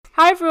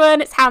Hi everyone,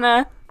 it's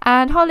Hannah.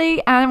 And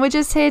Holly, and we're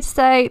just here to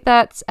say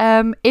that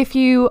if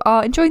you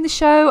are enjoying the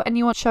show and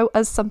you want to show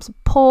us some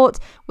support,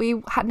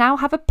 we now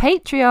have a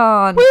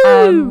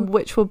Patreon,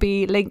 which will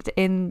be linked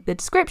in the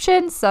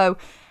description. So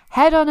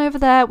head on over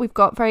there. We've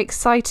got very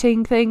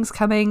exciting things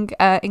coming,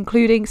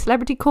 including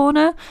Celebrity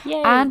Corner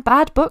and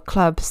Bad Book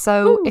Club.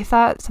 So if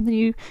that's something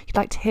you'd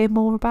like to hear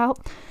more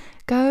about,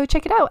 go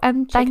check it out.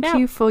 And thank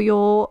you for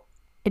your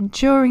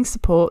enduring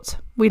support.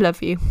 We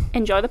love you.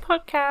 Enjoy the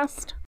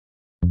podcast.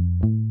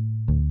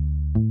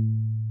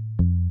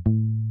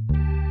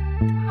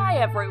 Hi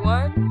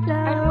everyone,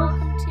 and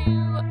welcome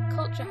to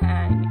Culture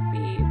Hang,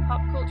 the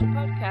pop culture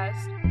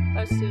podcast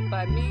hosted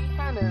by me,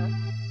 Hannah.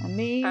 And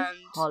me,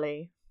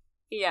 Holly.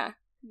 Yeah,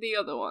 the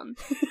other one.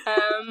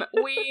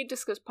 We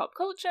discuss pop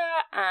culture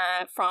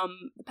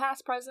from the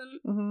past,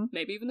 present,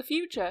 maybe even the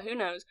future, who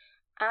knows.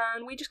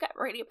 And we just get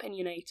really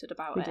opinionated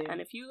about it.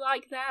 And if you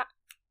like that,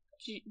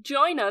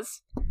 join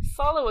us,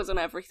 follow us on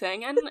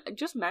everything, and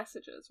just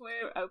message us.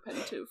 We're open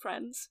to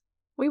friends.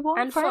 We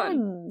want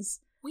friends.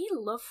 Fun. We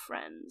love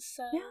Friends,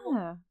 so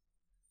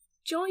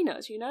join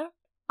us, you know?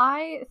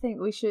 I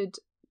think we should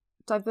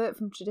divert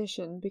from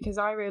tradition because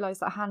I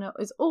realise that Hannah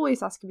is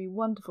always asking me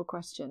wonderful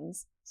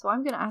questions. So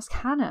I'm going to ask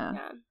Hannah,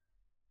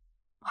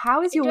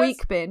 how has your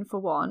week been, for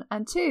one?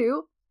 And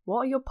two,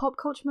 what are your pop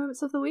culture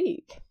moments of the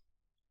week?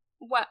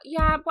 Well,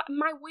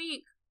 my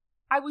week,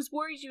 I was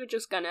worried you were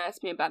just going to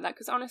ask me about that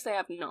because honestly I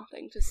have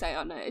nothing to say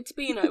on it. It's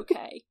been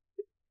okay.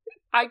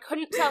 I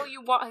couldn't tell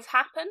you what has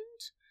happened.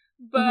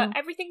 But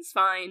everything's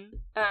fine.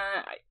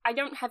 I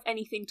don't have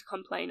anything to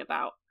complain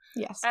about.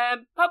 Yes.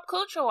 Pop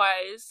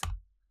culture-wise,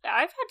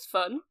 I've had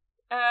fun.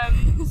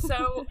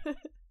 So,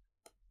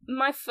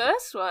 my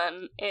first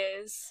one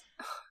is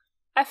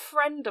a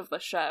friend of the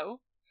show,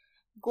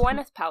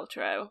 Gwyneth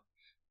Paltrow.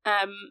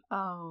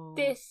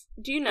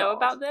 Do you know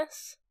about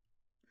this?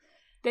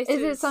 This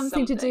is it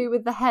something to do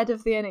with the head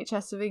of the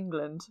NHS of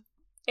England?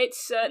 It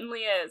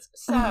certainly is.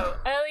 So,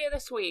 earlier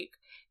this week,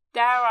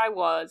 there I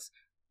was,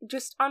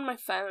 just on my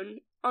phone,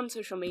 on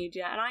social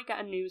media, and I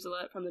get a news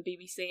alert from the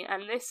BBC,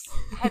 and this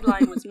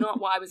headline was not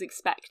what I was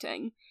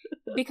expecting,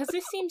 because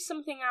this seems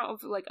something out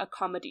of, like, a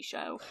comedy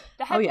show.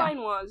 The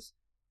headline was,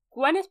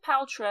 Gwyneth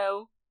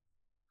Paltrow,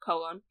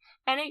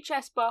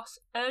 NHS boss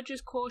urges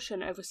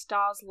caution over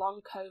star's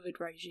long COVID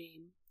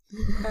regime.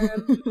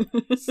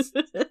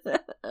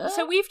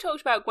 So we've talked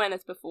about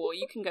Gwyneth before.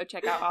 You can go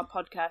check out our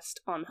podcast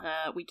on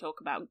her. We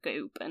talk about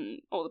Goop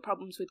and all the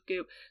problems with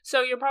Goop.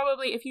 So you're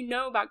probably, if you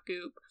know about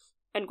Goop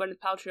and Gwyneth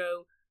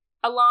Paltrow,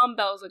 alarm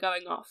bells are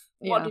going off.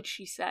 What did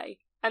she say?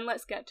 And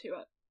let's get to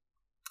it.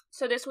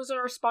 So this was a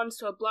response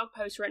to a blog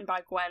post written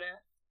by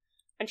Gwyneth,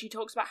 and she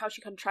talks about how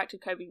she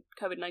contracted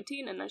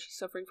COVID-19 and now she's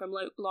suffering from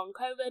long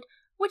COVID,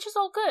 which is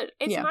all good.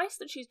 It's nice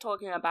that she's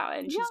talking about it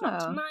and she's not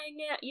denying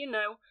it. You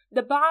know,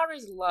 the bar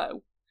is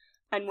low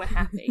and we're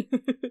happy.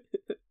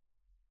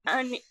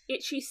 And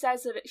she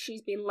says that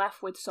she's been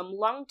left with some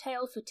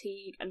long-tail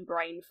fatigue and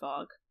brain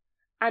fog.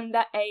 And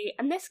that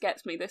and this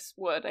gets me, this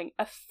wording,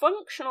 a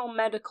functional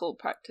medical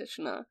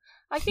practitioner.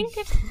 I think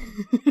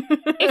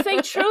if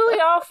they truly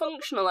are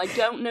functional, I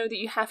don't know that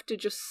you have to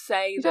just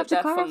say that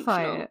they're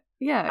functional.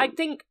 Yeah. I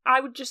think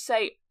I would just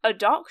say a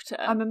doctor.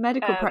 I'm a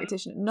medical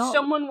practitioner, not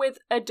someone with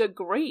a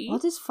degree.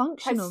 What does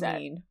functional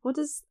mean? What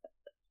does...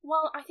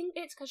 Well, I think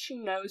it's because she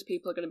knows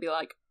people are going to be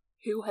like,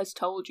 who has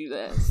told you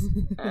this?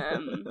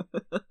 And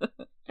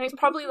it's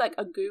probably like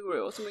a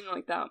guru or something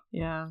like that.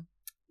 Yeah.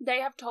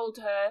 They have told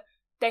her...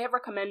 They have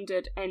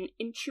recommended an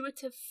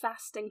intuitive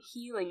fasting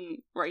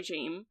healing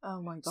regime.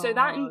 Oh my god. So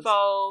that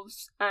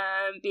involves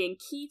being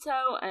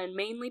keto and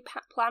mainly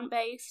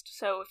plant-based.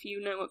 So if you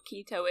know what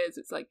keto is,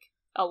 it's like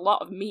a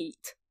lot of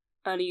meat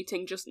and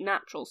eating just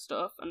natural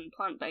stuff and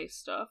plant-based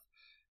stuff.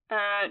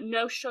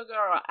 No sugar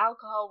or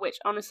alcohol, which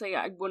honestly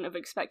I wouldn't have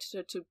expected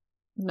her to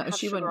have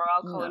sugar or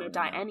alcohol in her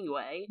diet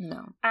anyway.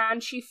 No.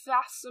 And she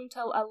fasts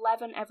until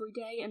 11 every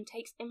day and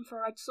takes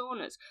infrared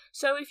saunas.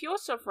 So if you're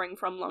suffering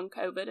from long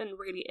COVID and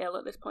really ill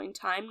at this point in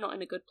time, not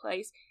in a good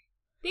place,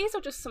 these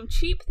are just some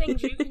cheap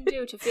things you can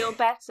do to feel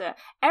better.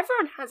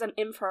 Everyone has an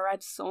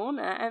infrared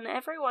sauna and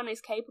everyone is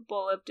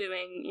capable of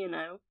doing, you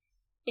know,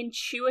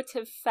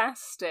 intuitive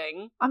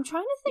fasting. I'm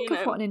trying to think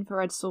of what an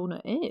infrared sauna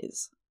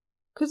is.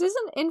 Because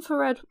isn't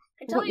infrared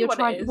what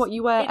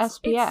you wear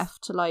SPF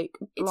to like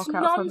block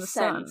out from the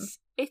sun?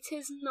 It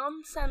is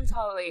nonsense,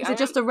 Holly. Is it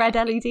just a red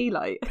LED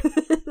light?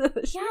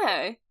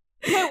 Yeah.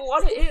 No,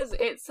 what it is,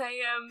 it's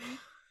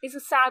a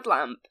sad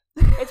lamp.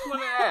 It's one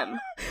of them.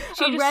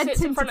 She a just red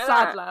sits in front of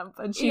sad lamp,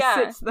 and she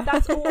sits there.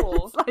 That's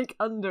all. It's like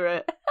under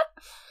it.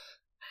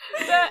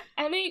 The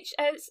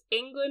NHS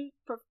England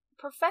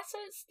Professor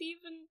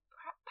Stephen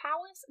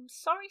Powers, I'm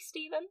sorry,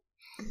 Stephen,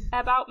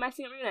 about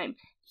messing up your name.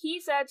 He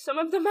said some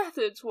of the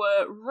methods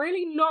were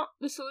really not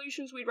the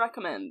solutions we'd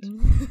recommend.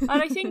 And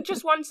I think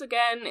just once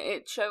again,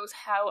 it shows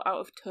how out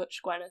of touch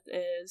Gwyneth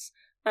is.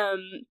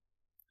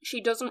 She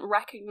doesn't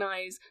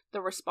recognise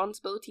the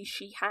responsibility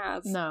she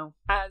has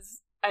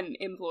as an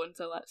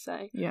influencer, let's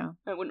say. Yeah.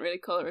 I wouldn't really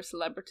call her a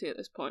celebrity at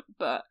this point,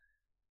 but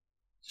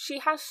she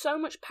has so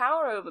much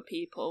power over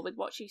people with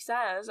what she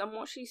says, and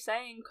what she's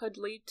saying could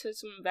lead to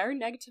some very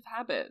negative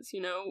habits.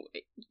 You know,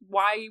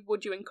 why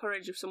would you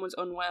encourage if someone's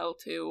unwell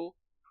to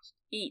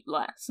eat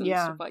less and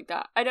stuff like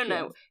that? I don't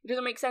know. It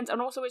doesn't make sense.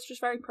 And also, it's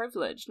just very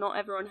privileged. Not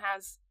everyone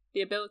has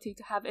the ability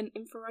to have an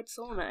infrared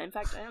sauna. In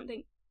fact, I don't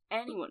think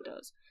anyone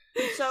does.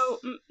 So,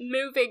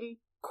 moving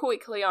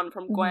quickly on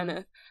from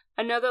Gwyneth,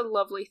 another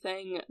lovely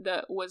thing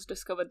that was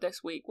discovered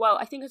this week, well,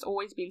 I think it's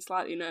always been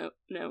slightly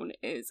known,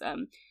 is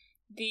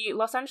the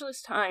Los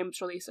Angeles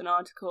Times released an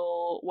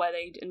article where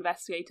they'd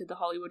investigated the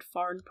Hollywood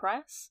Foreign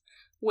Press,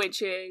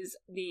 which is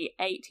the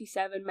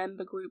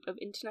 87-member group of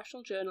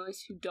international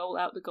journalists who dole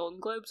out the Golden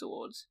Globes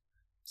Awards.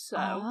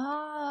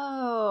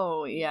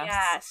 So,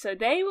 yeah, so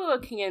they were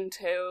looking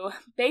into,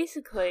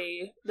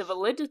 basically, the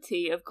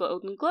validity of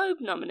Golden Globe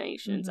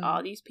nominations.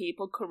 Are these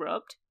people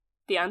corrupt?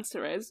 The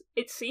answer is,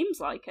 it seems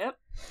like it.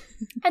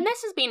 And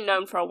this has been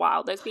known for a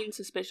while. There's been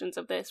suspicions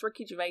of this.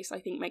 Ricky Gervais, I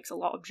think, makes a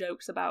lot of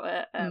jokes about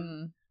it,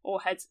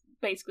 or has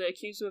basically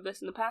accused him of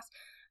this in the past.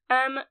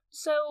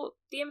 So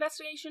the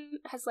investigation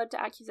has led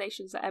to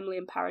accusations that Emily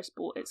in Paris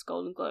bought its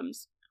Golden Globe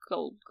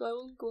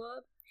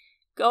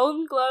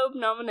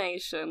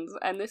nominations,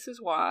 and this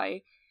is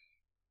why.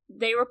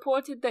 They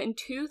reported that in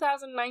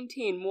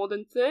 2019, more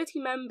than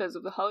 30 members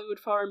of the Hollywood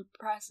Foreign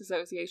Press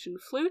Association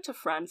flew to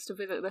France to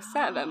visit the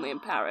set of Emily in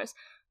Paris.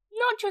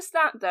 Not just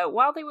that, though.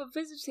 While they were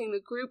visiting, the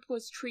group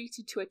was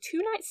treated to a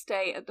 2-night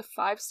stay at the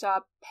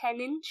 5-star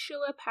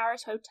Peninsula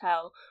Paris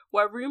Hotel,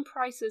 where room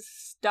prices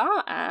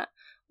start at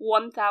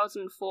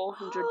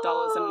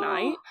 $1,400 a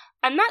night.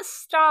 And that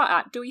start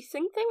at, do we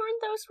think they were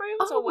in those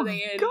rooms, or were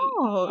they in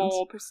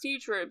more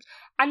prestige rooms?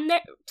 And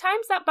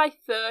times that by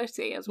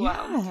 30 as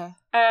well.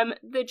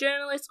 The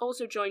journalists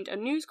also joined a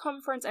news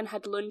conference and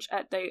had lunch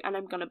at and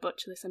I'm going to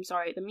butcher this, I'm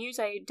sorry, the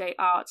Musée des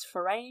Arts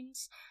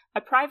Forains,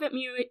 a private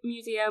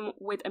museum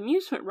with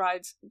amusement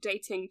rides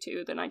dating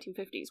to the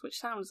 1950s, which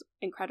sounds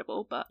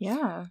incredible, but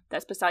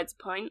that's besides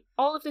the point.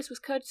 All of this was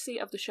courtesy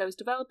of the show's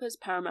developers,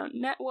 Paramount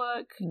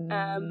Network,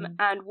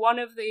 and one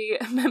of the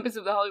members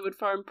of the Hollywood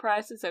Foreign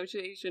Press Association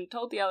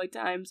told the LA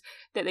Times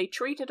that they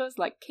treated us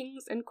like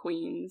kings and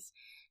queens.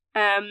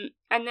 And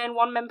then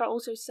one member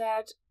also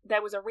said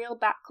there was a real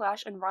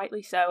backlash, and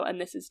rightly so,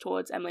 and this is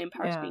towards Emily in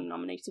Paris being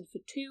nominated for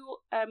 2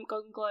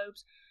 Golden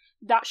Globes.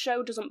 That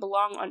show doesn't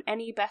belong on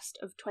any Best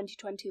of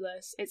 2020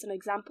 lists. It's an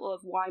example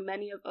of why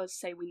many of us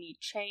say we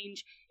need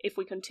change. If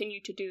we continue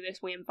to do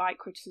this, we invite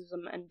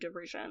criticism and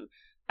derision.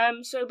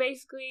 So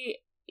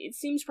basically, it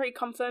seems pretty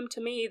confirmed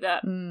to me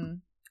that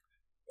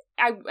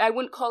I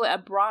wouldn't call it a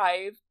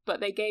bribe, but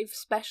they gave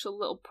special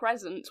little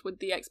presents with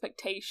the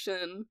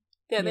expectation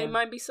that there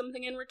might be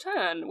something in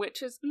return,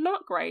 which is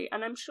not great.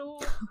 And I'm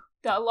sure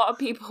that a lot of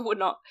people were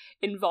not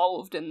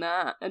involved in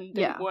that and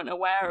weren't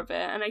aware of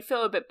it. And I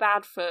feel a bit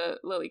bad for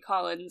Lily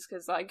Collins,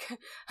 because, like,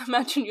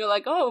 imagine you're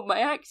like, oh, my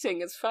acting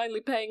is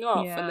finally paying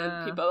off. And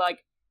then people are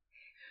like,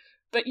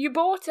 but you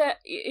bought it.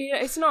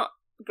 It's not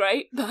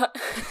great, but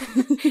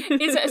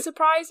is it a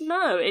surprise?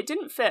 No, it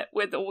didn't fit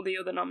with all the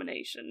other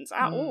nominations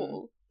at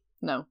all.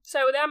 No.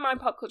 So they're my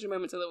pop culture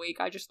moments of the week.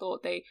 I just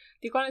thought the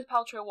Gwyneth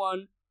Paltrow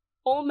one,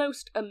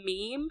 almost a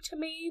meme to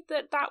me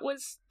that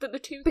the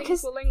two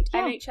things were linked.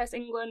 NHS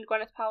England,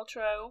 Gwyneth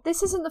Paltrow.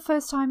 This isn't the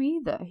first time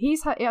either.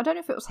 He's had, I don't know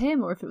if it was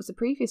him or if it was the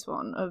previous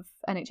one of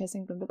NHS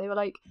England, but they were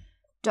like,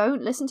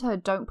 don't listen to her,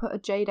 don't put a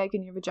jade egg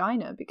in your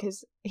vagina,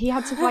 because he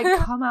had to like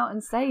come out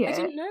and say it. I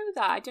didn't know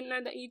that. I didn't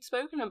know that he'd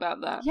spoken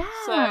about that.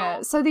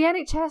 Yeah. So the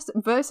NHS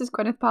versus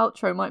Gwyneth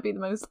Paltrow might be the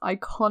most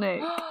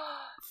iconic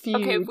feud.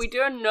 Okay, if we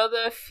do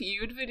another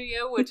feud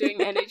video, we're doing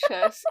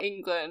NHS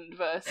England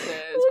versus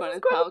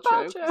Gwyneth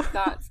Paltrow, because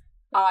that's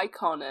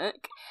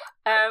iconic.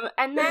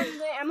 And then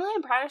the Emily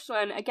in Paris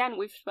one, again,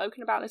 we've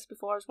spoken about this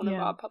before as one of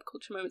our pop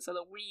culture moments of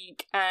the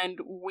week, and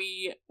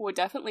we were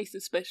definitely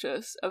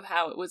suspicious of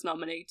how it was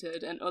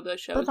nominated, and other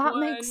shows But that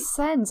weren't. makes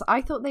sense.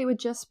 I thought they were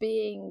just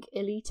being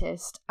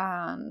elitist,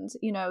 and,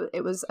 you know,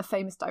 it was a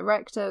famous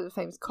director, a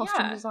famous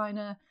costume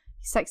designer,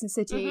 Sex and the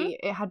City,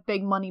 it had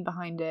big money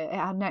behind it, it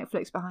had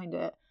Netflix behind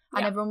it,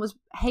 and everyone was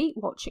hate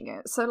watching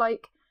it. So,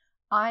 like,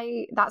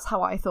 that's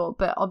how I thought,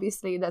 but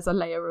obviously there's a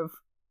layer of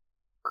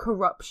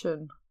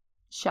corruption,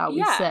 shall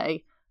we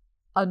say,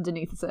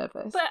 underneath the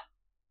surface. But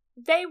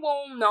they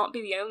will not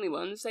be the only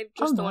ones. They've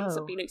just the ones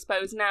that have been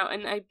exposed now,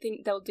 and I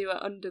think they'll do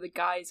it under the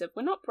guise of,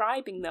 we're not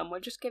bribing them,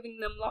 we're just giving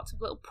them lots of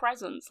little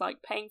presents,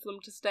 like paying for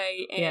them to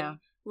stay in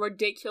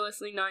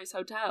ridiculously nice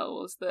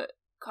hotels that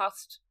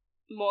cost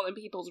more than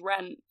people's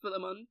rent for the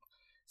month.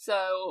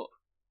 So,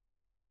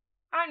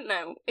 I don't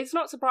know. It's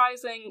not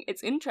surprising.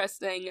 It's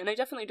interesting, and I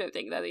definitely don't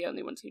think they're the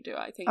only ones who do it.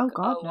 I think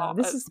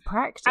this is the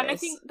practice. And I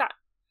think that,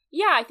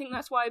 I think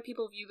that's why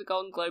people view the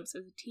Golden Globes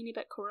as a teeny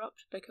bit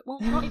corrupt. Because, well,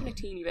 not even a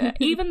teeny bit.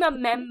 Even the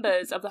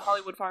members of the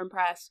Hollywood Foreign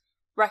Press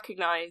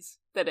recognise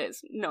that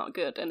it's not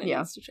good and it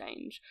needs to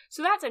change.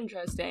 So that's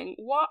interesting.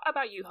 What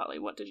about you, Holly?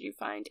 What did you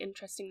find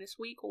interesting this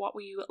week? What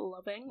were you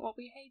loving? What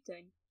were you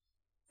hating?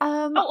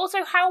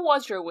 Also, how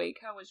was your week?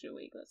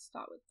 Let's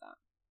start with that.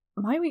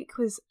 my week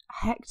was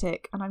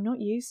hectic and I'm not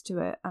used to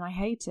it and I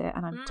hate it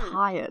and I'm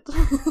tired.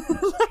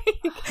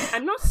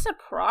 I'm not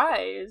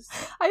surprised.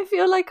 I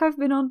feel like I've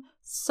been on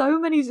so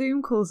many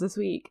Zoom calls this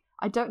week.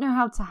 I don't know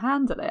how to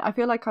handle it. I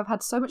feel like I've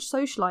had so much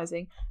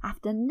socialising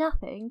after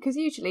nothing, because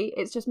usually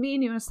it's just me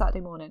and you on a Saturday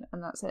morning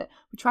and that's it.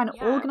 We're trying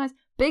to organise.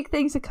 Big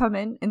things are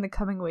coming in the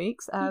coming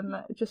weeks.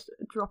 Just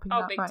dropping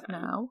that right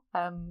now.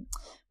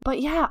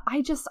 But yeah,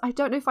 I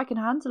don't know if I can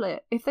handle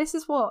it. If this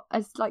is what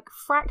a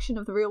fraction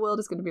of the real world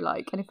is going to be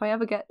like, and if I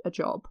ever get a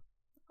job,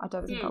 I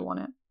don't think I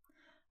want it.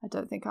 I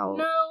don't think I'll.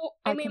 No,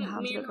 I mean,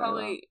 me and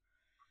Holly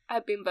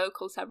have been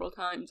vocal several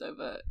times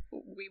over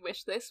we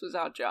wish this was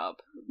our job,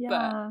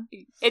 but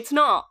it's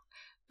not,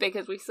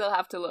 because we still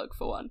have to look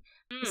for one.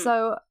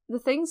 So the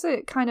things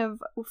that kind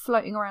of were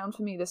floating around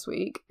for me this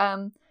week,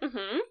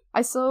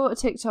 I saw a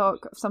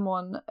TikTok of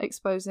someone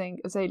exposing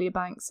Azealia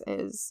Banks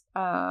is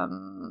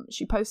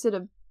she posted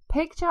a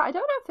picture. I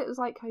don't know if it was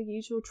like her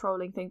usual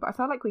trolling thing, but I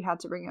felt like we had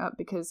to bring it up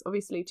because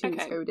obviously 2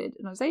 weeks ago we did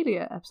an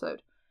Azealia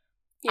episode.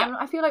 Yeah. And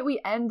I feel like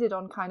we ended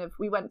on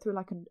we went through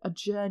like a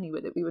journey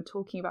with it. We were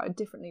talking about it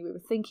differently. We were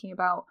thinking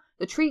about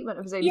the treatment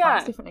of Azealia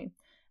Banks differently.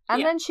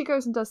 And then she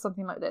goes and does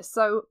something like this.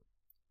 So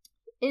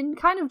in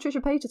kind of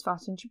Trisha Paytas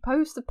fashion, she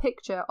posts a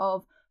picture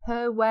of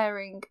her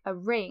wearing a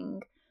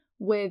ring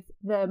with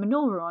the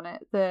menorah on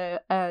it,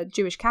 the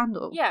Jewish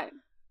candle. Yeah.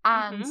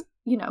 And,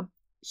 you know,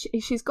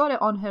 she's got it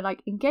on her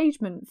like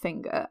engagement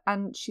finger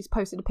and she's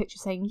posted a picture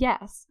saying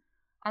yes.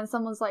 And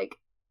someone's like,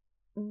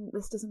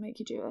 this doesn't make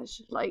you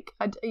Jewish. Like,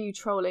 are you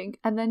trolling?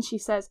 And then she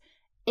says,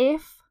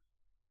 if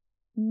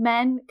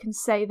men can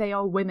say they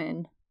are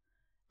women,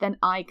 then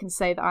I can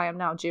say that I am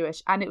now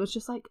Jewish. And it was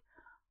just like,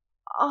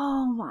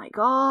 oh my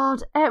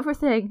God,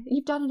 everything.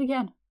 You've done it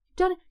again. You've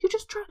done it. You're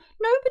just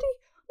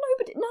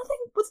nobody, nothing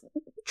was,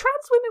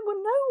 trans women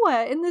were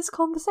nowhere in this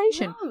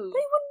conversation. No, they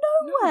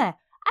were nowhere. No.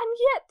 And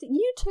yet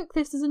you took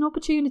this as an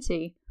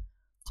opportunity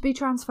to be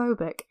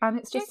transphobic, and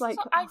it's just I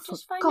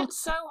just find it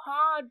so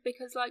hard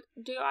because,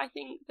 do I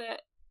think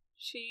that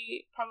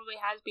she probably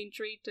has been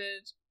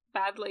treated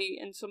badly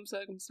in some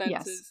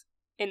circumstances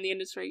in the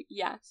industry?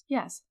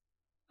 Yes.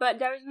 But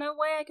there is no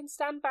way I can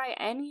stand by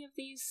any of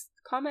these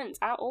comments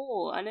at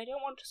all, and I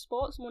don't want to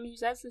support someone who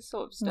says this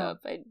sort of stuff.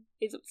 No. It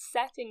is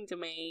upsetting to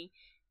me,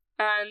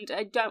 and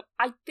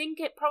I think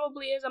it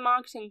probably is a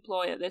marketing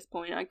ploy at this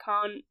point. I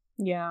can't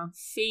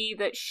see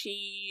that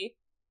she...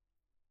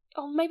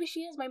 Oh, maybe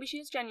she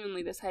is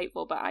genuinely this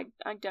hateful, but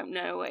I don't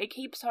know. It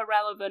keeps her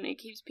relevant, it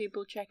keeps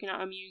people checking out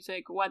her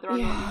music, whether or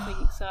not you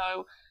think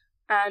so,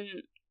 and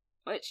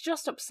it's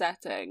just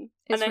upsetting.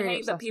 And I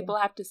hate that people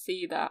have to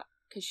see that,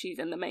 because she's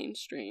in the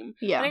mainstream.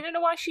 Yeah. And I don't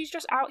know why she's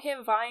just out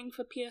here vying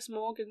for Piers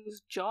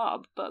Morgan's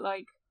job, but,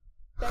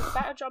 there's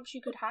better jobs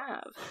you could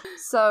have.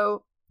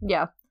 So,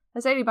 yeah,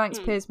 Azealia Banks,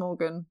 Piers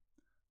Morgan,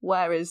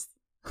 where is...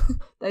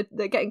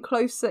 they're getting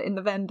closer in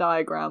the Venn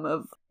diagram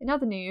of... In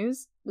other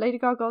news, Lady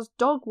Gaga's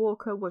dog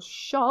walker was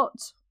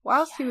shot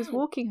whilst he was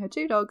walking her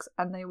 2 dogs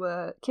and they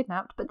were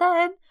kidnapped. But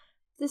then,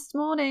 this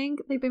morning,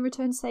 they've been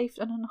returned safe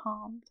and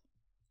unharmed.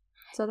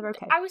 So they're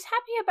okay. I was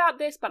happy about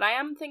this, but I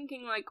am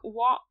thinking,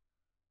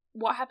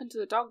 what happened to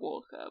the dog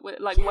walker? Where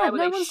were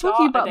they shot?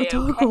 Talking about the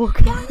dog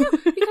walker. Yeah, no,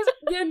 because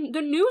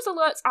the news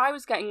alerts I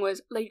was getting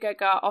was Lady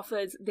Gaga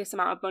offers this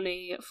amount of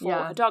money for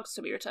her dogs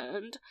to be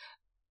returned.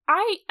 And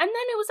then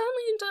it was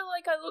only until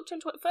I looked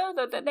into it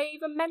further that they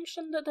even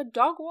mentioned that the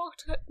dog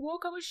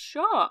walker was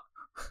shot.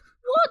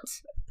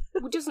 What?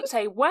 It doesn't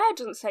say where,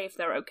 doesn't say if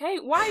they're okay.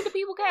 Why do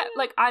people get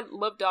I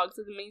love dogs,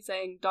 this is me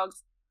saying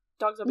dogs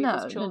are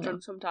people's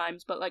children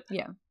sometimes, but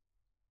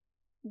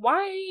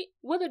why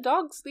were the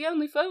dogs the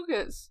only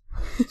focus?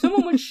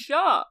 Someone was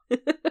shot.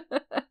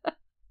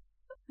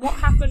 What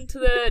happened to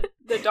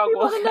the dog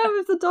walker? I want to know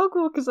if the dog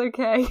walker's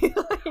okay.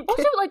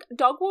 Also,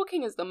 dog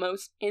walking is the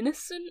most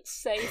innocent,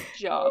 safe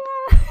job.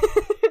 Yeah.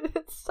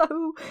 It's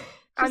so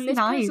and this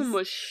nice. person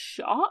was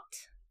shot?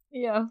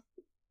 Yeah.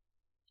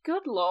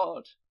 Good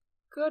lord.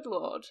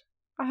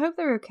 I hope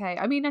they're okay.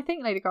 I mean, I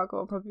think Lady Gaga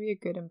will probably be a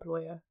good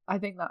employer. I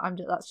think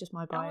that's just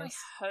my bias.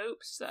 Oh, I hope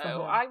so.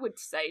 I would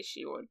say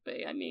she would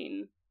be. I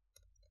mean,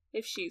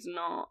 if she's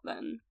not,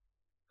 then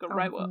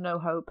I have no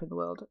hope in the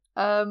world.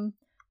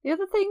 The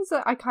other things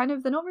that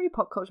they're not really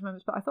pop culture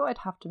moments, but I thought I'd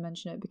have to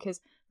mention it because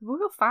the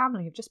royal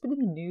family have just been in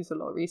the news a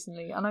lot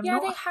recently, and I'm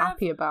not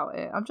happy about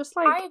it. I'm just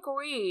I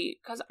agree,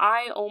 because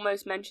I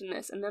almost mentioned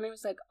this, and then I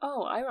was like,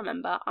 oh, I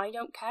remember, I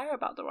don't care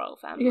about the royal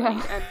family.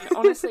 Yeah. And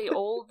honestly,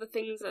 all the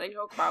things that they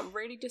talk about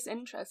really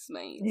disinterest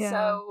me. Yeah.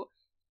 So,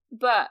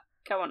 but,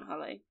 go on,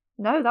 Holly.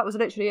 No, that was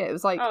literally it. It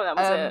was like... Oh, that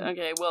was it.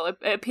 Okay, well, it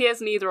appears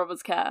neither of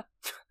us care.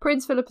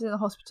 Prince Philip is in the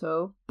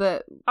hospital,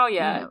 but... Oh,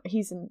 yeah.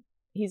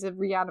 He's a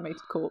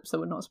reanimated corpse, so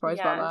we're not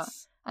surprised about that.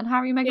 And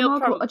Harry and Meghan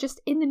Markle are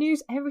just in the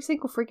news every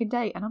single freaking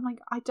day, and I'm like,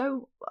 I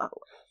don't...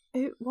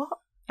 what?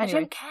 Anyway. I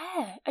don't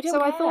care.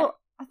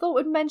 I thought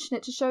we'd mention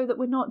it to show that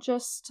we're not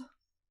just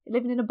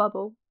living in a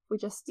bubble. We're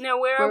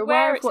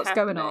aware of what's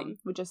going on.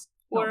 We're just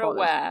not bothered.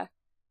 Aware.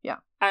 Yeah.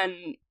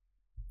 And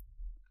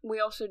we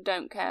also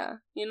don't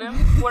care, you know?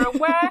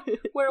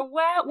 We're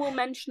aware, we'll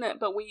mention it,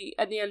 but we,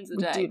 at the end of the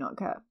day... We do not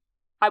care.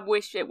 I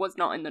wish it was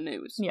not in the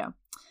news. Yeah.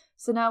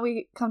 So now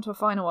we come to a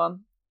final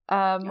one.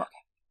 Okay.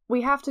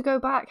 We have to go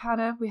back,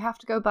 Hannah. We have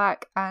to go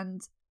back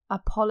and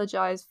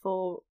apologise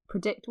for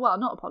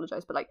not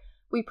apologise, but like,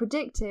 we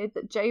predicted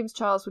that James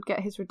Charles would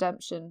get his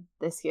redemption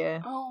this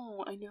year.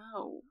 Oh, I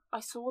know. I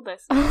saw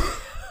this.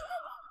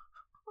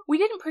 We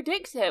didn't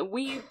predict it.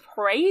 We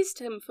praised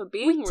him for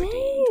being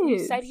redeemed. We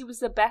said he was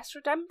the best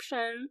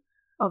redemption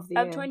of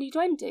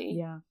 2020.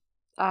 Yeah.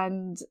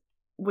 And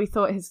we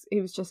thought he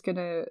was just going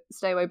to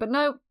stay away. But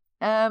no,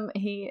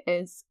 he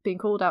is being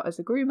called out as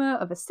a groomer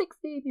of a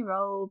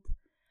 16-year-old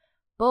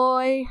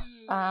boy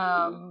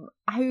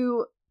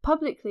who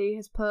publicly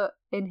has put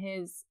in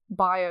his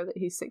bio that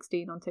he's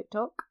 16 on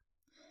TikTok.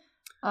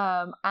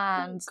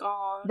 And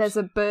there's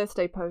a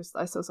birthday post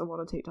that I saw someone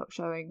on TikTok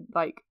showing,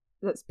 like,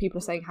 that's people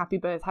are saying happy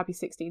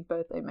 16th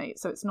birthday, mate.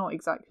 So it's not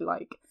exactly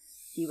like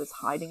he was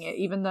hiding it,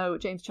 even though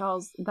James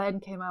Charles then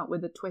came out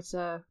with a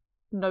Twitter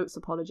notes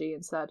apology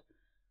and said,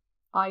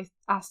 I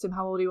asked him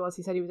how old he was.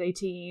 He said he was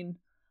 18.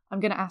 I'm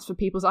going to ask for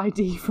people's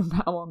ID from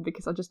now on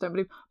because I just don't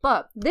believe.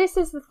 But this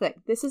is the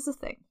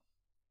thing.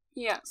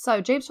 Yeah.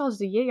 So James Charles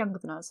is a year younger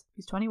than us.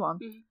 He's 21.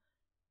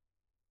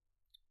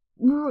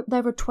 Mm-hmm.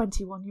 There are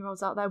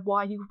 21-year-olds out there.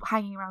 Why are you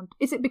hanging around?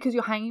 Is it because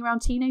you're hanging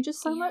around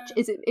teenagers so much?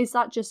 Is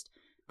that just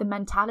the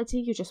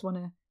mentality? You just want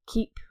to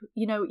keep,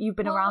 you've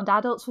been around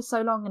adults for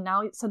so long, and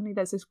now suddenly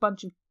there's this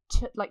bunch of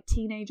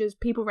teenagers,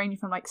 people ranging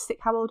from like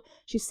how old?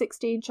 She's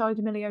 16, Charli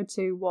D'Amelio,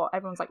 to what?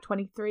 Everyone's like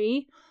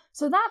 23.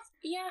 So that's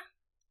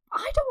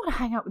I don't want to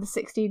hang out with a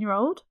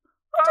 16-year-old.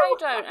 I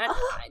don't.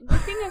 And the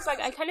thing is,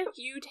 like, I kind of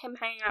viewed him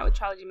hanging out with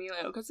Charli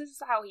D'Amelio because this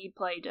is how he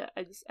played it,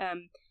 as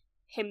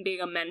him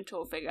being a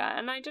mentor figure,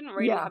 and I didn't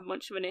really have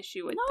much of an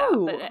issue with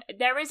that. But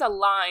there is a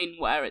line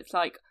where it's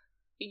like,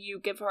 you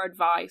give her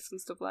advice and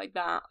stuff like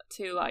that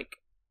to, like,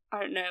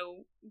 I don't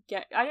know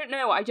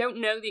I don't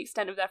know the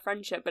extent of their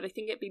friendship, but I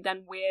think it'd be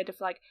then weird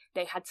if, like,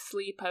 they had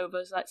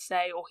sleepovers, let's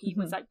say, or he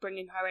was, like,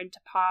 bringing her into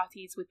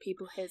parties with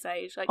people his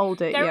age. Like,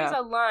 there is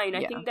a line.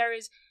 I think there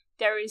is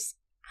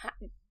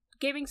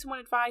giving someone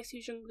advice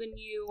who's younger than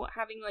you,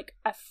 having, like,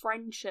 a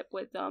friendship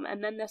with them,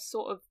 and then there's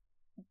sort of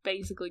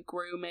basically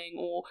grooming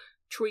or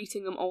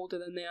treating them older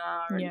than they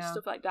are and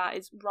stuff like that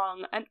is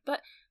wrong.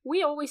 But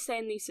we always say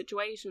in these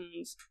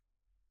situations,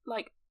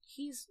 like,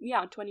 he's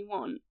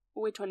 21,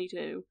 we're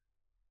 22.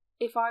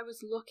 If I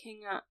was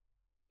looking at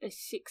a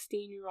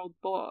 16-year-old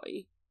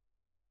boy,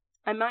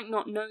 I might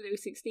not know they were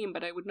 16,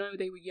 but I would know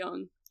they were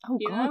young. Oh,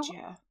 God,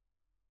 yeah.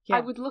 I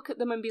would look at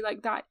them and be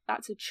like,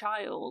 that's a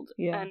child.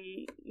 Yeah.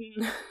 And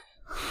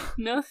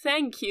no,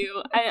 thank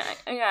you.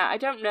 I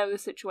don't know the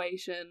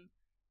situation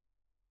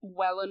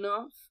well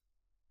enough.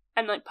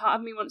 And, like, part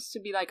of me wants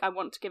to be like, I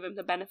want to give him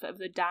the benefit of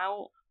the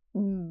doubt.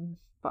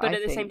 But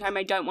at the same time,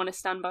 I don't want to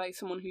stand by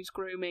someone who's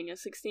grooming a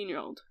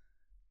 16-year-old.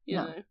 You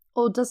know?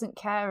 Or doesn't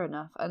care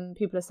enough. And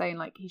people are saying,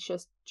 like, he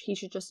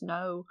should just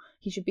know.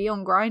 He should be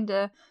on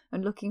Grindr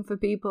and looking for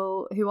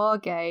people who are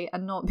gay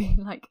and not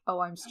being like, oh,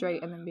 I'm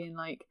straight, and then being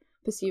like,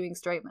 pursuing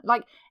straight men.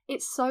 Like,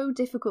 it's so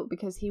difficult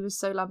because he was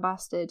so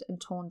lambasted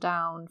and torn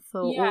down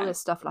for all this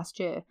stuff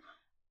last year.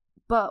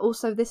 But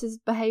also, this is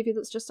behaviour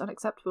that's just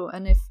unacceptable.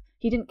 And if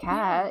he didn't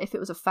care, if it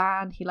was a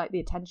fan, he liked the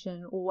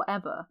attention or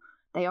whatever,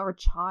 they are a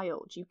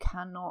child. You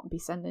cannot be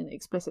sending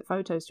explicit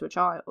photos to a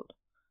child.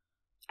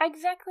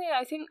 Exactly.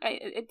 I think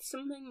it's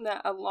something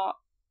that a lot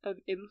of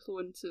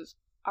influencers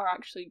are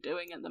actually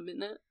doing at the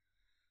minute.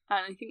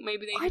 And I think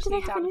maybe they just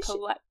need to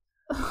have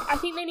I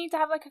think they need to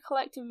have, like, a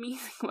collective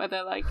meeting where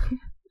they're like,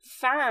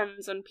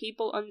 fans and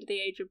people under the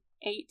age of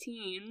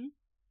 18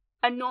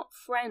 are not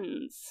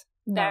friends.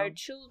 No. They're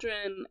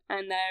children,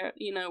 and they're,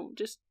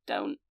 just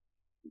don't.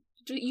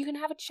 You can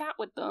have a chat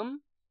with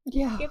them,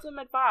 give them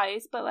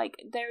advice, but, like,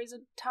 there is a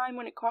time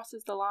when it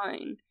crosses the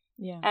line,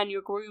 and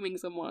you're grooming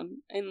someone,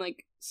 and,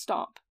 like,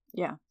 stop.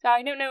 Yeah. So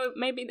I don't know,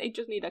 maybe they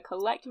just need a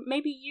collective,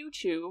 maybe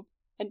YouTube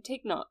and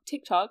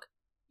TikTok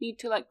need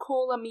to, like,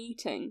 call a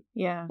meeting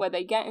where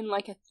they get in,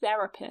 like, a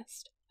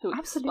therapist who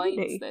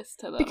explains this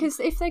to them. Because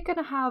if they're going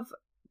to have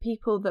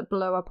people that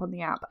blow up on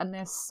the app and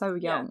they're so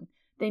young,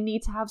 they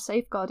need to have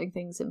safeguarding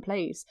things in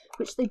place,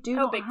 which they do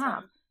not have.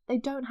 Time. They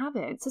don't have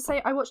it. So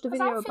say I watched a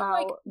video about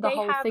like the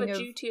whole thing of... they have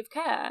a duty of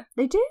care.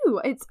 They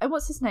do. It's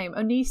what's his name?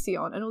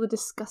 Onision, and all the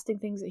disgusting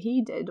things that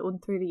he did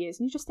through the years.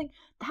 And you just think,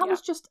 that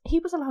was just... He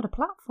was allowed a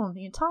platform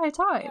the entire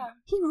time. Yeah.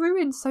 He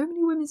ruined so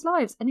many women's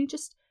lives, and he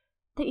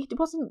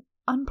wasn't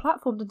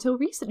unplatformed until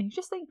recently. You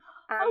just think,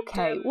 and,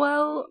 okay,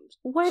 well...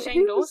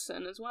 Shane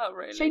Dawson as well,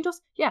 really. Shane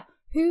Dawson, yeah.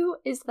 Who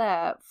is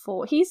there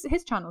for... His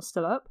channel's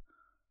still up,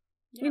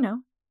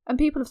 and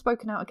people have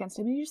spoken out against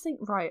him, and you just think,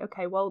 right,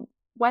 okay, well...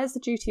 Where's the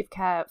duty of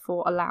care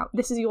for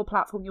this is your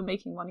platform, you're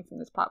making money from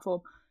this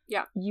platform.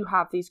 Yeah. You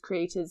have these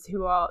creators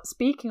who are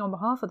speaking on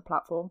behalf of the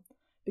platform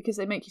because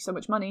they make you so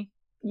much money.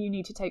 You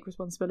need to take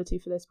responsibility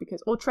for this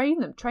or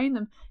train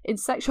them in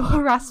sexual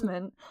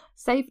harassment,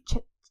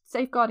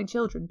 safeguarding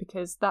children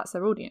because that's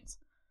their audience.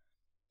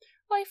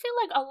 Well, I feel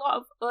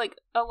like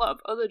a lot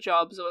of other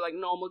jobs or like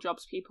normal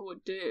jobs people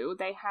would do,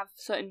 they have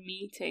certain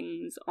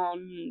meetings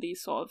on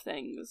these sort of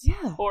things.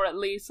 Yeah. Or at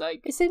least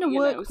like It's in a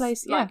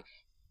workplace,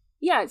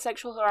 yeah, it's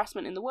sexual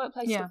harassment in the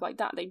workplace, Yeah. stuff like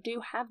that. They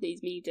do have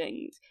these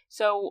meetings.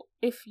 So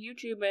if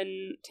YouTube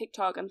and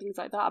TikTok and things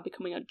like that are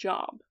becoming a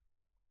job,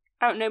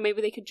 I don't know,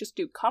 maybe they could just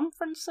do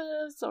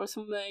conferences or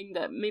something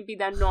that maybe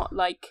they're not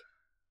like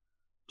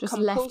just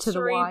compulsory, left to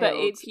the wild. but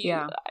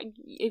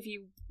if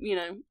you you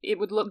know, it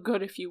would look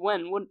good if you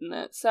win, wouldn't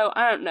it? So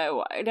I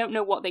don't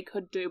know what they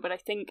could do, but I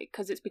think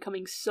because it's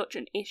becoming such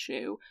an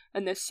issue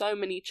and there's so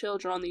many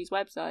children on these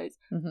websites,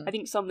 I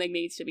think something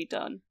needs to be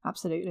done.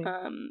 Absolutely.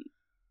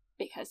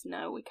 Because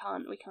no, we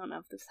can't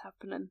have this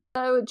happening.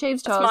 So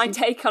James Charles, that's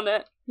my take on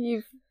it.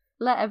 You've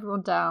let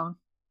everyone down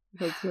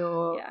with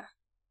your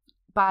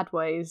bad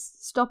ways.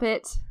 Stop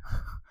it.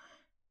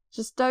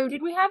 Just don't.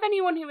 Did we have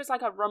anyone who was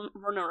like a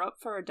runner-up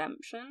for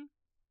redemption?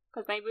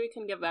 Because maybe we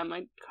can give them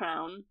a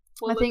crown.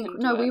 I think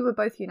no. We were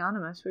both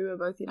unanimous.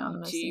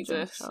 Oh,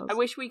 Jesus, I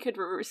wish we could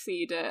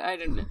recede it. I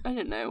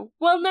don't know.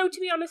 Well, no. To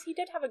be honest, he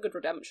did have a good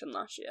redemption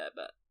last year,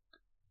 but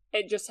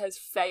it just has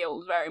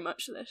failed very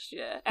much this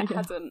year. It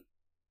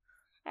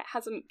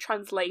hasn't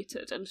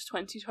translated into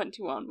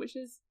 2021, which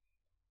is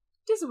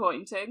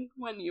disappointing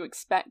when you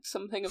expect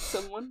something of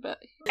someone.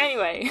 But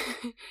anyway,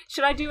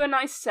 should I do a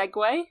nice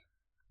segue?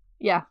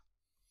 Yeah.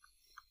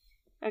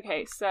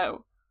 Okay,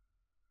 so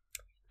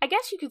I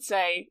guess you could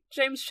say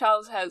James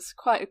Charles has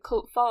quite a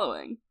cult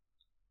following.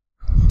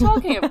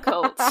 Talking of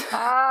cults.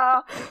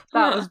 That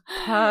was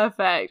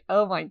perfect.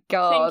 Oh my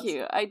god. Thank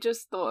you. I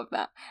just thought of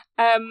that.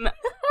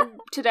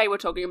 Today we're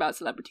talking about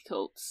celebrity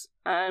cults.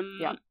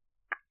 Yeah.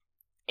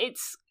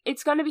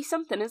 It's going to be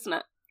something, isn't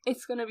it?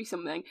 It's going to be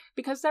something.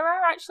 Because there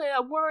are actually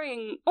a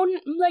worrying, or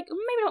like,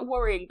 maybe not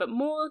worrying, but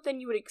more than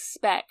you would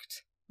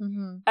expect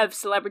of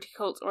celebrity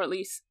cults, or at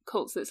least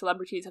cults that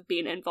celebrities have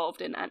been involved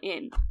in and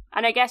in.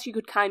 And I guess you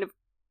could kind of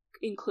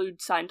include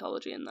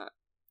Scientology in that.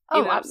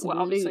 Oh,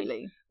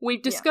 absolutely.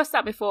 We've discussed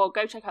that before.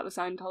 Go check out the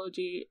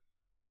Scientology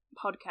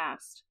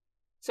podcast.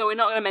 So we're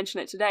not going to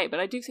mention it today, but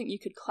I do think you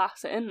could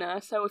class it in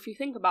there. So if you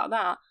think about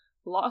that,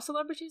 a lot of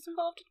celebrities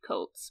involved in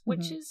cults,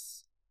 which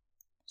is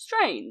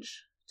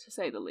strange, to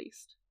say the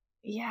least.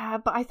 Yeah,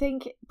 but I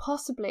think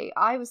possibly,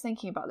 I was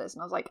thinking about this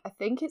and I was like, I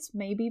think it's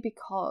maybe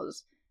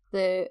because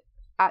the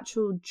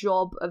actual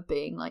job of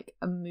being like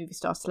a movie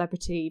star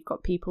celebrity, you've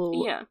got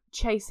people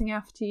chasing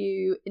after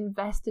you,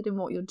 invested in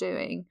what you're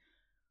doing,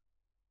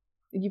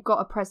 you've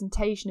got a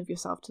presentation of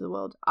yourself to the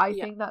world. I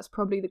think that's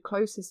probably the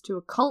closest to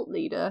a cult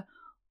leader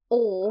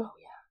or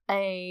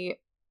a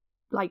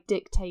like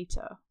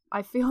dictator.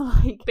 I feel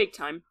like big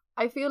time.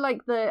 I feel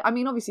like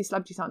obviously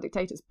celebrities aren't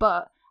dictators,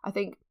 but I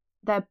think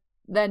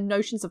their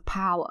notions of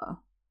power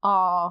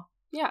are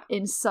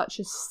in such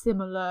a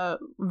similar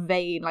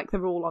vein. Like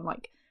they're all on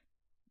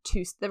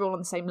they're all on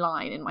the same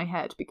line in my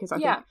head, because I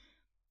think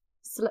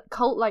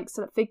cult-like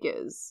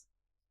figures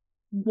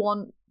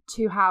want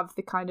to have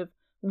the kind of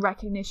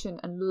recognition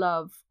and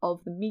love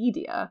of the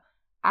media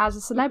as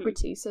a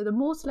celebrity. So the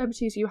more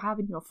celebrities you have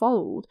in your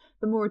fold,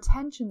 the more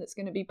attention that's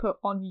going to be put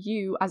on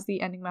you as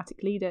the enigmatic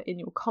leader in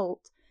your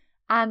cult.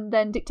 And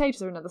then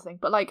dictators are another thing.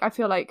 But I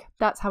feel like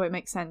that's how it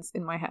makes sense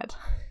in my head.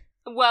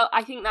 Well,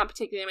 I think that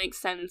particularly makes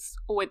sense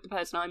with the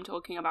person I'm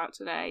talking about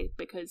today,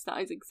 because that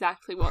is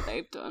exactly what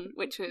they've done,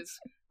 which is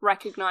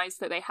recognise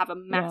that they have a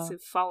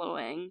massive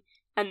following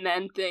and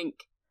then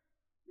think,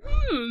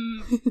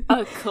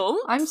 a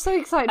cult? I'm so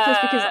excited for this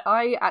because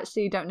I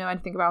actually don't know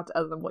anything about it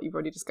other than what you've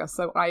already discussed.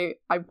 So I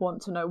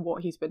want to know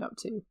what he's been up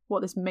to,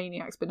 what this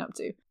maniac's been up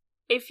to.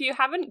 If you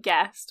haven't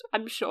guessed,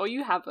 I'm sure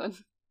you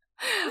haven't.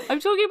 I'm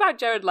talking about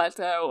Jared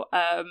Leto,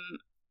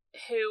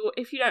 who,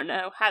 if you don't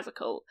know, has a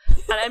cult.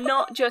 And I'm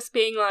not just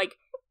being like,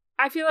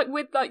 I feel like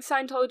with like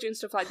Scientology and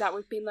stuff like that,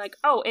 we've been like,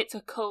 oh, it's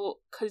a cult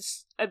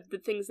because of the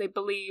things they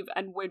believe,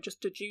 and we're just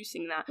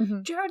deducing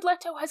that. Jared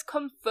Leto has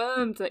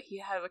confirmed that he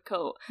has a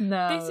cult.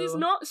 No. This is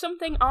not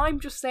something I'm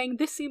just saying,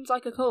 this seems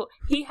like a cult.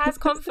 He has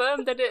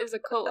confirmed that it is a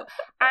cult.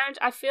 And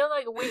I feel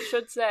like we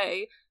should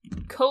say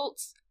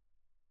cults.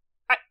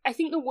 I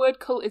think the word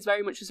cult is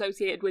very much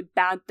associated with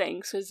bad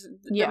things, because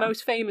the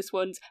most famous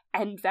ones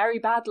end very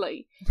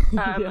badly.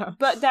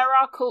 But there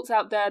are cults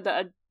out there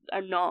that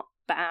are not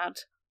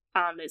bad,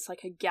 and it's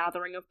like a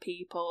gathering of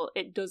people.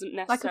 It doesn't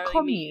necessarily like a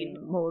commune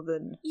mean more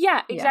than...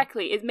 Yeah,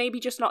 exactly. It's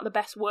maybe just not the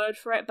best word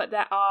for it, but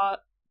there are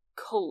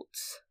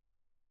cults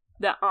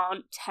that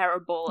aren't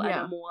terrible and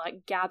are more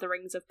like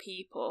gatherings of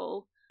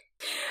people.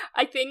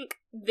 I think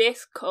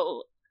this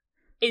cult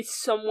is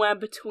somewhere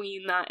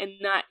between that, in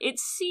that it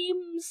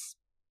seems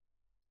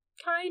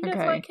kind of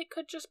like it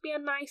could just be a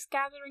nice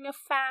gathering of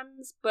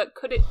fans, but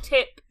could it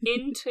tip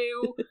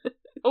into,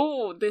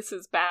 oh, this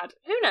is bad?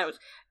 Who knows?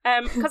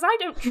 Because I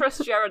don't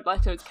trust Jared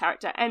Leto's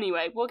character.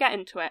 Anyway, we'll get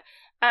into it.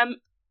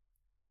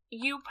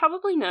 You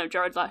probably know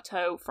Jared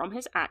Leto from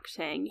his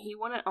acting. He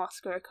won an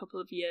Oscar a couple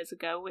of years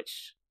ago,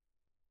 which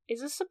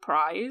is a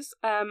surprise.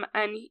 And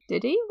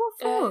did he?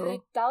 What for?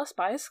 Dallas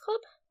Buyers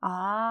Club.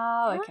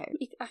 Ah,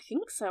 okay. I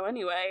think so,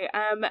 anyway.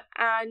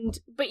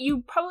 But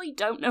you probably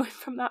don't know him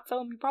from that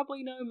film. You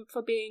probably know him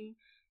for being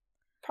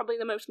probably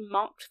the most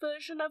mocked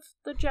version of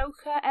the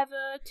Joker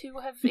ever to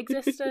have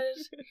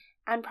existed,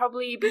 and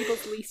probably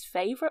people's least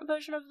favourite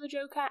version of the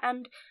Joker,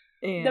 and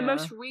the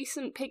most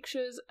recent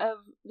pictures of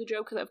the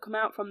Joker that have come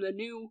out from the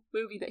new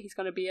movie that he's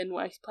going to be in,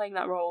 where he's playing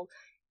that role,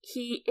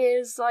 he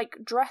is, like,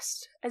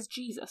 dressed as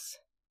Jesus.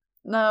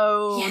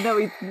 No,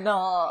 he's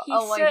not. He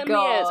oh my certainly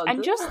god. is.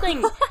 And just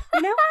think,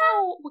 you know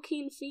how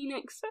Joaquin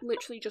Phoenix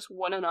literally just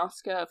won an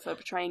Oscar for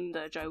portraying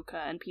the Joker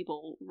and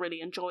people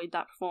really enjoyed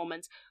that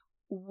performance?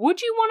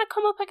 Would you want to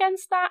come up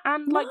against that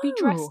and, like, be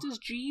dressed as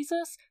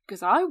Jesus?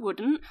 Because I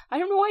wouldn't. I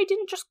don't know why he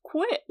didn't just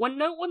quit when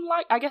no one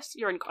I guess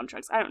you're in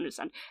contracts. I don't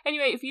understand.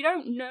 Anyway, if you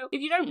don't know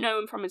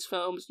him from his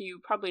films, you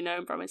probably know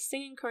him from his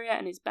singing career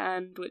and his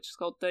band, which is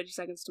called 30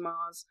 Seconds to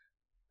Mars.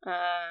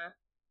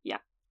 Yeah.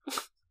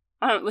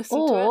 I don't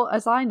listen to it. Or,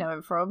 as I know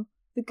him from,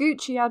 the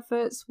Gucci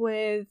adverts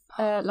with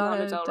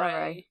Lana Del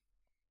Rey.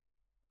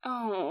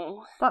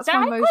 Oh, that's my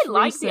most I quite recent.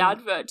 like the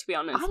advert, to be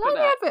honest. I like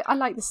the advert. I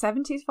like the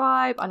 70s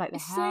vibe. I like the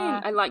Same.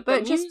 hair. I like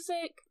but the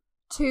music.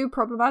 Two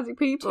problematic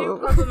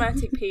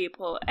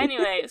people.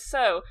 Anyway,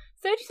 so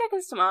 30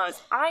 Seconds to Mars.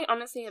 I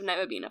honestly have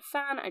never been a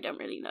fan. I don't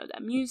really know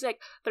their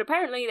music, but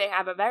apparently they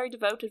have a very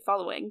devoted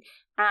following,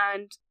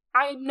 and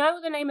I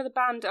know the name of the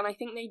band, and I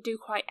think they do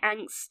quite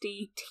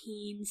angsty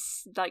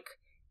teens, like,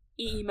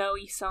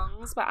 emo-y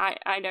songs, but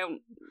I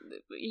don't,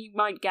 you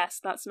might guess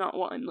that's not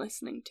what I'm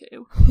listening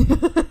to.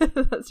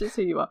 That's just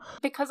who you are.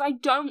 Because I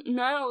don't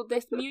know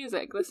this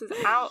music. This is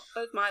out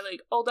of my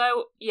league.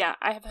 Although, yeah,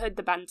 I have heard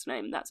the band's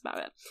name, that's about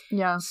it.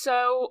 Yeah.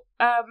 So,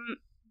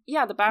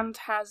 yeah, the band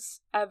has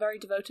a very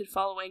devoted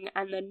following,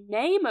 and the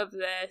name of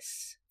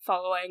this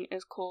following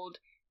is called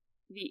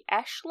The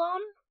Echelon,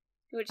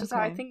 which is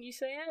how I think you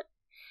say it.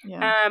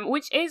 Yeah.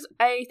 Which is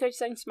a 30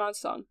 Seconds to Mars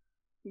song,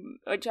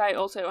 which I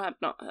also have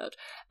not heard.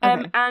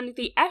 Okay. And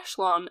the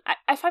Echelon,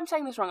 if I'm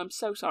saying this wrong, I'm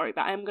so sorry,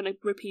 but I'm going to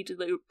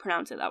repeatedly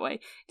pronounce it that way.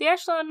 The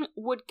Echelon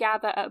would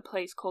gather at a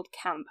place called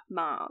Camp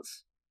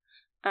Mars.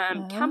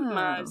 Camp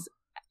Mars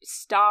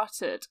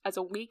started as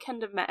a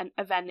weekend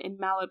event in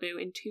Malibu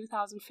in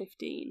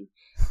 2015,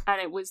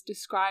 and it was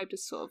described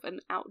as sort of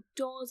an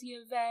outdoorsy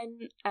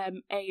event,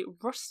 a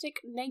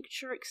rustic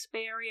nature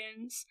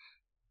experience,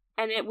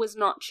 and it was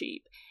not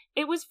cheap.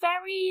 It was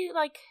very,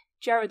 like,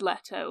 Jared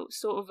Leto,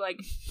 sort of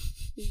like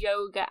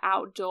yoga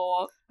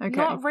outdoor,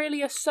 not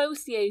really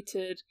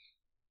associated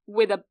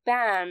with a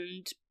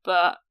band,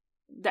 but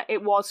that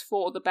it was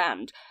for the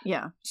band.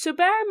 Yeah. So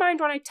bear in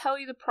mind when I tell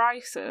you the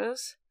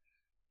prices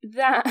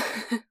that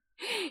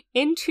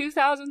in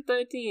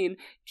 2013,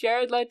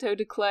 Jared Leto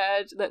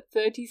declared that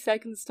 30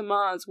 Seconds to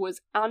Mars was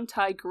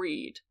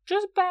anti-greed.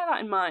 Just bear that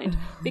in mind,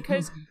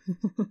 because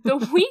the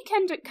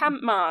weekend at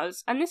Camp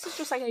Mars, and this is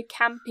just like a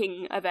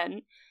camping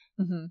event,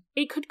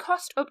 it could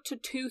cost up to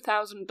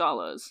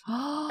 $2,000.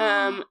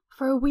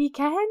 For a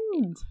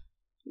weekend?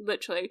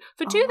 Literally.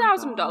 For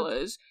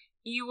 $2,000,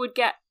 you would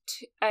get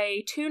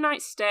a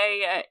 2-night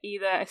stay at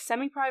either a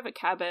semi-private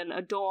cabin,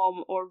 a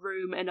dorm, or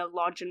room in a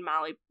lodge in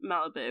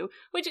Malibu,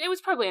 which it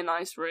was probably a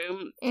nice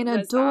room. In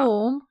a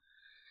dorm?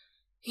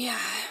 That. Yeah.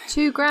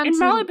 $2,000 in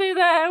Malibu,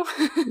 though.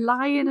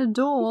 Lie in a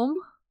dorm?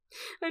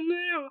 I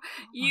know.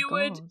 You God.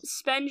 would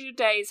spend your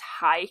days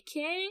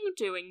hiking,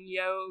 doing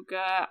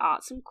yoga,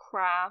 arts and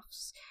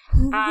crafts,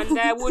 and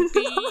there would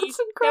be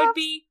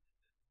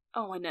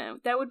oh, I know.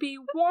 There would be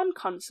one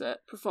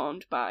concert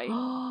performed by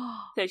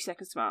 30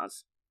 Seconds to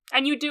Mars.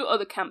 And you do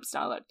other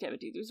camp-style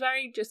activities. It was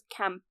very just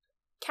camp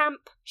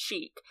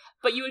chic,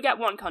 but you would get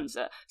one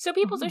concert. So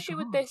people's issue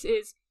with this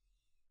is,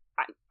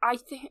 I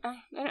think,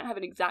 I don't have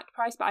an exact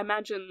price, but I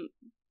imagine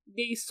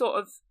these sort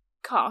of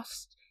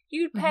costs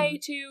you'd pay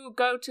to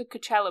go to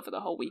Coachella for the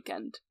whole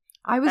weekend.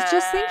 I was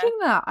just thinking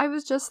that.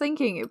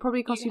 it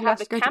probably cost you less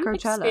to go to Coachella. You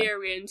could have the camp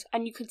experience,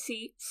 and you could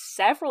see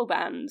several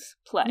bands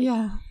play.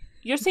 Yeah.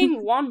 You're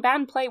seeing one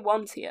band play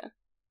once here,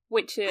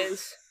 which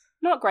is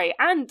not great.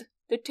 And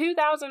the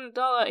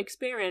 $2,000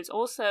 experience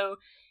also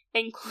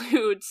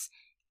includes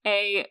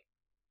an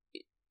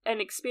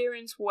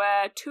experience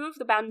where two of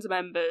the band's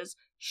members,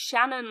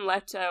 Shannon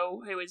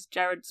Leto, who is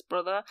Jared's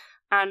brother,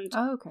 and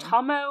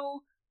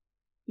Tomo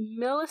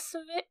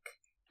Milicevic,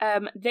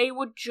 they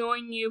would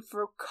join you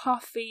for a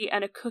coffee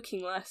and a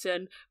cooking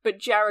lesson, but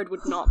Jared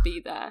would not be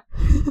there.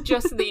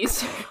 Just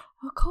these.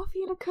 A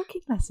coffee and a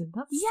cooking lesson?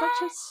 That's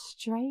such a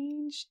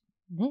strange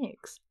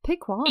mix.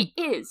 Pick one. It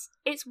is.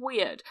 It's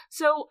weird.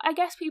 So I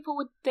guess people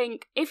would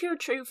think, if you're a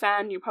true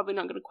fan, you're probably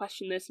not going to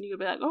question this, and you'll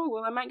be like, oh,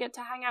 well, I might get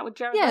to hang out with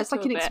Jared. Yeah, it's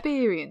like an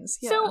experience.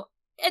 Yeah. So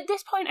at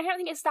this point, I don't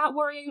think it's that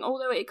worrying,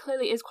 although it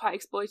clearly is quite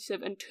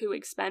exploitative and too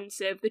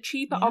expensive. The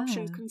cheaper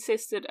options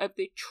consisted of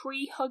the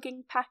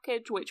tree-hugging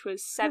package, which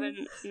was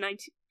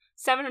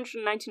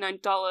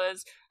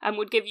 $799, and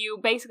would give you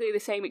basically the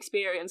same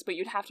experience, but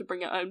you'd have to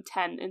bring your own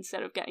tent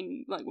instead of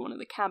getting, like, one of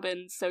the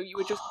cabins, so you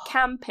were just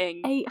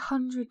camping.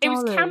 $800? It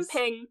was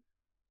camping,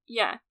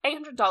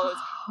 $800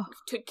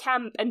 to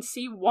camp and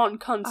see one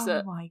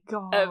concert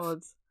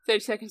of 30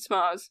 Seconds to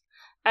Mars.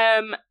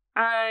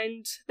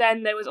 And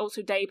then there was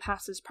also day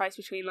passes priced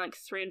between like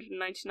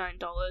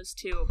 $399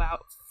 to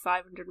about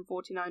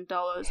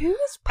 $549. Who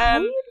is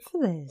paying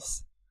for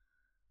this?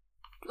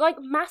 Like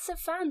massive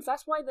fans.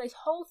 That's why this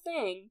whole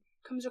thing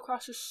comes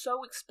across as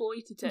so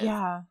exploitative.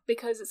 Yeah.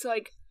 Because it's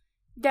like,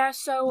 they're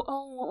so,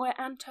 we're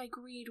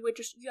anti-greed, we're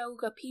just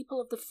yoga, people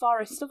of the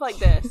forest, stuff like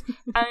this.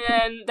 And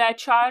then they're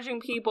charging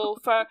people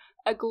for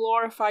a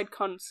glorified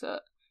concert,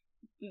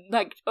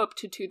 like up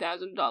to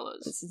 $2,000.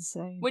 That's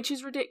insane. Which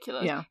is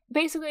ridiculous. Yeah.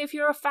 Basically, if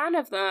you're a fan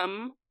of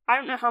them, I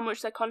don't know how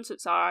much their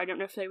concerts are, I don't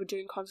know if they were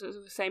doing concerts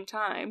at the same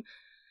time,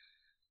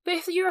 but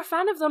if you're a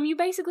fan of them, you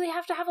basically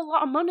have to have a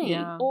lot of money,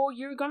 or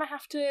you're gonna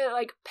have to,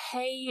 like,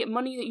 pay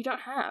money that you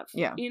don't have.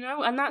 Yeah. You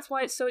know? And that's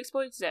why it's so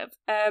exploitative.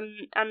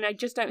 And I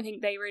just don't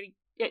think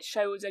it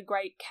shows a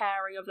great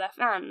caring of their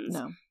fans.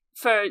 No.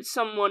 For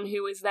someone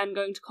who is then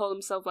going to call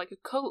themselves, like, a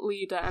cult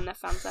leader and their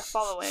fans they're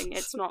following,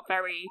 it's not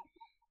very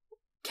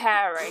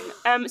caring.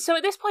 So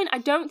at this point, I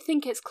don't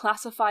think it's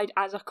classified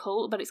as a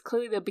cult, but it's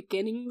clearly the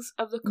beginnings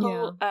of the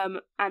cult,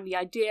 and the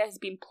idea has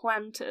been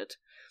planted.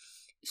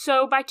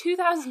 So by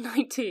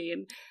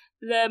 2019,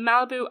 the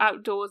Malibu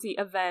Outdoorsy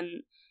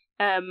event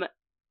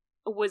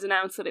was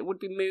announced that it would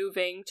be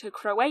moving to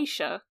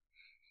Croatia,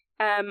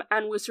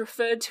 and was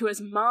referred to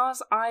as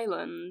Mars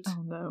Island.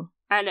 Oh no.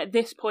 And at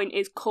this point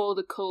is called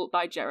a cult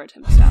by Jared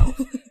himself,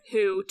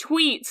 who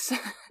tweets,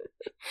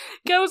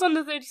 goes on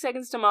the 30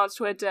 Seconds to Mars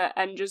Twitter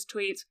and just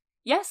tweets,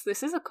 yes,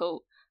 this is a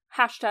cult.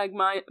 Hashtag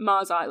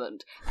Mars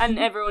Island. And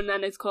everyone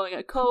then is calling it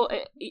a cult.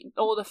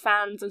 All the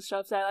fans and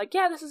stuff, they're like,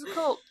 yeah, this is a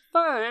cult.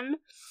 Fun.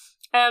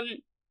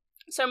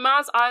 So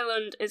Mars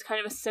Island is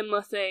kind of a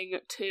similar thing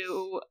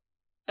to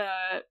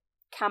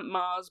Camp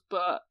Mars,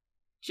 but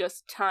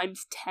just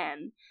times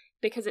 10.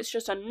 Because it's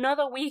just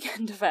another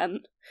weekend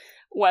event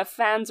where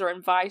fans are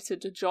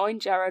invited to join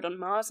Jared on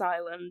Mars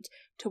Island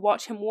to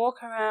watch him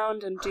walk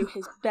around and do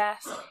his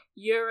best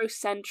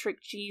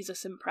Eurocentric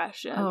Jesus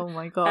impression. Oh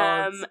my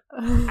god.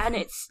 And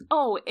it's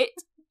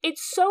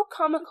so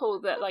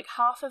comical that, like,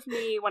 half of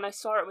me when I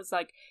saw it was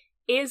like,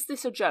 is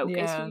this a joke?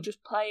 Yeah. Is he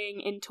just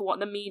playing into what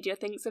the media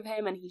thinks of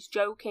him and he's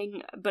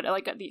joking, but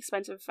like at the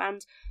expense of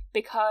fans?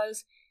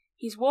 Because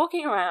he's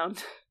walking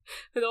around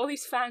with all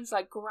these fans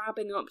like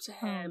grabbing up to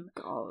him,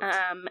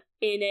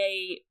 in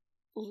a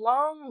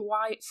long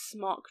white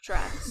smock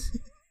dress,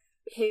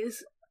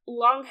 his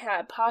long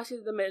hair parted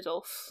in the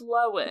middle,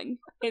 flowing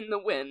in the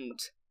wind,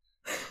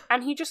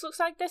 and he just looks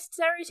like this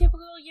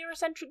stereotypical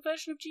Eurocentric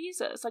version of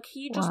Jesus. Like,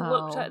 he just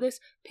looked at this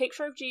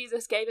picture of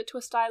Jesus, gave it to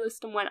a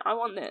stylist, and went, I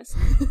want this.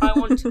 I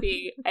want to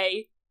be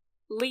a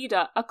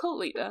leader, a cult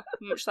leader,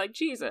 much like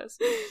Jesus.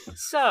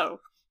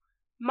 So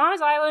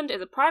Mars Island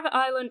is a private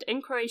island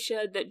in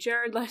Croatia that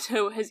Jared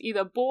Leto has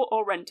either bought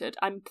or rented.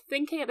 I'm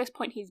thinking at this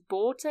point he's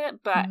bought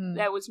it, but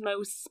there was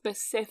no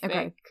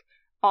specific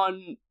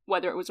on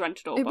whether it was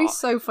rented or bought. It'd be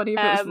so funny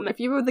if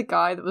you were the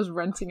guy that was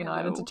renting an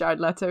island to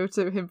Jared Leto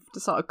to him to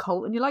start a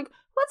cult, and you're like,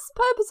 what's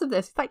the purpose of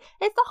this? It's like,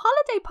 it's the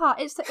holiday part.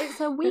 It's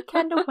a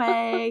weekend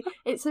away.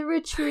 It's a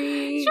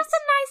retreat. It's just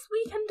a nice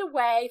weekend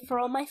away for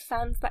all my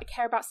fans that I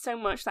care about so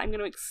much that I'm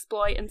going to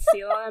exploit and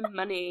steal their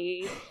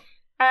money.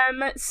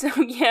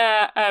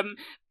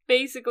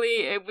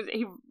 Basically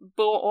he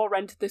bought or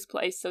rented this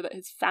place so that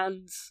his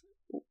fans,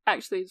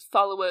 actually his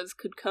followers,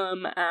 could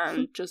come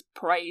and just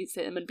praise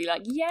him and be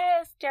like,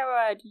 yes,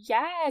 Jared,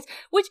 yes.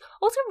 Which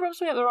also rubs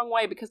me up the wrong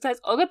way because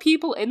there's other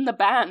people in the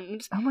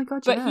band. Oh my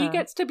god, but he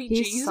gets to be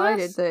he Jesus.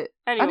 Decided that,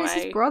 anyway. And it's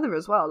his brother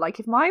as well. Like,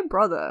 if my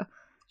brother,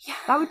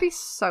 that would be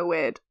so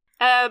weird.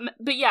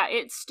 But yeah,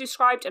 it's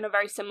described in a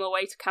very similar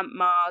way to Camp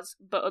Mars,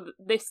 but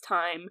this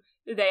time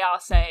they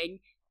are saying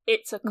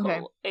it's a cult.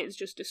 Okay. It's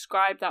just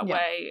described that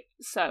way,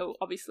 so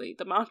obviously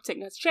the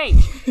marketing has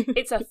changed.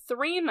 It's a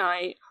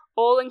 3-night,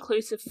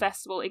 all-inclusive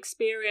festival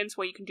experience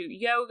where you can do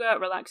yoga,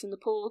 relax in the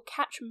pool,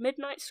 catch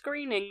midnight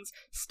screenings,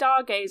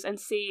 stargaze, and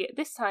see,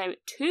 this time,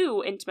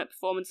 2 intimate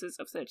performances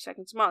of 30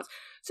 Seconds to Mars.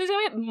 So it's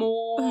a bit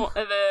more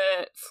of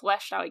a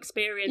fleshed-out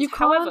experience.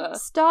 However,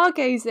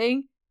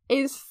 stargazing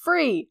is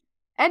free.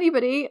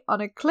 Anybody on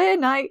a clear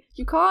night,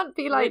 you can't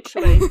be like...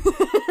 Literally.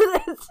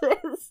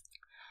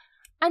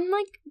 And,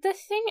 like, the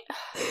thing...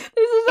 This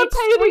is a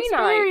paid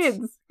experience.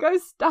 Nights. Go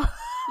start.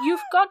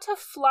 You've got to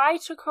fly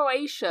to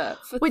Croatia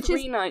for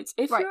 3 nights.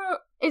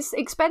 It's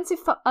expensive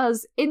for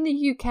us in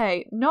the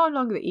UK, no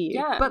longer the EU.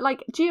 Yeah. But,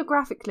 like,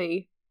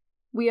 geographically,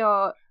 we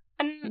are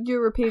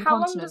European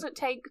continent. How long does it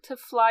take to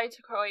fly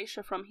to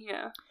Croatia from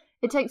here?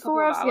 It takes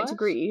 4 hours to get to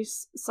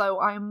Greece, so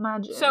I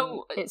imagine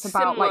it's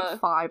about, like,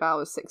 5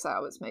 hours, 6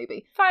 hours,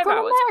 maybe. 5 from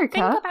hours. America.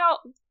 Think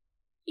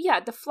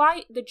about, the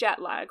flight, the jet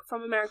lag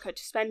from America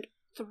to spend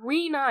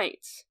 3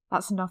 nights.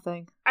 That's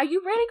nothing. Are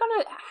you really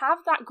gonna have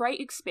that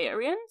great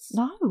experience?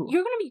 No.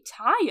 You're gonna be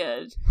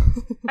tired.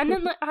 And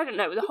then, like, I don't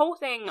know, the whole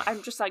thing,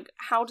 I'm just like,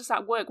 how does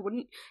that work?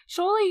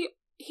 Surely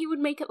he would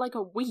make it like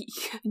a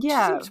week.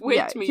 Yeah. It's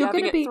weird to me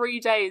having it 3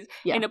 days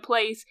in a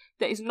place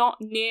that is not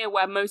near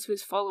where most of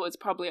his followers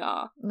probably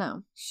are.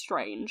 No.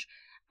 Strange.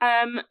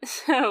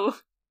 So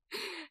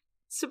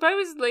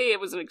supposedly it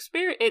was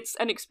it's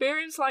an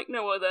experience like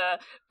no other,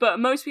 but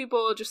most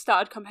people just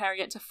started comparing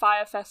it to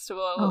Fyre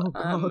Festival. Oh,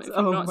 God. If you've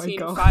Oh, not my seen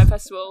God. Fyre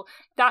Festival,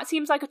 that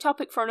seems like a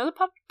topic for another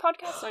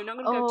podcast, so I'm not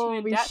going to go too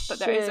in we depth, but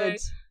there is a...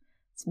 It's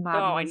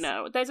madness. Oh, I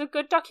know. There's a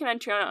good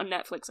documentary on it on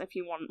Netflix if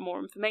you want more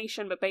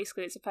information, but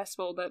basically it's a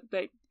festival that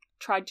they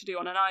tried to do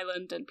on an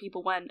island, and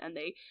people went and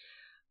they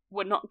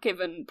were not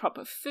given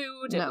proper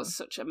food. No. It was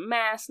such a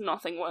mess.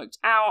 Nothing worked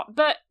out.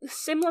 But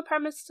similar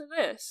premise to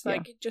this.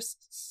 Like, it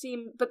just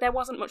seemed... But there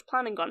wasn't much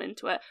planning gone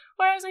into it.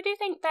 Whereas I do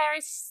think there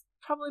is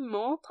probably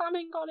more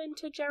planning gone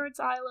into Jared's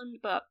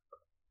Island, but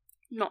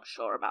not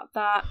sure about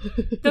that.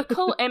 The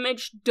cult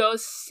image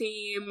does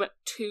seem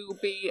to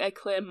be a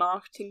clear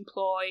marketing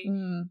ploy,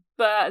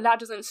 but that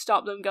doesn't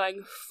stop them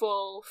going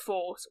full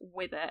force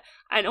with it.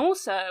 And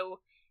also...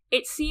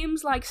 It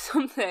seems like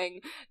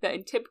something that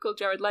in typical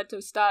Jared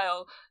Leto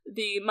style,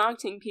 the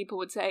marketing people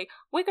would say,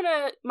 we're going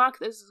to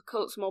market this as a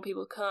cult so more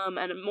people come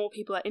and more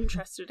people are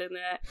interested in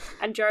it.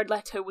 And Jared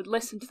Leto would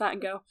listen to that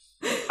and go,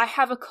 I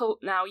have a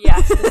cult now,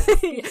 yes.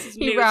 This is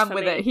He news ran for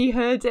with me. it. He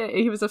heard it.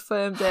 He was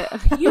affirmed it.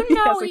 You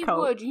know has a he cult.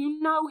 would. You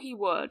know he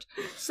would.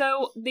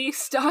 So the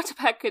starter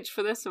package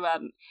for this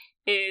event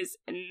is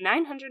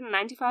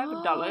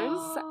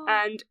 $995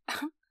 and...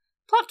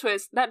 Plot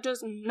twist, that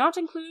does not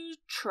include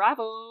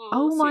travel.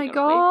 Oh so my you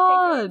don't pay for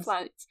your God.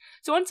 flights.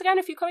 So once again,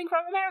 if you're coming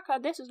from America,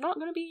 this is not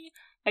going to be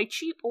a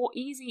cheap or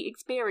easy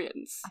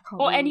experience. I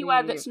can't Or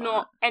anywhere that's believe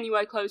not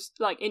anywhere close,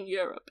 like in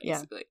Europe, Yeah.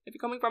 basically. If you're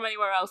coming from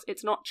anywhere else,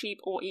 it's not cheap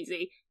or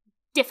easy.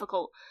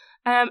 Difficult.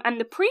 And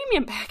the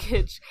premium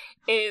package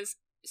is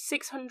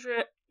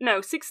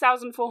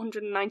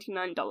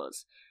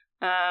 $6,499.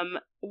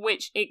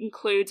 Which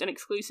includes an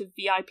exclusive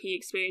VIP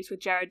experience with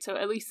Jared, so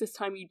at least this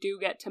time you do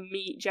get to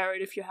meet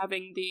Jared if you're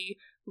having the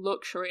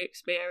luxury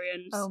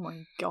experience. Oh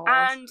my God.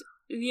 And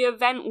the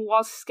event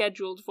was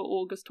scheduled for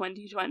August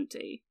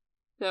 2020,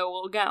 so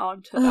we'll get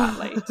on to that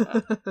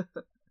later.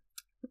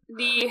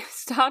 The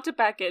starter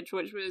package,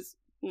 which was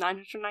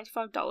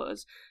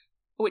 $995,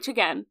 which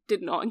again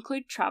did not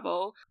include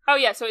travel. Oh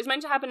yeah, so it's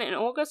meant to happen in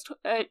August,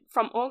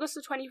 from August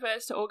the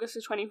 21st to August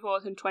the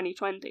 24th in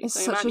 2020. It's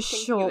so such a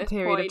short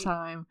period of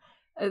time.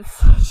 It's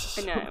such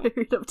a short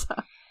period of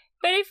time.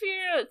 But if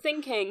you're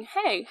thinking,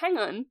 hey, hang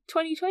on,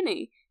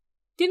 2020,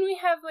 didn't we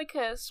have like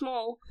a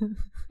small,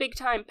 big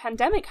time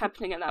pandemic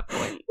happening at that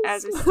point,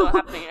 as is still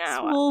happening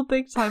now? Small,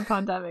 big time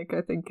pandemic, I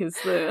think, is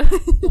the...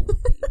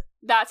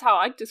 That's how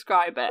I'd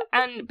describe it.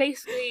 And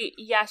basically,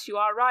 yes, you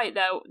are right,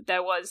 though.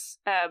 There was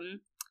a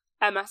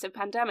massive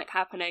pandemic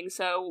happening.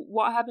 So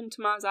what happened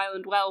to Mars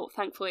Island? Well,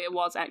 thankfully it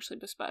was actually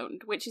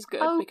postponed, which is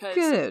good. Because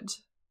good.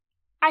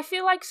 I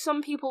feel like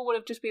some people would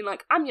have just been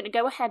like, I'm going to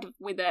go ahead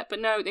with it. But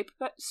no, they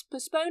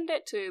postponed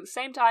it to the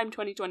same time,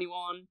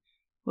 2021.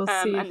 We'll see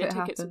if and the it tickets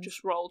happens. have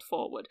just rolled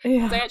forward.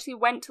 Yeah. They actually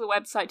went to the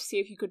website to see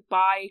if you could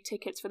buy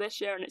tickets for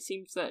this year, and it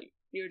seems that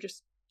you're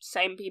just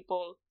same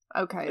people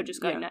Okay. are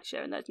just going next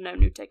year, and there's no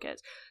new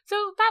tickets.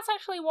 So that's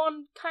actually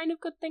one kind of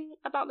good thing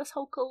about this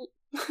whole cult.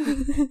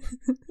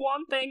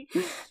 One thing.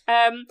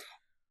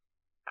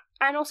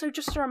 And also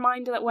just a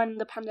reminder that when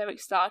the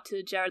pandemic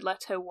started, Jared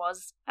Leto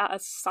was at a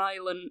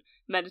silent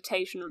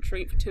meditation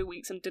retreat for 2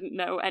 weeks and didn't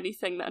know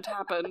anything that had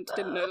happened,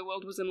 didn't know the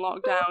world was in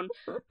lockdown.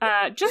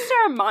 Just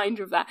a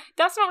reminder of that.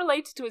 That's not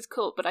related to his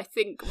cult, but I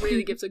think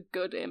really gives a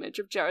good image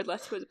of Jared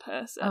Leto as a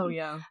person. Oh,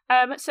 yeah.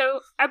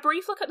 So a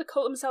brief look at the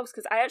cult themselves,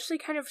 because I actually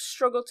kind of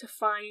struggled to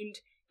find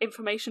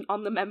information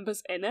on the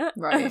members in it.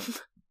 Right.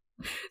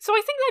 So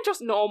I think they're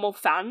just normal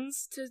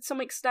fans to some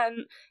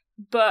extent.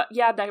 But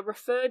yeah, they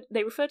refer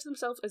to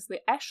themselves as the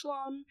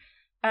Echelon,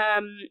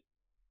 and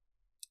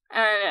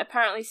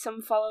apparently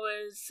some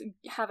followers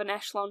have an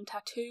Echelon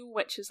tattoo,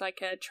 which is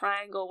like a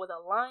triangle with a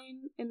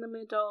line in the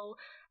middle.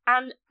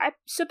 And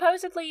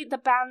supposedly the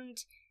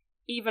band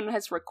even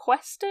has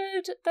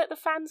requested that the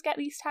fans get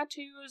these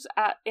tattoos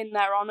in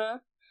their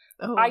honor.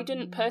 Oh. I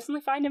didn't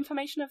personally find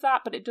information of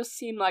that, but it does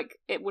seem like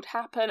it would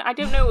happen. I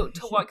don't know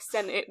to what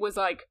extent it was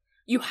like,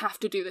 you have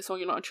to do this or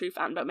you're not a true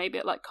fan, but maybe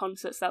at like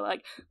concerts they're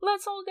like,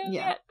 let's all go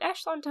get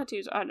Echelon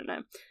tattoos. I don't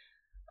know.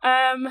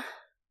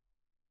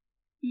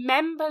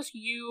 Members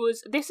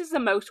use, this is the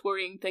most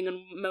worrying thing and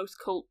most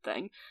cult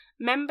thing,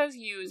 members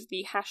use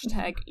the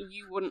hashtag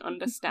you wouldn't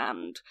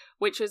understand,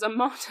 which is a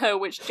motto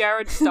which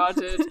Jared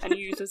started and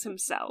uses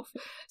himself.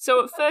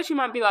 So at first you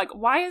might be like,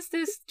 why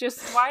do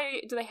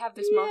they have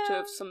this motto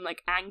of some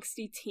like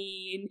angsty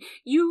teen,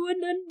 you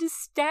wouldn't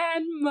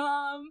understand,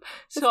 mom,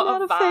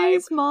 sort of vibe.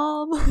 Phase,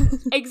 mom.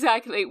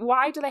 Exactly.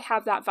 Why do they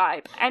have that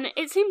vibe? And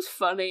it seems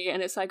funny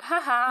and it's like,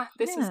 haha,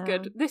 this is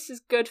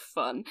good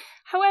fun.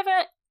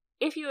 However,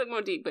 if you look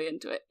more deeply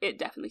into it, it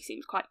definitely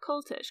seems quite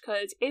cultish,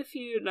 because if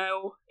you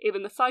know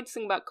even the slightest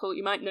thing about cult,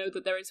 you might know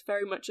that there is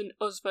very much an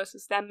us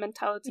versus them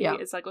mentality. Yeah.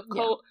 It's like a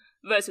cult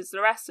versus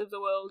the rest of the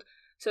world.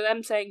 So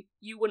them saying,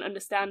 you wouldn't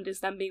understand,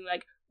 is them being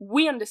like,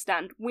 we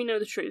understand, we know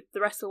the truth,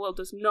 the rest of the world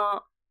does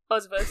not,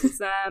 us versus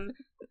them.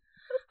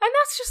 And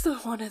that's just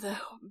one of the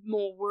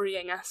more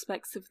worrying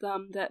aspects of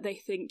them, that they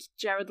think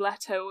Jared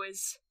Leto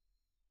is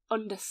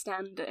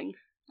understanding.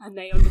 and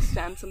they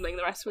understand something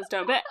the rest of us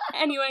don't. But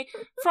anyway,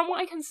 from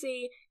what I can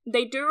see,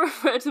 they do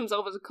refer to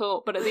themselves as a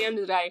cult, but at the end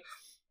of the day,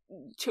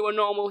 to a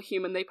normal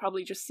human, they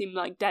probably just seem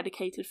like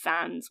dedicated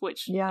fans,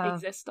 which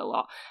exist a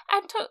lot.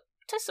 And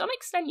to some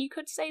extent, you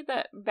could say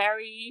that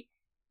very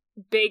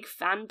big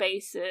fan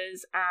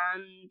bases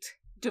and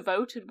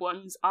devoted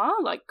ones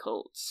are like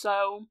cults.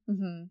 So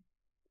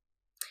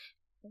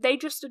they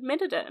just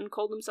admitted it and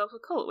called themselves a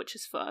cult, which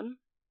is fun.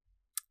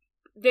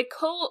 The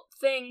cult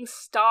thing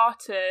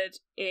started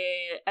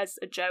as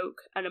a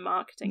joke and a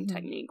marketing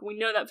technique. We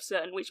know that for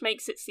certain, which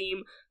makes it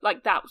seem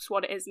like that's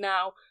what it is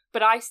now.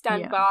 But I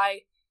stand by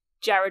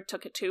Jared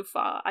took it too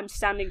far. I'm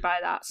standing by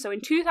that. So in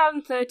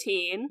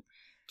 2013,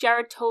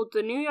 Jared told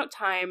the New York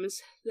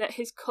Times that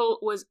his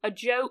cult was a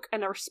joke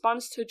and a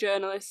response to a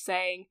journalist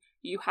saying,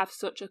 "You have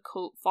such a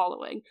cult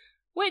following."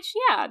 Which,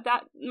 yeah,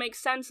 that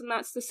makes sense, and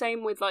that's the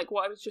same with, like,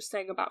 what I was just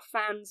saying about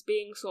fans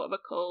being sort of a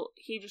cult.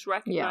 He just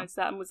recognized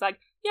that and was like,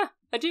 yeah,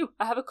 I do.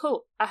 I have a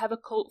cult. I have a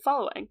cult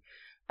following.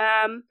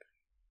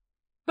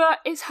 But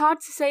it's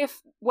hard to say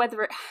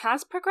whether it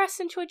has progressed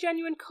into a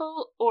genuine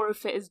cult, or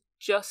if it is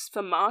just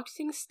for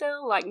marketing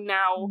still. Like,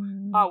 now,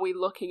 are we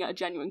looking at a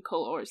genuine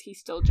cult, or is he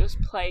still just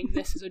playing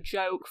this as a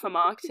joke for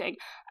marketing?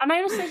 And I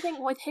honestly think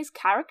with his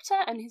character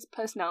and his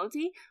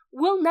personality,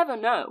 we'll never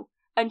know.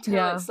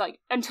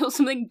 Until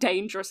something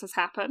dangerous has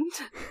happened.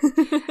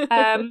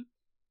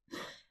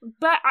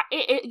 But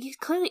it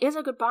clearly is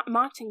a good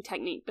marketing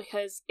technique,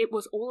 because it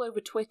was all over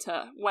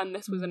Twitter when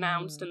this was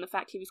announced, and the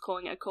fact he was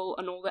calling it a cult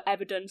and all the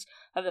evidence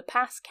of the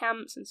past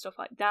camps and stuff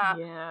like that.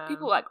 Yeah.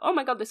 People were like, oh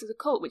my god, this is a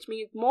cult, which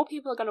means more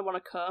people are going to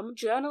want to come,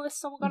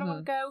 journalists are going to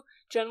want to go,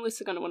 journalists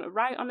are going to want to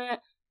write on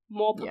it,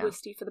 more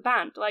publicity for the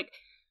band. Like,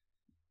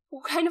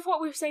 kind of what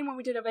we were saying when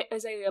we did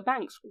Azealia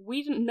Banks,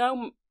 we didn't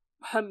know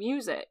her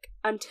music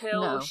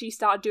until she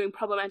started doing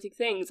problematic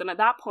things, and at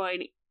that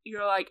point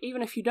you're like,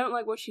 even if you don't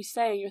like what she's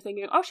saying, you're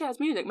thinking, oh, she has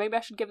music, maybe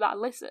I should give that a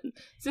listen.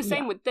 It's the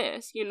same with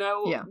this, you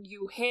know.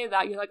 You hear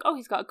that, you're like, oh,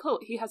 he's got a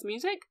cult, he has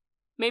music,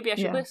 maybe I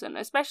should listen,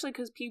 especially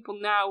because people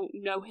now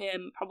know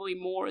him probably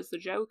more as the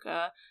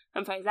Joker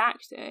and for his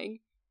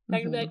acting. They're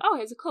gonna be like, oh,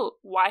 here's a cult,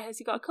 why has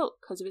he got a cult?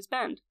 Because of his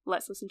band,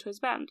 let's listen to his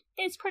band.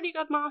 It's pretty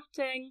good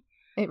marketing.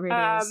 It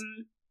really is.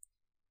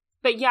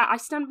 But yeah, I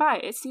stand by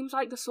it. It seems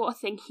like the sort of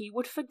thing he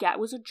would forget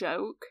was a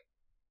joke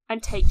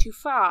and take too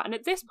far. And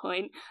at this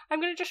point, I'm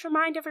going to just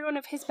remind everyone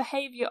of his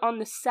behaviour on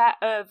the set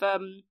of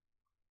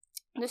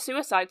The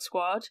Suicide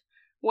Squad,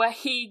 where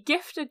he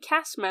gifted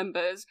cast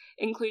members,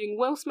 including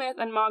Will Smith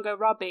and Margot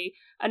Robbie,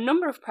 a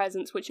number of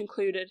presents which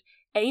included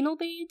anal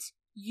beads,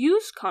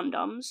 used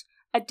condoms,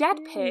 a dead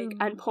pig,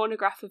 and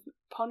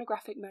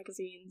pornographic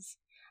magazines.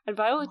 And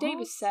Viola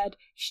Davis said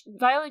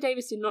Viola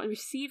Davis did not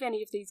receive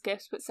any of these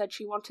gifts, but said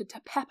she wanted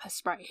to pepper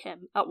spray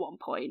him at one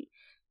point.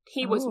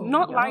 He was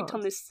not liked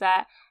on this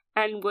set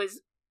and was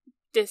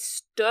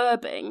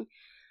disturbing.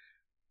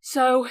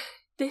 So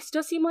this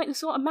does seem like the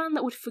sort of man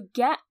that would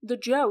forget the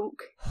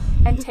joke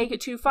and take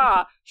it too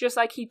far, just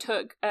like he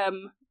took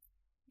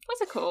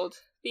what's it called?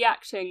 The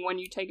acting when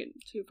you take it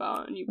too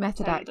far and you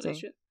method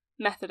acting.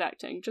 Method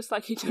acting, just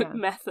like he took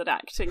method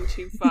acting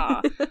too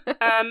far.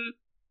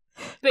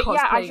 But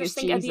yeah, I just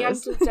think at the end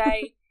of the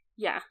day,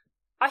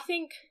 I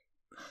think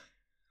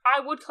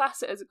I would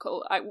class it as a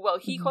cult.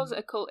 He calls it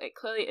a cult, it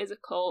clearly is a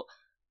cult,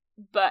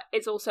 but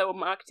it's also a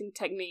marketing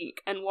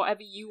technique, and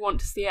whatever you want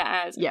to see it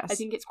as, I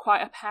think it's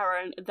quite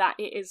apparent that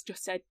it is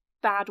just a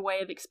bad way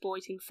of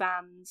exploiting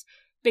fans,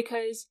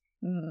 because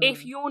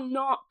if you're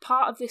not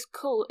part of this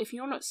cult, if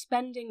you're not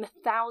spending the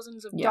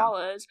thousands of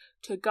dollars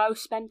to go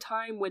spend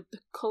time with the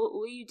cult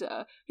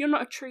leader, you're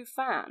not a true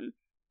fan.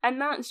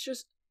 And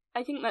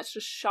I think that's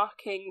just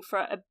shocking for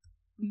a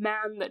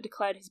man that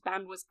declared his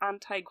band was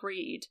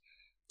anti-greed.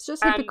 It's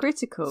just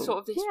hypocritical. Sort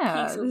of this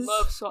peace and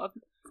love sort of...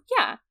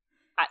 Yeah.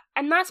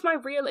 And that's my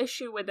real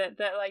issue with it,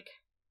 that, like,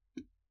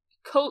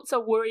 cults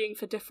are worrying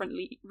for different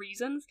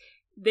reasons.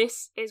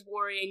 This is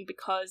worrying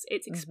because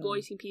it's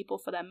exploiting people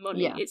for their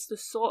money. Yeah. It's the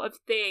sort of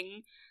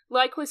thing,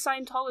 like with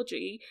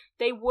Scientology,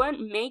 they weren't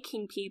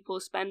making people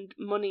spend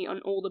money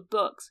on all the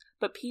books,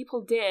 but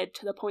people did,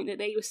 to the point that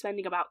they were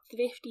spending about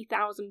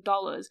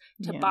 $50,000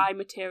 to buy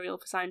material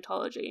for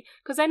Scientology.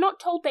 Because they're not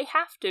told they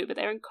have to, but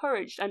they're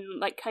encouraged and,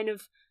 like, kind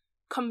of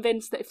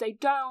convinced that if they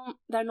don't,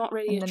 they're not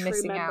really a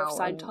true member of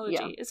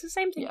Scientology. It's the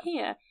same thing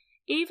here.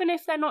 Even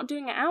if they're not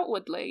doing it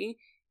outwardly,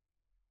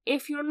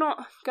 if you're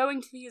not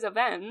going to these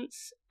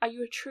events, are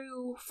you a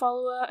true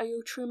follower? Are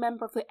you a true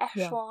member of the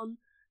echelon?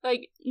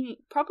 Like,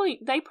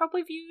 they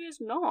probably view you as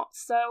not.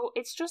 So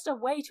it's just a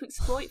way to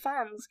exploit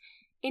fans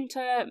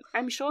into...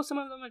 I'm sure some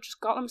of them have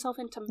just got themselves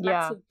into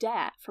massive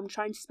debt from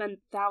trying to spend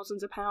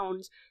thousands of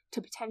pounds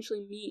to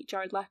potentially meet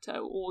Jared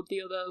Leto or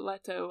the other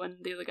Leto and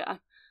the other guy.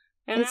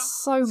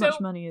 It's so much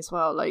money as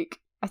well. Like,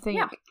 I think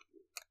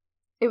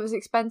it was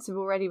expensive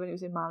already when it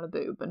was in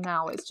Malibu, but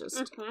now it's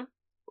just...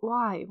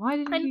 Why? Why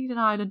did he need an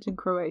island in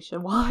Croatia?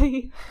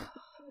 Why?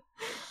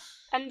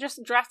 And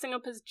just dressing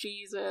up as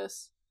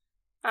Jesus.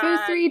 For a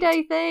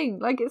 3-day thing.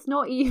 Like, it's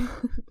not even...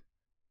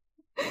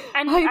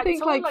 And I think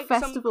saw, like some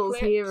festivals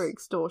clips. here are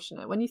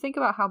extortionate. When you think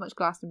about how much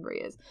Glastonbury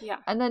is, Yeah.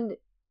 and then,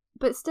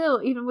 but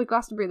still, even with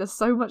Glastonbury, there's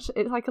so much.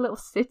 It's like a little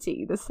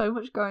city. There's so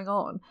much going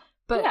on.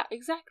 But yeah,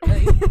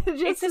 exactly.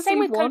 It's the same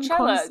with one Coachella.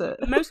 concert.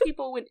 Most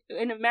people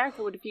in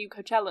America would view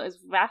Coachella as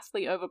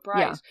vastly overpriced.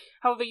 Yeah.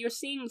 However, you're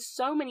seeing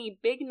so many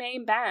big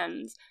name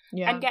bands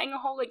Yeah. and getting a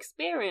whole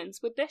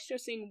experience. With this, you're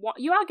seeing one.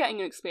 You are getting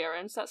an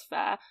experience. That's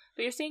fair,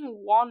 but you're seeing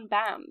one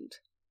band,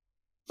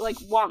 like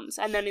once,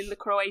 and then in the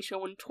Croatia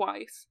one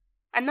twice,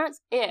 and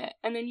that's it.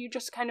 And then you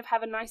just kind of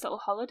have a nice little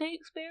holiday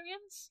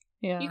experience.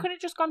 Yeah. You could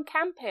have just gone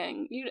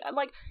camping. You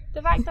like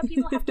the fact that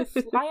people have to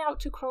fly out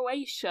to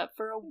Croatia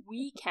for a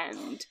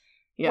weekend.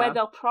 Where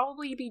they'll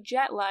probably be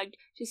jet lagged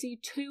to see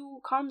 2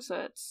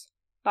 concerts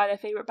by their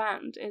favourite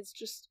band is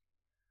just...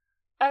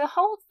 the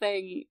whole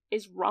thing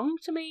is wrong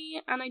to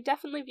me, and I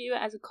definitely view it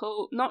as a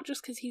cult, not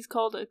just because he's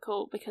called it a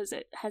cult, because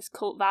it has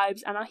cult vibes,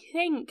 and I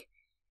think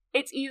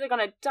it's either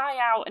going to die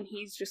out and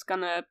he's just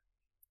going to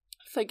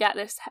forget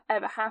this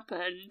ever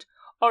happened,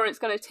 or it's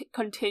going to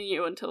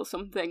continue until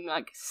something,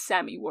 like,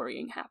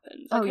 semi-worrying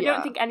happens. Like, I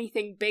don't think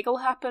anything big will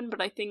happen, but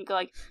I think,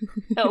 like,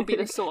 it'll be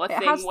the sort of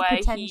thing where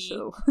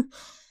potential.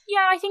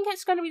 Yeah, I think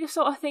it's going to be the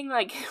sort of thing,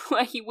 like,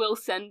 where he will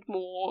send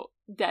more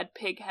dead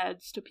pig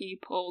heads to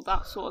people,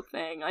 that sort of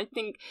thing. I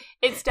think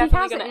it's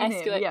definitely going to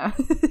escalate. Yeah.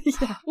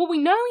 Yeah. Well, we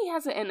know he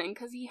has it in him,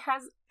 because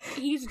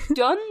he's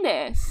done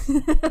this.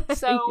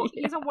 So,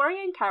 he's a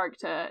worrying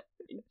character,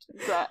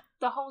 but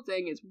the whole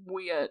thing is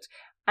weird.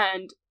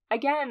 And,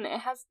 again, it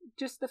has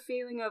just the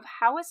feeling of,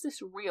 how is this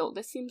real?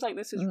 This seems like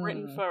this is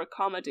written for a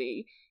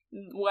comedy,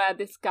 where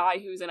this guy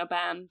who's in a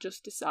band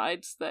just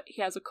decides that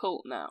he has a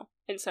cult now,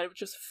 instead of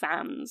just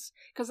fans.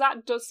 Because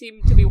that does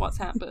seem to be what's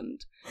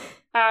happened.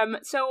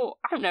 So,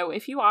 I don't know,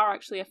 if you are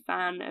actually a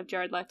fan of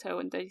Jared Leto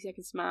and 30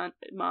 Seconds to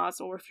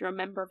Mars, or if you're a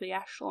member of the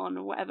Echelon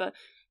or whatever,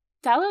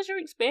 tell us your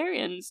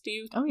experience. Do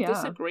you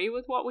disagree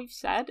with what we've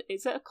said?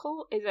 Is it a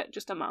cult? Is it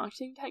just a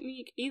marketing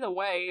technique? Either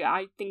way,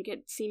 I think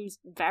it seems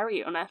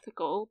very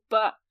unethical,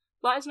 but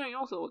let us know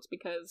your thoughts,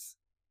 because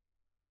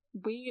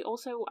we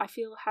also, I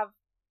feel,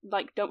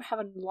 don't have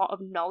a lot of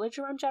knowledge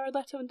around Jared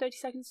Leto and 30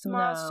 Seconds to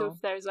Mars, so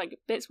if there's, like,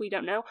 bits we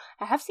don't know.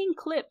 I have seen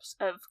clips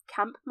of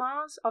Camp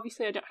Mars.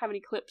 Obviously, I don't have any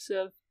clips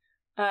of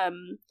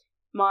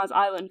Mars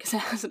Island, because it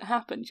hasn't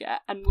happened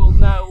yet, and we'll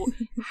know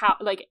how,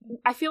 like,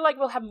 I feel like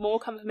we'll have more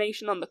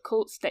confirmation on the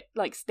cult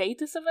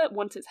status of it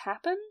once it's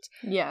happened.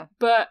 Yeah.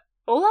 But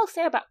all I'll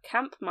say about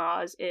Camp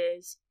Mars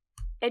is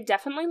it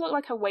definitely looked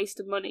like a waste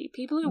of money.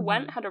 People who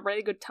went had a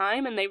really good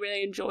time, and they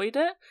really enjoyed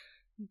it,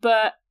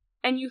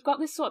 and you've got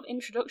this sort of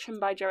introduction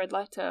by Jared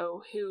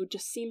Leto, who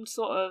just seemed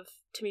sort of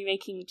to be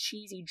making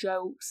cheesy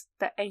jokes,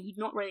 and he'd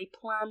not really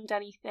planned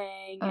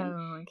anything,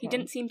 and he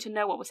didn't seem to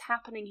know what was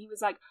happening. He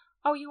was like,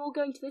 "Oh, you all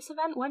going to this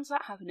event? When's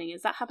that happening?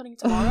 Is that happening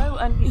tomorrow?"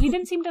 And he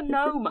didn't seem to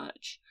know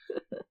much.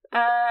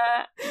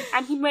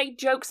 And he made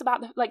jokes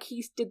about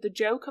he did the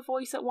Joker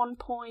voice at one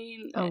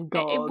point. Oh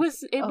god,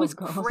 it was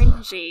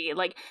cringy.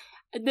 Like,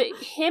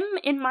 him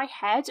in my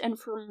head, and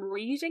from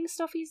reading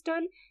stuff he's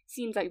done,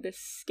 seems like this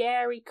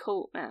scary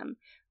cult man.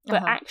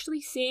 But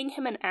actually seeing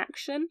him in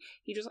action,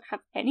 he doesn't have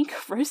any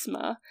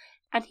charisma,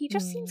 and he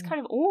just seems kind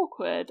of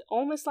awkward,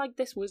 almost like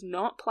this was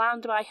not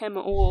planned by him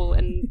at all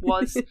and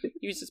was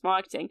used as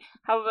marketing.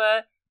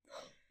 However,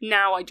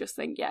 now I just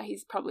think,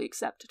 he's probably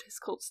accepted his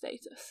cult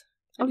status.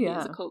 And he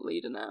is a cult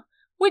leader now.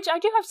 Which I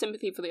do have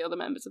sympathy for the other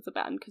members of the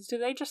band, because do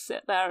they just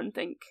sit there and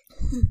think,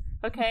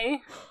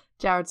 okay...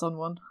 Jared's on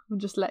one. We'll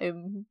just let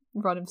him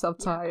run himself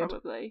tired.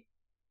 Probably.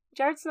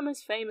 Jared's the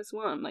most famous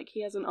one. Like,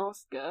 he has an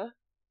Oscar.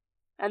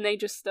 And they're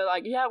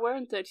like, yeah, we're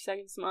in 30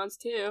 Seconds to Mars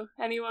too.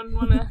 Anyone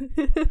wanna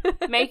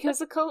make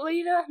us a cult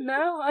leader?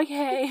 No?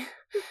 Okay.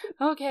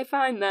 Okay,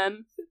 fine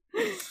then.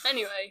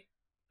 Anyway,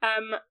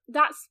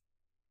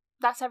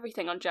 that's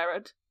everything on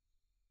Jared.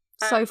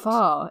 So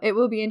far. It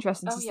will be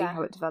interesting to see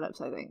how it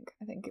develops, I think.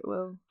 I think it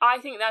will. I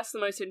think that's the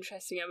most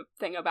interesting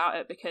thing about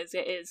it, because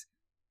it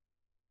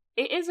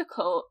is a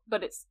cult,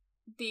 but it's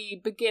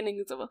the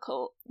beginnings of a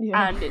cult,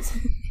 and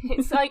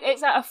it's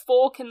at a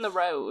fork in the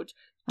road.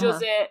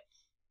 Does it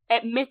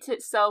admit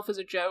itself as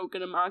a joke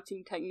and a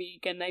marketing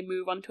technique, and they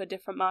move on to a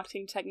different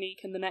marketing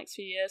technique in the next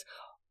few years,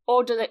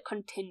 or does it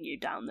continue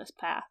down this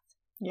path?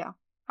 Yeah,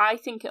 I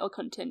think it'll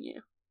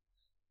continue.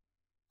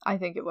 I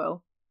think it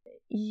will.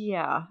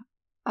 Yeah,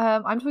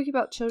 I'm talking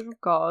about Children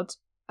of God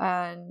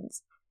and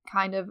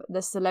kind of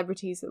the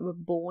celebrities that were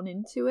born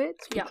into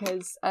it,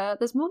 because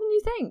there's more than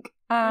you think,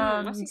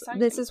 and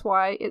this is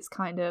why it's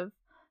kind of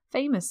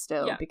famous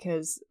still,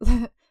 because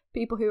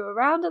people who are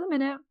around at the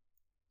minute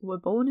were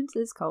born into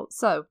this cult.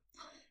 So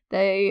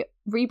they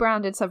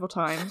rebranded several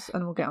times,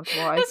 and we'll get on to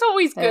why. It's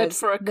always good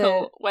for a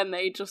cult when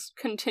they just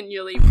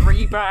continually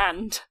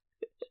rebrand.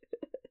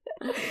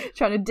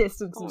 Trying to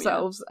distance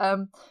themselves.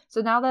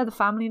 So now they're the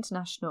Family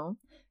International.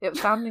 It was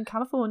founded in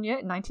California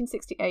in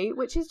 1968,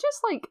 which is just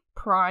like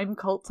prime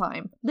cult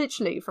time.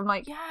 Literally, from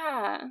like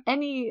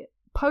any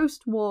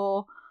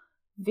post-war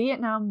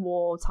Vietnam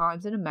War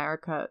times in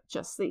America,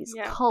 just these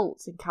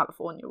cults in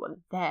California were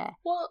there.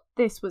 Well,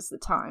 this was the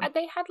time.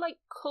 They had like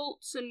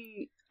cults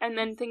and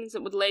then things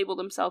that would label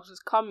themselves as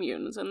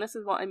communes, and this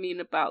is what I mean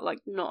about like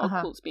not all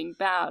cults being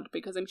bad,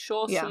 because I'm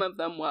sure some of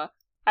them were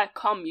a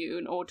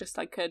commune or just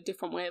like a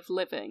different way of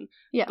living.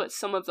 Yeah. But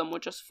some of them were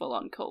just full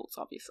on cults,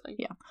 obviously.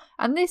 Yeah.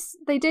 And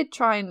they did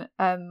try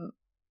and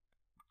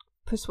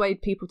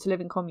persuade people to live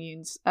in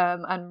communes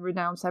and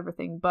renounce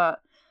everything,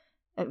 but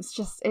it's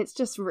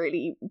just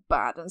really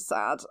bad and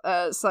sad.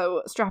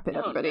 So strap in,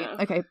 everybody. No.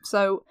 Okay,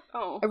 so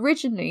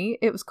originally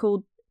it was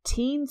called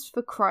Teens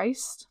for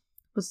Christ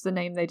was the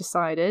name they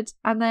decided,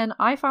 and then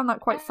I found that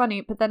quite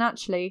funny, but then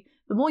actually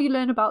the more you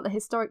learn about the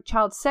historic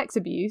child sex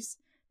abuse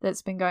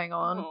that's been going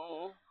on,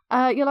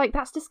 you're like,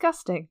 that's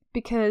disgusting,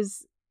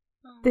 because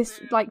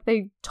like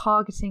they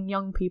targeting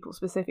young people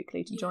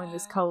specifically to join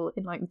this cult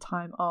in like the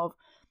time of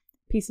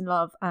peace and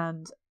love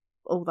and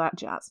all that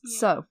jazz.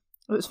 So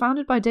it was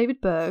founded by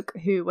David Berg,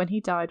 who when he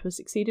died was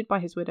succeeded by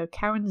his widow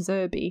Karen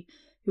Zerby,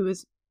 who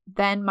was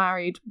then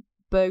married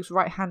Berg's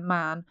right hand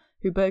man,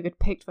 who Berg had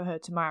picked for her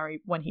to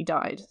marry when he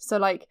died. So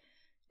like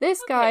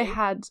this guy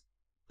had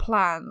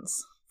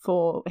plans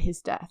for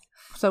his death.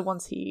 So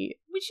once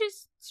which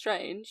is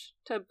strange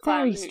to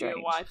plan who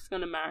your wife's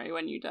going to marry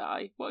when you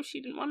die. What if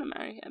she didn't want to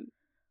marry him?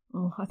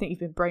 Oh, I think you've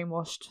been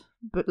brainwashed,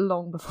 but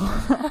long before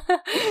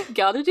that.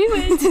 Gotta do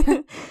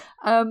it.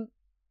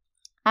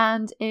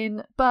 And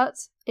in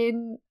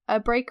a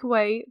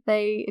breakaway,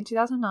 in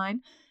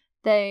 2009,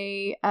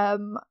 they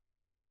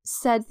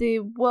said the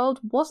world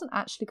wasn't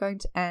actually going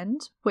to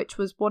end, which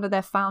was one of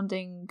their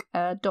founding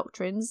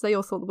doctrines. They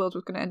all thought the world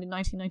was going to end in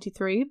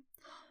 1993.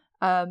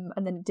 And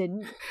then it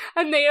didn't.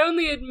 And they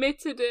only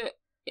admitted it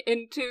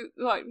into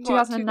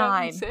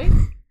 2009.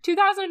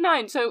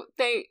 2009. So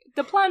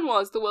the plan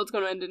was the world's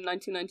going to end in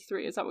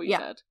 1993. Is that what you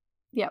said?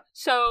 Yep.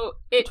 So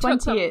it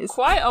took them years.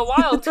 quite a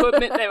while to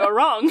admit they were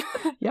wrong.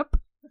 Yep.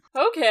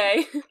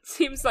 Okay.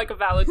 Seems like a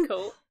valid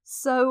call.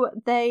 So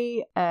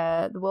the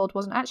world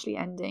wasn't actually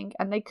ending,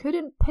 and they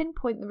couldn't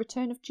pinpoint the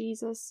return of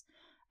Jesus,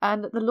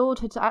 and that the Lord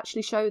had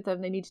actually showed them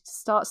they needed to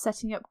start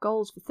setting up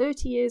goals for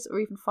 30 years or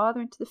even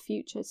farther into the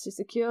future to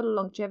secure the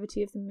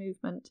longevity of the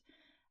movement,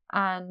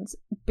 and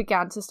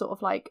began to sort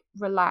of like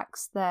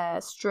relax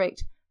their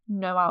strict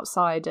no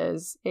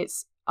outsiders,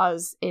 it's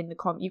us in the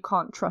you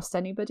can't trust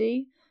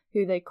anybody,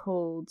 who they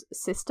called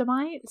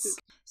systemites.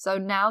 So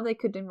now they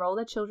could enroll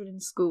their children in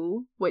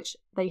school, which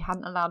they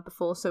hadn't allowed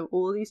before, so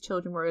all these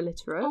children were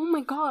illiterate. Oh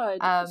my god.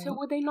 So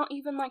were they not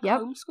even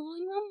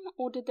homeschooling them?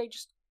 Or did they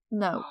just...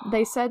 No,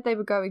 they said they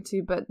were going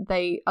to, but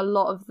a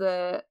lot of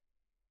the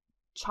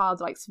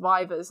child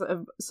survivors that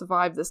have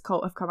survived this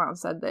cult have come out and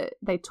said that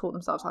they taught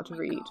themselves how to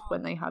read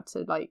when they had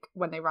to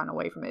when they ran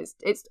away from it.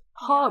 It's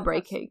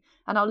heartbreaking.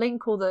 And I'll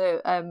link all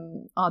the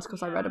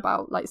articles I read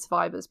about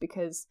survivors,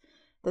 because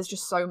there's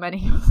just so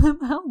many of them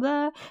out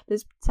there.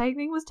 This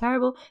thing was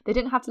terrible. They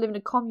didn't have to live in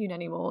a commune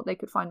anymore. They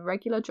could find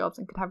regular jobs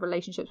and could have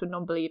relationships with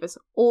non-believers.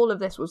 All of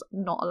this was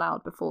not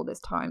allowed before this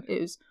time.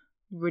 It was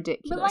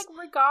ridiculous.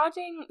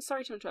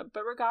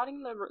 But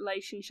regarding the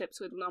relationships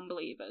with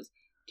non-believers,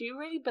 do you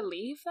really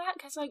believe that?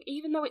 Because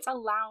even though it's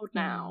allowed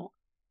now,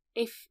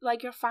 if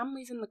your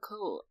family's in the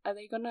cult, are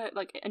they gonna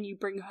and you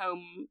bring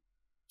home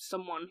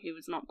someone who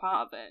is not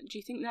part of it, do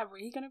you think they're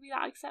really gonna be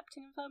that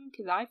accepting of them?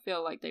 Because I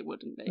feel like they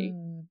wouldn't be.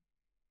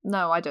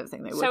 No, I don't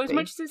think they would be. So as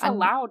much as it's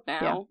allowed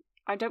now,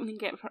 I don't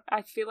think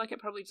I feel like it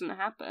probably doesn't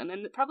happen.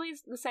 And it probably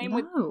is the same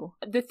with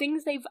the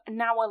things they've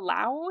now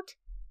allowed.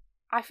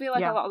 I feel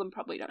like a lot of them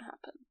probably don't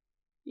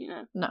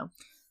happen. No.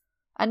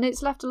 And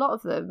it's left a lot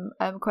of them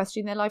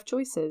questioning their life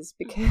choices,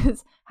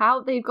 because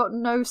how they've got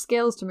no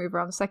skills to move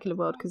around the secular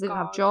world, because they don't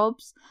have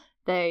jobs.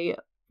 They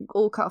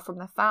all cut off from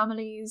their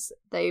families.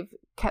 They've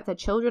kept their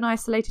children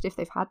isolated if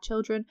they've had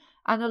children.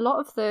 And a lot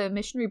of the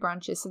missionary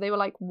branches, so they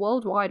were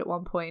worldwide at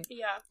one point.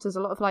 Yeah. So there's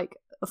a lot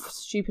of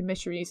stupid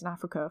missionaries in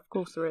Africa. Of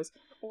course there is.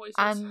 Always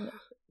and is.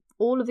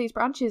 All of these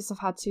branches have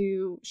had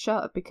to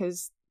shut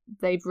because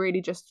they've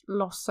really just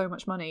lost so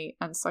much money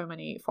and so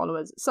many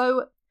followers.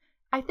 So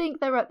I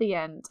think they're at the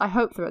end. I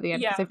hope they're at the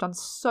end, because they've done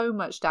so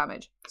much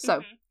damage.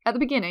 So at the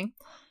beginning,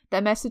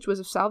 their message was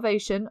of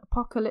salvation,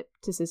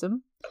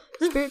 apocalypticism,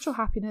 spiritual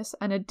happiness,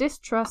 and a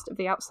distrust of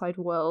the outside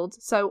world.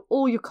 So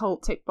all your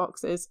cult tick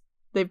boxes,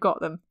 they've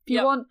got them. If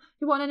you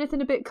want anything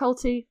a bit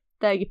culty,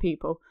 they're your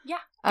people. Yeah,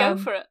 go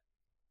for it.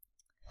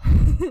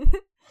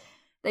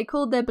 They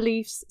called their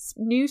beliefs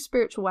new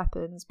spiritual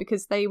weapons,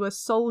 because they were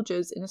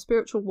soldiers in a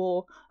spiritual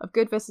war of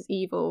good versus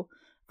evil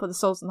for the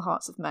souls and the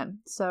hearts of men.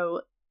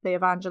 So they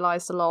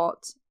evangelized a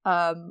lot.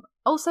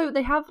 Also,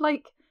 they have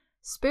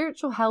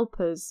spiritual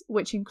helpers,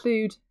 which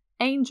include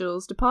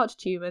angels, departed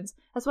humans,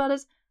 as well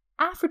as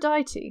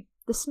Aphrodite,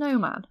 the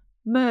snowman,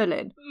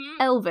 Merlin,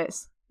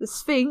 Elvis, the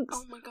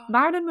Sphinx,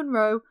 Marilyn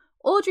Monroe,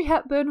 Audrey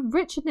Hepburn,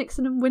 Richard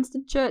Nixon, and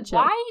Winston Churchill.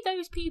 Why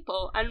those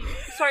people? And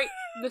sorry,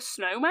 the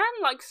snowman?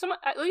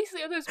 At least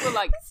the others were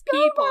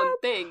people and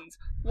things.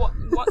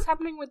 What's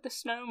happening with the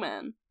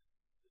snowman?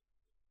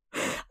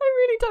 I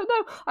really don't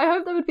know. I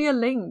hope there would be a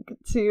link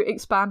to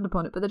expand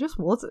upon it, but there just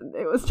wasn't.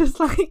 It was just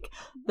like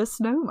the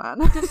snowman.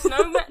 The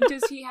snowman,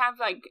 does he have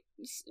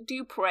do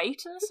you pray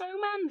to the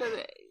snowman?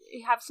 Does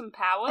he have some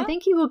power? I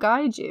think he will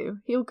guide you.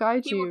 He'll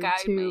guide He will you guide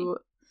to.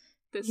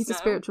 me. He's a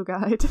spiritual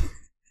guide.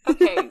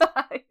 Okay.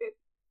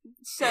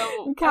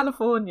 So in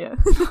California.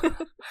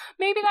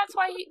 Maybe that's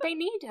why they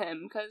need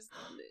him, because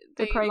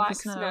they pray like for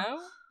snow.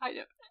 I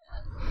don't.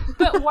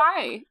 But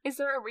why? Is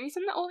there a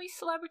reason that all these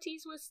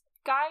celebrities were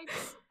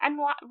guides? And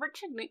why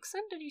Richard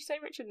Nixon? Did you say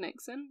Richard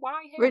Nixon?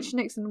 Why him? Richard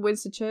Nixon,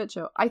 Winston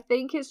Churchill. I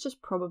think it's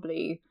just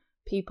probably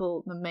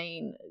people. The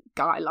main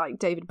guy, like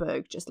David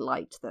Berg, just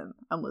liked them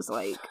and was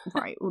like,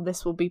 right, well,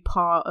 this will be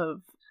part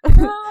of.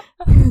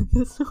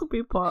 This will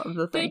be part of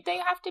the thing. Did they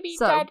have to be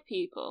dead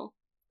people?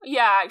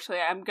 Yeah, actually,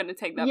 I'm going to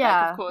take that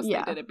back. Of course they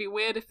did. It'd be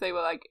weird if they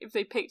were if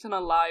they picked an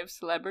alive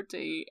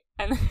celebrity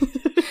and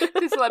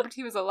the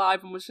celebrity was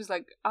alive and was just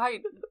like,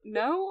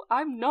 no,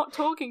 I'm not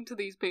talking to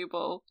these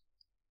people.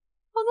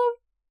 Although,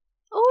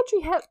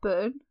 Audrey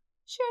Hepburn,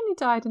 she only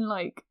died in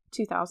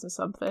 2000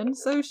 something,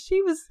 so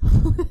she was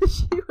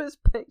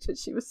picked and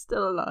she was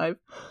still alive.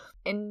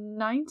 In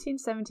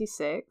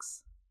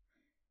 1976,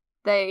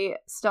 they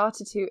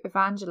started to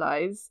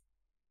evangelize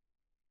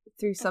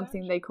through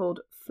something they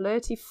called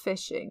flirty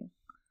fishing.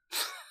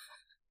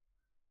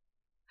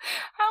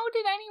 How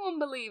did anyone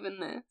believe in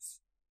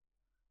this?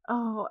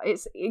 Oh,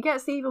 it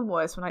gets even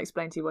worse when I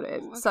explain to you what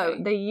it is. Okay. So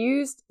they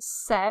used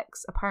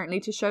sex, apparently,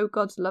 to show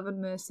God's love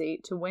and mercy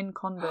to win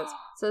converts.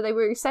 So they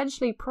were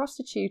essentially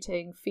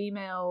prostituting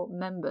female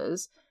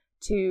members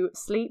to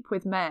sleep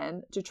with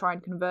men to try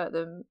and convert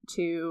them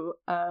to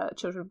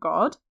children of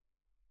God.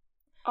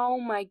 Oh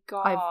my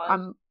God.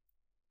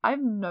 I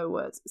have no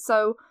words.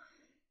 So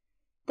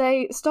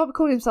they stopped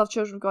calling themselves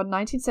Children of God in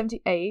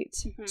 1978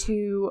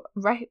 to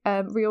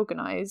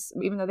reorganise,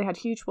 even though they had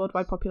huge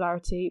worldwide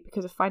popularity,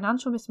 because of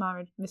financial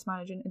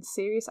mismanagement and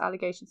serious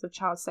allegations of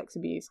child sex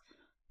abuse.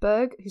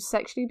 Berg, who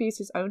sexually abused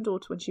his own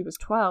daughter when she was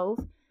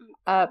 12,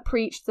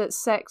 preached that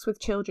sex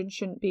with children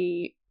should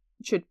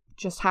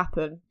just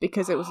happen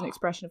because it was an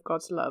expression of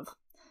God's love.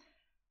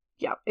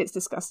 Yeah, it's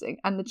disgusting.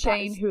 And the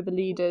chain, who are the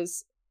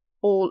leaders,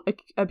 all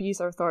abuse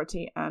their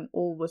authority and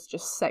all was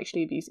just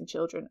sexually abusing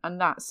children.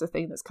 And that's the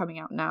thing that's coming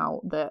out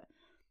now, that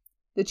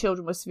the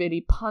children were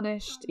severely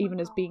punished, even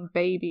as being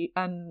baby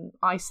and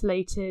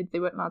isolated. They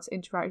weren't allowed to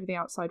interact with the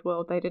outside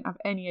world. They didn't have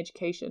any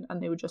education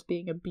and they were just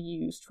being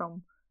abused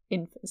from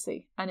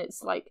infancy. And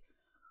it's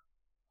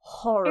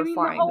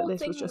horrifying that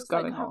this was just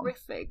going on.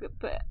 Horrific,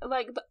 but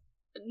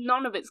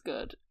none of it's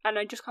good, and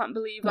I just can't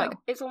believe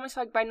it's almost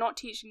like by not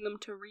teaching them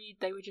to read,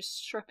 they were just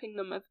stripping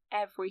them of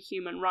every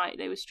human right.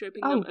 They were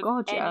stripping them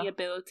of any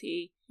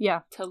ability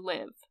to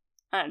live,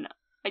 and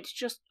it's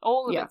just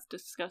all of it's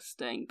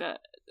disgusting.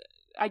 But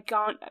I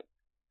don't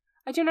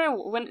know,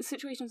 when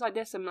situations like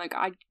this, I'm like,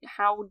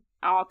 how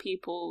are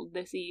people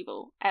this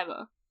evil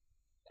ever?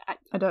 I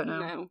don't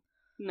know.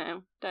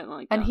 No, don't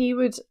like that. And he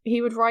would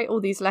write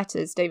all these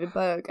letters, David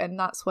Berg, and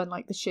that's when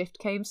the shift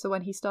came. So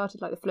when he started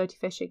the flirty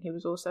fishing, he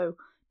was also,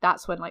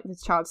 that's when the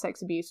child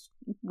sex abuse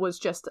was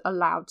just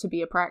allowed to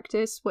be a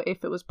practice. Where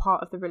if it was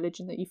part of the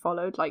religion that you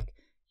followed,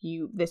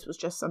 this was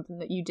just something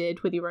that you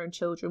did with your own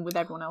children, with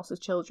everyone else's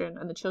children,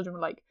 and the children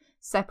were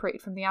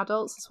separated from the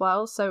adults as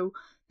well. So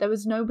there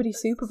was nobody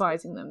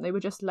supervising them; they were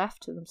just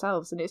left to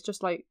themselves, and it's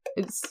just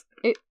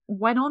it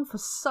went on for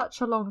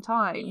such a long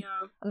time,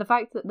 and the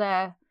fact that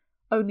they're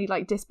only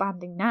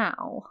disbanding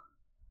now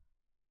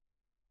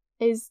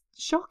is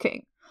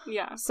shocking.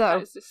 Yeah, so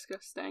that is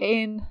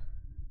disgusting.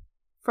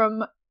 From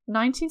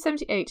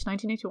 1978 to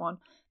 1981,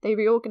 they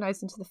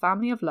reorganised into the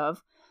Family of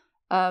Love,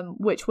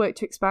 which worked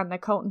to expand their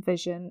cult and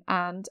vision,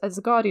 and, as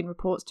The Guardian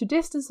reports, to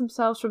distance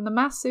themselves from the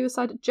mass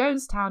suicide at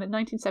Jonestown in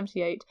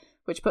 1978,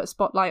 which put a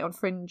spotlight on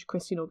fringe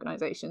Christian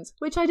organisations,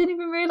 which I didn't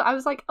even realise. I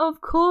was like,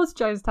 of course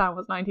Jonestown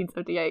was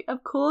 1978.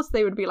 Of course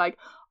they would be like,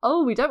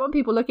 oh, we don't want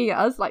people looking at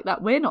us like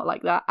that. We're not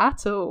like that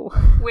at all.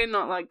 We're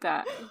not like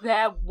that.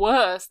 They're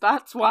worse,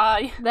 that's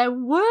why. They're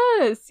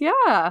worse,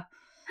 yeah.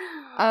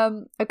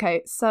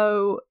 Okay,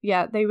 so,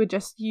 yeah, they were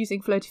just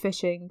using flirty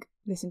fishing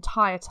this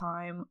entire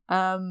time.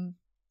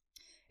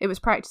 It was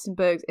practiced in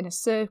Berg's inner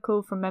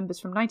circle from members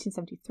from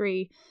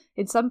 1973.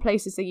 In some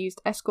places, they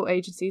used escort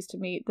agencies to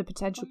meet the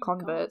potential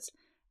converts,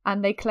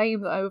 and they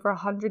claim that over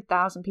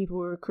 100,000 people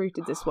were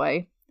recruited this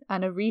way.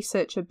 And a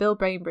researcher, Bill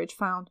Bainbridge,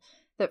 found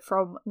that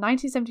from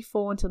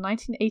 1974 until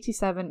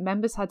 1987,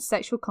 members had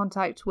sexual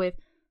contact with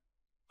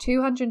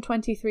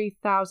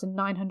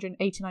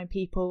 223,989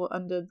 people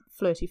under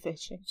flirty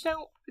fishing.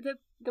 So, the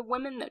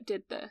women that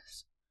did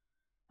this,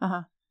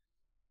 I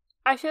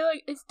feel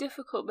like it's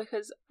difficult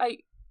because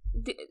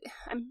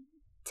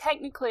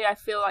technically I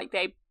feel like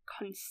they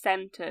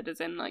consented, as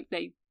in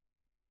they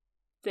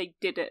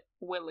did it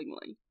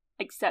willingly,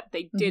 except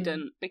they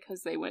didn't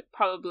because they were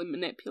probably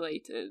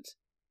manipulated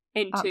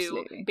into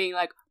Absolutely. being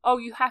like, oh,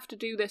 you have to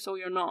do this or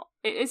you're not.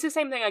 It's the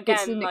same thing again.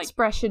 It's an like,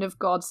 expression of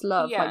God's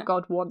love. Yeah. Like,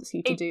 God wants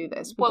you to do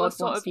this. well, God it's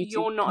sort wants of, you to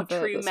you're not a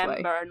convert true this way.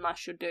 member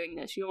unless you're doing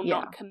this. You're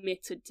Yeah. not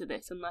committed to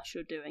this unless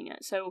you're doing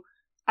it. So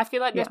I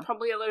feel like there's Yeah.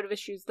 probably a load of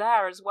issues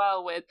there as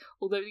well with,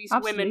 although these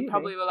Absolutely. women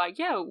probably were like,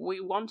 yeah, we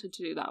wanted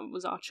to do that, it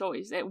was our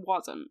choice. It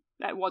wasn't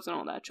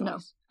all their choice. No.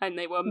 And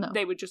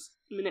they were just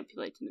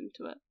manipulated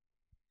into it.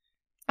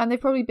 And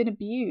they've probably been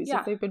abused Yeah.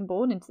 if they've been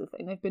born into the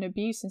thing. They've been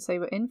abused since they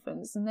were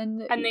infants, and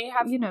then And they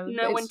have no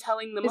one it's-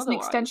 telling them It's an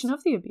otherwise. extension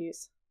of the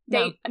abuse.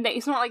 No.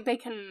 It's not like they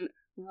can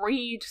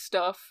read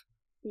stuff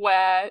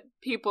where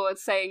people are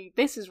saying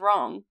this is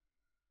wrong,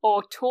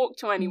 or talk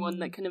to anyone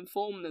that can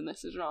inform them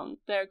this is wrong.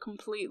 They're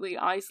completely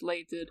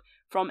isolated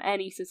from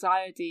any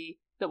society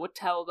that would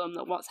tell them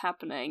that what's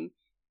happening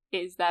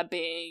is they're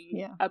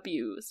being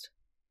abused.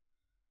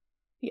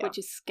 Yeah. Which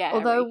is scary.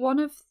 Although one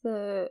of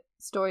the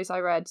stories I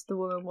read, the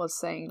woman was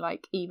saying,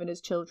 like, even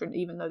as children,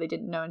 even though they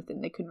didn't know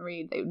anything, they couldn't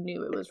read, they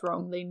knew it was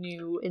wrong. They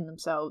knew in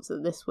themselves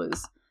that this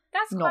was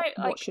that's not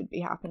quite, what should be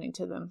happening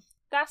to them.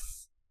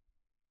 That's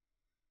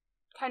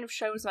kind of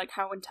shows like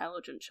how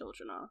intelligent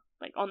children are,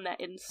 like on their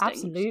instincts.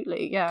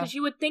 Absolutely, yeah. Because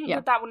you would think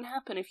that wouldn't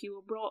happen if you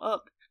were brought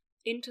up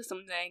into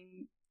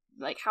something.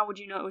 Like, how would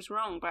you know it was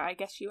wrong? But I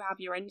guess you have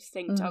your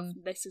instinct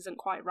of this isn't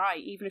quite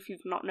right, even if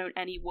you've not known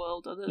any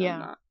world other than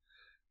that.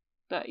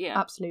 But yeah,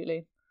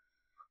 absolutely.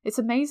 It's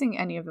amazing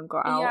any of them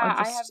got out. Yeah,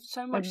 I have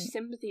so much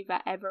sympathy for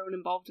everyone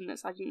involved in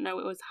this. I didn't know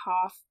it was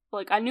half.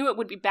 Like, I knew it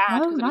would be bad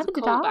because it was a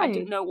cult, but I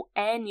didn't know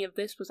any of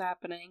this was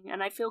happening.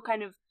 And I feel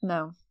kind of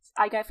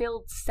like I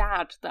feel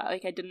sad that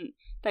like I didn't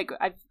like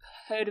I've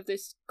heard of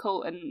this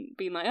cult and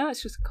been like, oh,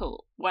 it's just a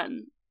cult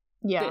when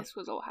this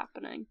was all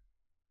happening.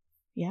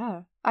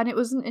 Yeah. And it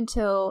wasn't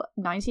until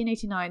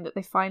 1989 that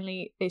they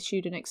finally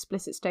issued an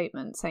explicit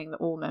statement saying that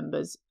all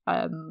members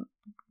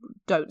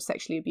don't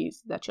sexually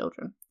abuse their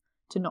children.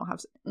 To not have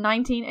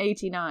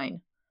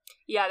 1989.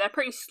 Yeah, they're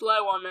pretty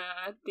slow on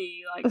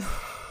the like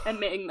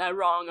admitting they're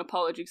wrong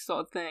apology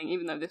sort of thing,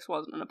 even though this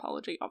wasn't an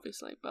apology,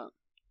 obviously, but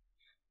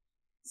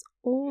it's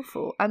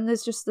awful. And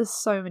there's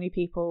so many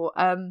people.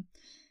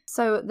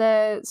 So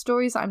the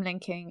stories I'm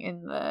linking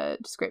in the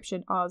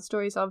description are the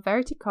stories of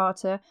Verity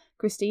Carter,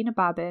 Christina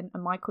Babin,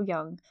 and Michael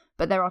Young.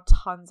 But there are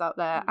tons out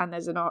there, and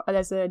there's a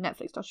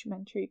Netflix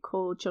documentary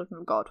called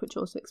Children of God, which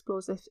also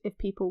explores if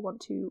people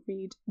want to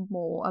read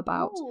more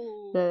about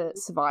the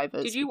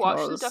survivors. Did you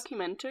watch the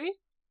documentary?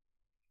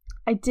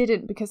 I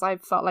didn't, because I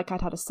felt like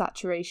I'd had a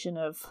saturation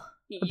of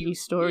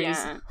abuse stories.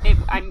 Yeah,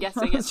 I'm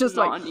guessing it's just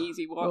not an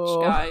easy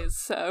watch, guys.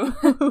 So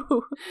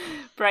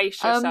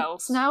brace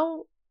yourselves. So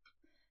now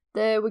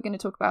we're going to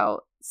talk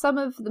about some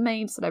of the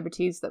main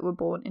celebrities that were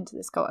born into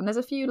this cult, and there's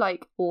a few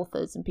like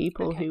authors and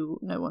people who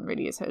no one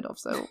really has heard of,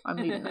 so I'm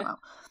leaving them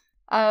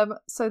out.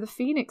 So the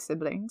Phoenix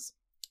siblings.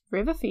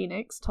 River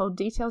Phoenix told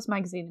Details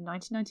magazine in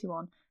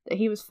 1991 that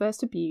he was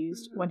first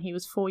abused when he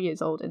was 4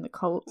 years old in the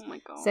cult,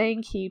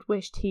 saying he'd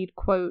wished he'd,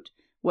 quote,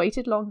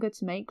 waited longer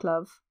to make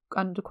love,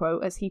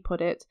 underquote, as he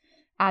put it,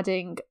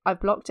 adding,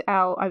 I've blocked it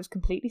out, I was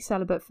completely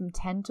celibate from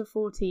 10 to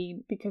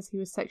 14 because he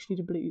was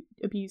sexually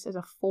abused as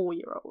a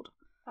 4-year-old.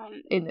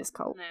 In this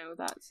cult. No,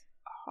 that's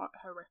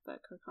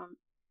horrific.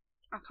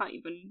 I can't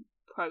even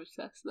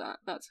process that.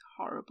 That's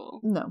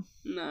horrible.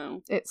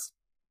 No. It's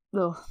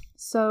ugh.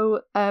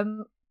 So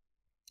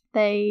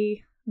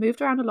they moved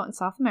around a lot in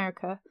South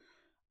America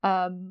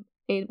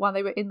while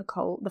they were in the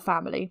cult, the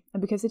family,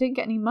 and because they didn't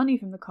get any money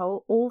from the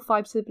cult, all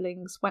 5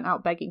 siblings went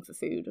out begging for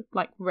food,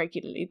 like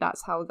regularly.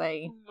 That's how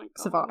they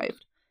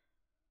survived.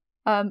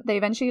 They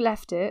eventually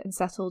left it and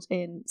settled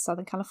in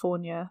Southern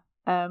California,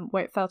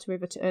 where it fell to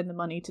River to earn the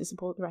money to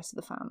support the rest of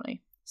the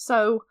family.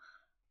 So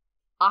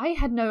I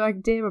had no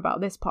idea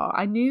about this part.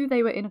 I knew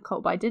they were in a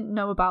cult, but I didn't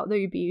know about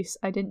the abuse.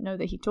 I didn't know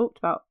that he talked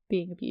about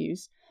being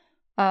abused,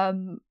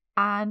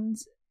 and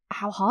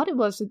how hard it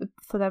was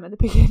for them at the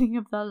beginning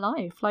of their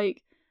life.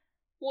 Like,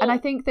 and I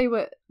think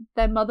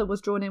their mother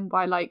was drawn in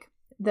by like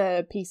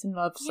the peace and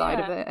love side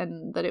of it,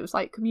 and that it was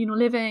like communal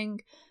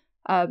living,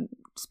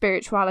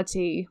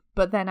 spirituality.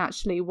 But then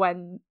actually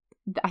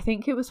I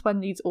think it was when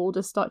these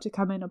orders start to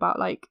come in about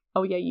like,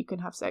 oh yeah, you can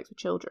have sex with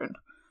children.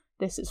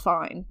 This is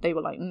fine. They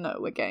were like, no,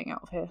 we're getting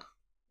out of here.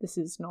 This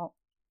is not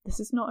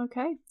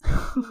okay.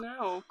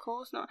 No, of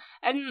course not.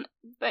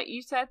 But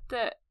you said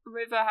that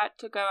River had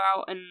to go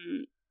out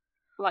and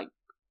like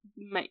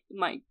make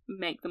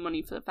the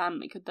money for the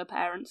family. Could the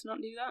parents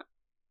not do that?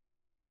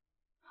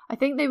 I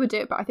think they would do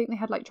it, but I think they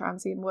had like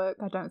transient work.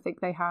 I don't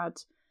think they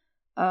had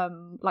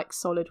like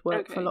solid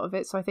work for a lot of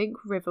it. So I think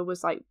River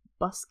was like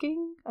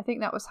busking. I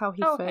think that was how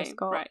he first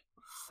got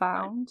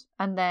found,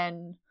 and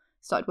then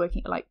started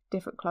working at like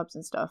different clubs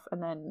and stuff,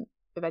 and then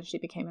eventually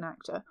became an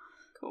actor.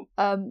 Cool.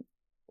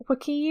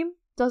 Joaquin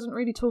doesn't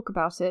really talk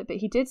about it, but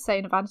he did say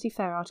in a Vanity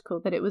Fair article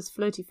that it was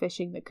flirty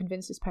fishing that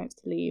convinced his parents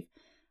to leave.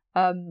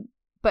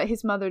 But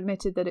his mother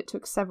admitted that it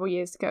took several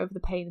years to get over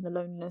the pain and the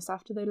loneliness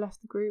after they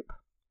left the group,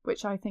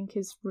 which I think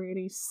is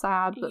really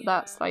sad.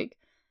 That's like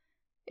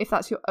if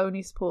that's your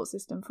only support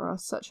system for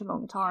such a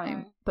long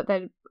time, but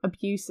they're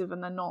abusive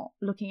and they're not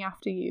looking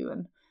after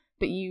you,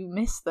 but you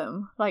miss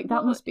them, like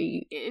that must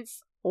be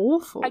it's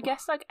awful. I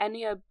guess like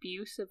any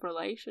abusive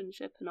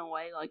relationship in a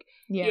way, like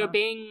you're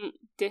being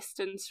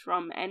distanced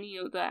from any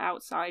other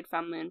outside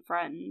family and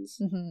friends,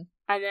 and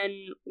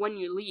then when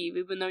you leave,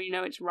 even though you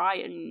know it's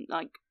right and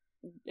like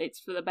it's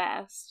for the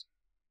best,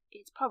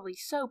 it's probably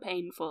so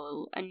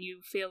painful, and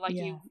you feel like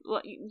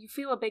you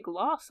feel a big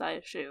loss, I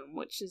assume,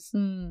 which is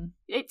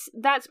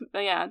that's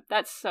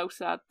so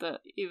sad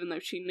that even though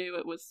she knew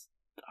it was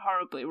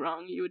horribly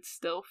wrong, you would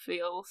still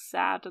feel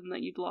sad and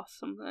that you'd lost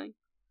something.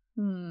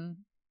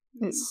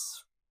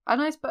 It's,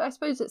 and I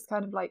suppose it's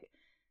kind of like,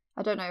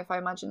 I don't know if I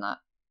imagine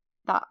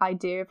that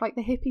idea of like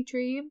the hippie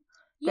dream.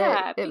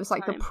 Yeah, it was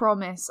like the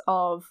promise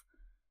of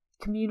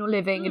communal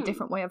living, a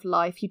different way of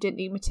life. You didn't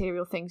need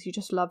material things, you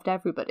just loved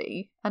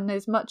everybody. And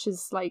as much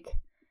as like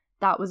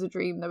that was a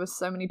dream, there were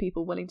so many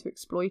people willing to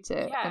exploit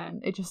it,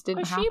 and it just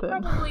didn't happen. She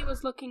probably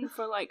was looking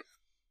for like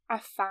a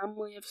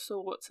family of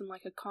sorts and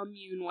like a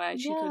commune where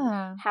she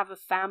could have a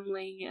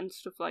family and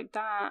stuff like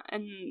that,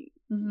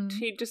 and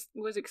she just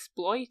was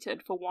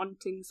exploited for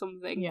wanting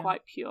something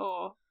quite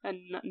pure and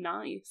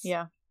nice.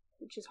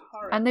 Which is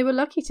horrible. And they were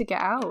lucky to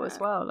get out as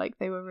well. Like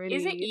they were really.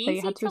 Is it easy they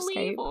had to leave,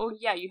 escape? or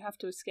you have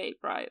to escape,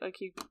 right?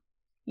 Like you.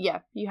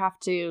 Yeah, you have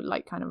to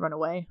like kind of run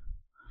away.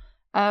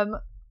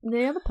 The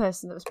other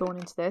person that was born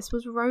into this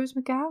was Rose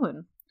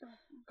McGowan,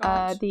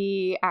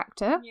 the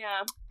actor.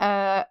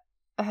 Yeah.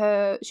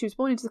 She was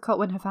born into the cult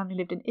when her family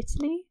lived in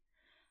Italy,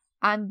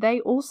 and they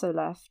also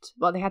left.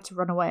 Well, they had to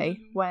run away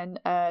when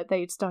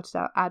they'd started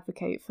out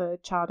advocate for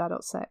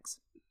child-adult sex,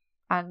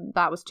 and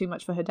that was too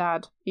much for her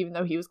dad, even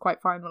though he was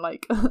quite fine with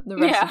like the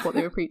rest of what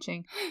they were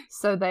preaching.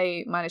 So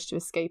they managed to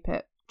escape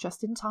it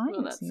just in time.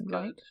 Well, it seemed good.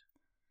 like.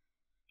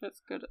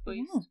 That's good at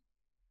least. Yeah.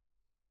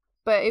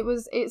 But it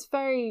was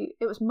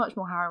much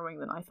more harrowing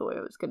than I thought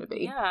it was going to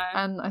be. Yeah.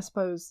 And I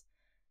suppose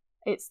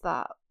it's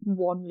that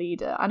one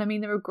leader. And I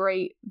mean, there are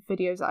great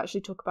videos that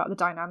actually talk about the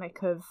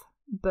dynamic of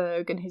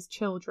Berg and his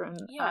children,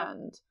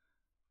 and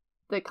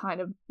the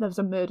kind of, there was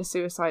a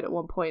murder-suicide at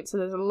one point, so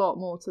there's a lot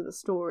more to the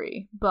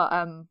story. But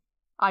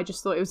I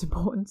just thought it was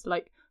important to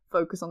like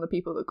focus on the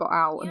people that got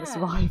out and the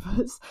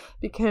survivors,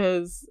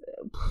 because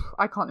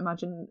I can't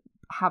imagine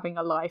having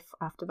a life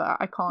after that.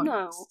 I can't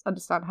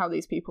understand how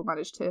these people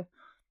managed to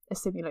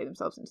assimilate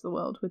themselves into the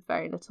world with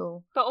very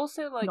little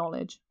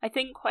knowledge. I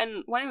think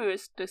when we were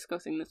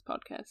discussing this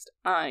podcast,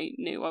 I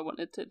knew I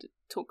wanted to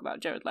talk about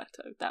Jared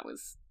Leto. That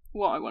was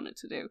what I wanted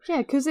to do. Yeah,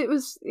 because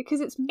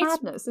it's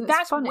madness, and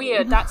that's it's funny.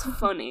 Weird. That's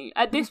funny.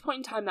 At this point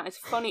in time, that is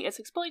funny.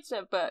 It's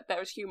exploitative, but there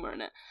was humor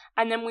in it.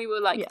 And then we were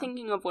like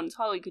thinking of ones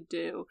Holly could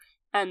do.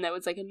 And there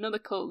was like another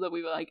cult that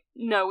we were like,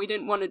 no, we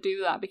didn't want to do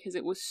that because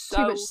it was so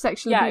too much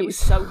sexual abuse. It was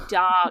so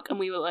dark, and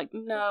we were like,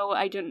 no,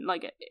 I didn't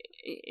like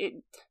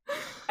it.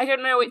 I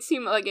don't know. It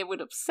seemed like it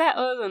would upset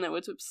us, and it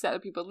would upset the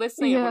people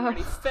listening. It wouldn't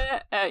really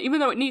fit,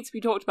 even though it needs to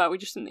be talked about. We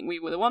just didn't think we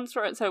were the ones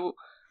for it, so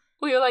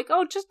we were like,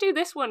 oh, just do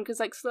this one because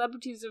like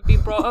celebrities have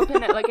been brought up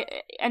in it,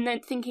 like, and then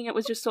thinking it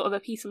was just sort of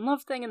a peace and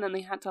love thing, and then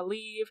they had to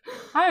leave.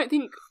 I don't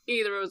think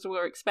either of us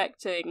were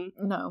expecting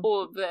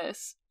all of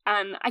this,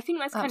 and I think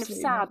that's kind of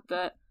sad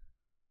that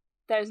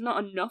there's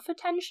not enough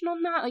attention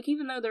on that. Like,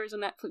 even though there is a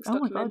Netflix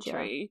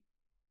documentary,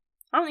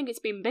 I don't think it's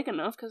been big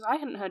enough, because I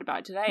hadn't heard about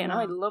it today, and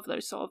I love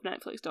those sort of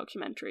Netflix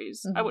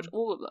documentaries. I watch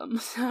all of them,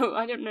 so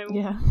I don't know.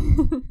 Yeah.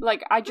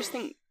 Like, I just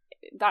think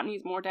that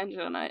needs more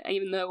attention, and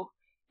even though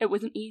it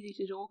wasn't easy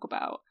to talk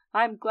about,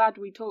 I'm glad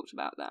we talked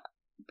about that,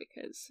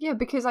 because... Yeah,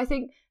 because I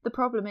think the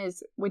problem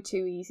is we're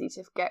too easy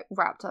to get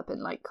wrapped up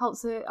in, like,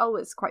 cults.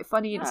 It's quite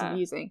funny and it's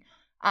amusing.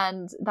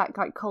 And that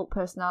like cult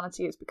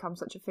personality has become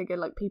such a figure.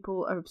 Like,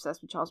 people are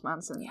obsessed with Charles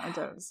Manson. I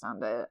don't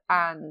understand it.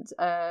 And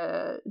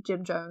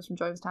Jim Jones from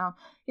Jonestown.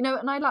 You know,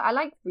 and I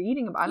like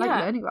reading about, I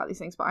like learning about these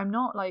things, but I'm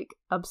not like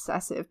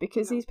obsessive,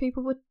 because these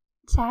people were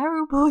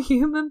terrible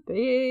human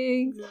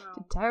beings,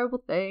 did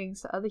terrible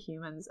things to other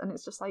humans, and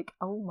it's just like,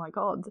 oh my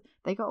god,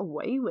 they got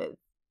away with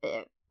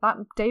it. That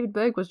David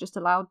Berg was just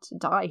allowed to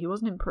die. He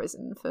wasn't in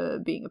prison for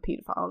being a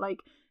paedophile, like,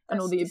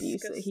 and all the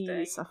abuse that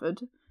he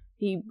suffered.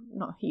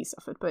 Not he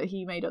suffered, but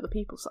he made other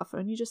people suffer,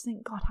 and you just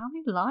think, God, how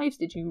many lives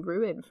did you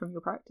ruin from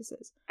your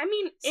practices? I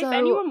mean, if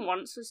anyone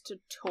wants us to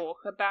talk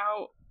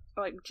about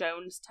like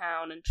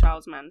Jonestown and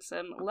Charles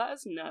Manson, let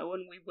us know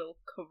and we will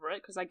cover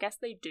it, because I guess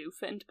they do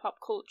fit into pop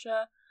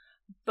culture,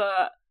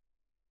 but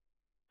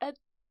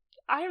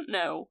I don't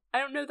know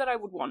that I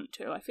would want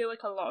to. I feel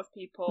like a lot of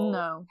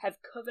people have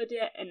covered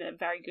it in a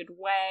very good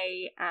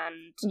way,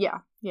 and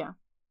yeah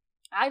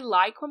I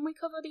like when we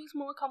cover these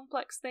more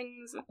complex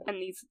things and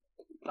these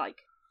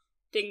like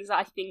things that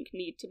I think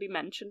need to be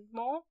mentioned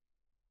more.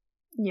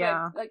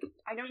 Yeah. Like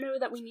I don't know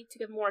that we need to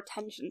give more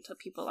attention to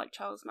people like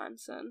Charles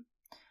Manson.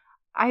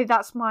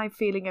 That's my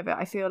feeling of it.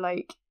 I feel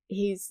like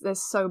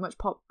there's so much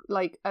pop,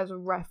 like, as a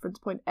reference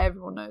point,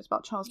 everyone knows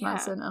about Charles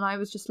Manson, and I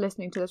was just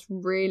listening to this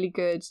really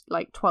good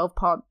like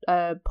 12-part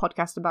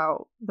podcast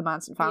about the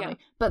Manson family,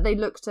 but they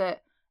looked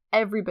at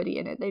everybody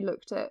in it. They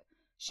looked at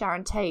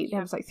Sharon Tate. Yeah.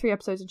 There was like 3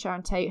 episodes on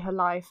Sharon Tate, her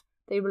life.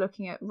 They were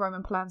looking at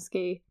Roman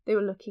Polanski. They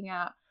were looking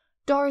at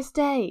Doris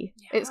Day.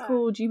 Yeah. It's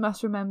called You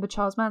Must Remember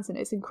Charles Manson.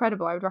 It's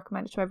incredible. I would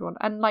recommend it to everyone.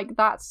 And like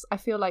I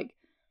feel like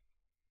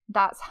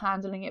that's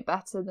handling it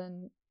better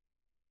than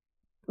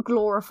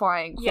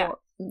glorifying for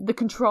the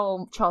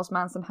control Charles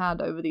Manson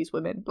had over these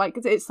women. Like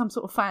it's some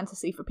sort of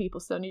fantasy for people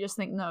still, and you just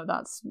think, no,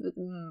 that's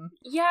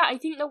I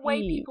think the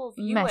way people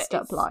view messed it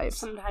up is lives.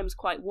 sometimes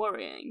quite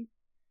worrying.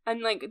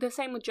 And like the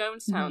same with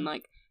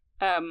Jonestown,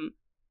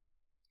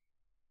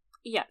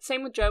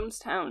 same with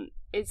Jonestown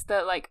is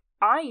that like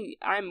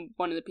I'm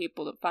one of the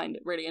people that find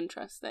it really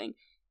interesting.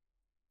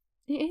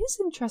 It is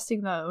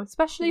interesting though,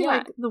 especially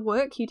like the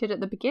work he did at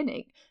the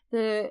beginning,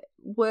 the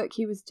work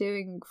he was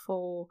doing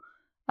for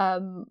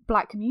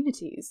Black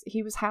communities.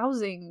 He was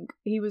housing,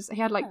 he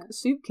had like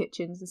soup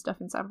kitchens and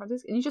stuff in San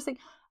Francisco, and you just think,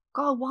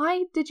 God,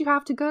 why did you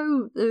have to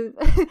go?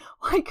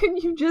 Why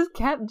couldn't you just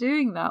kept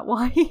doing that?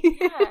 Why?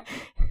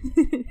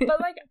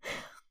 But like,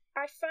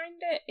 I find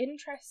it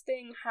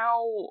interesting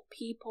how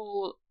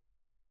people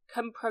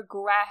can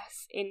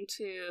progress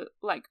into,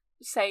 like,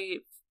 say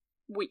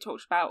we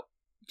talked about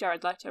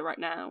Jared Leto right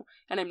now,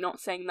 and I'm not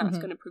saying that's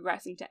going to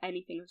progress into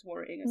anything as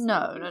worrying as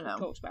no.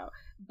 talked about,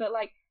 but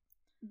like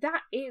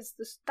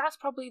that's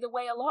probably the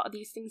way a lot of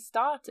these things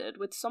started,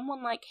 with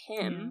someone like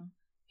him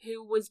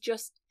who was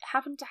just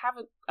happened to have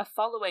a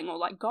following, or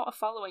like got a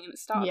following, and it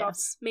started off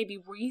maybe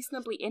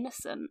reasonably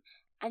innocent,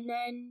 and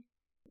then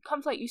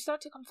you start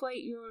to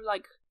conflate your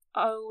like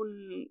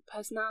own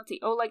personality,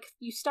 or like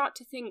you start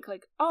to think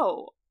like,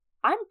 oh,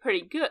 I'm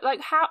pretty good,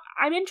 like how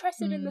I'm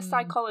interested in the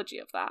psychology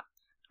of that.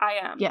 I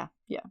am. Yeah.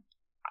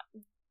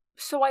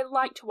 So I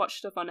like to watch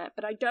stuff on it,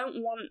 but I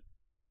don't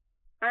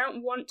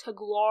want to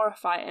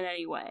glorify it in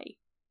any way.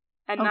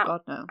 And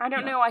God, no. I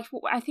don't know.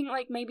 I think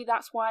like maybe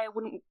that's why I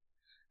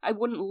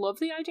wouldn't love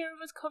the idea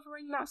of us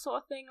covering that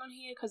sort of thing on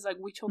here, because like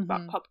we talk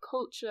about pop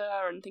culture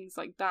and things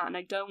like that, and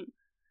I don't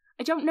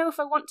know if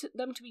I want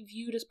them to be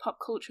viewed as pop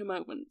culture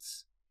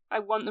moments. I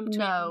want them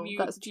to be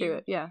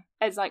viewed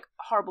as like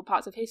horrible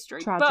parts of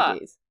history.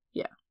 Tragedies.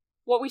 But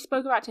what we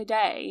spoke about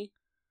today,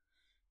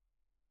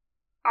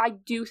 I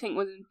do think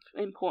was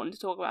important to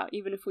talk about,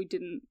 even if we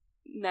didn't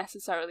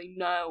necessarily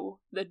know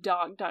the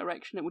dark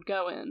direction it would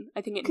go in.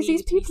 I think it because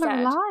these people are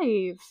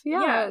alive.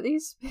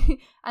 These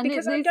and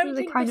because I don't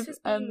think kind this is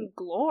being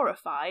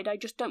glorified. I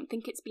just don't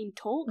think it's being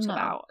talked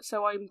about.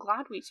 So I'm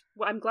glad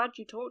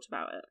you talked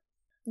about it.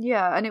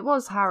 Yeah, and it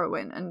was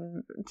harrowing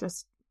and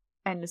just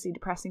endlessly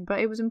depressing, but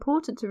it was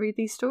important to read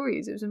these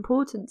stories. It was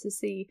important to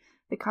see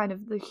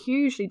the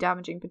hugely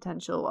damaging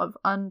potential of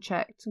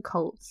unchecked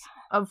cults,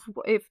 of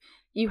if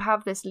you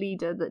have this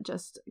leader that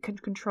just can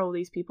control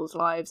these people's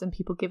lives and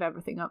people give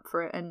everything up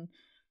for it, and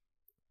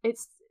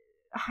it's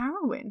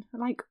harrowing.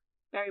 Like,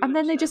 and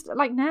then they just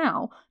like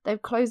now they're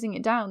closing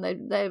it down.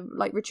 They're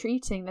like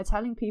retreating. They're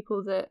telling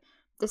people that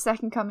the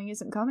second coming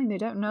isn't coming. They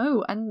don't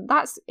know, and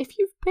that's if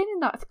you've been in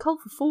that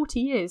cult for 40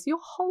 years, your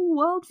whole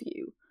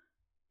worldview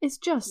is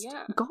just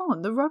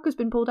gone. The rug has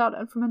been pulled out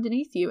from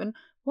underneath you, and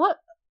what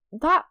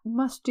that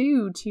must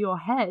do to your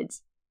head,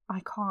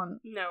 I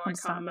can't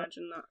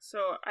imagine that.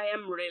 So I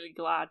am really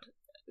glad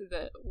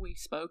that we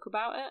spoke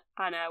about it,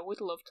 and I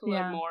would love to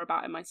learn more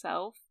about it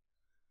myself.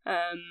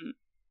 And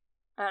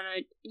I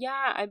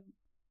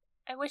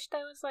wish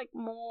there was like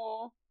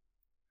more,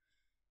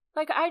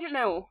 like, I don't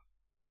know,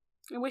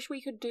 I wish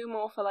we could do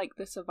more for like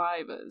the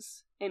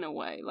survivors in a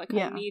way. Like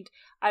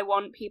I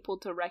want people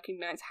to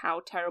recognize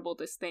how terrible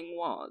this thing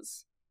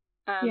was.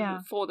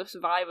 For the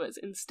survivors,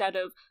 instead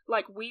of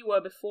like we were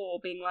before,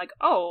 being like,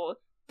 oh,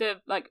 the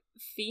like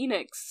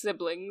Phoenix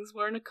siblings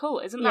were in a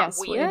cult. Isn't that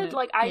weird?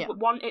 Like I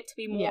want it to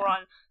be more on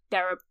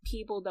there are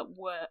people that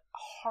were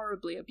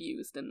horribly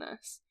abused in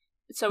this.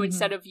 So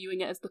instead of viewing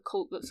it as the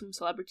cult that some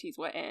celebrities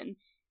were in,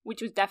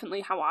 which was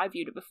definitely how I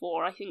viewed it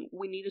before, I think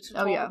we needed to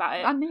talk about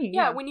it. And me,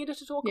 we needed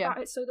to talk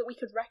about it so that we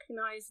could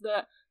recognize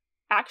that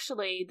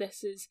actually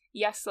this is,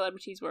 yes,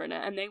 celebrities were in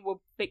it and they were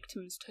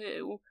victims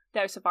too.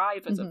 They're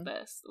survivors of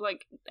this.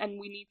 Like, and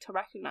we need to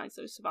recognize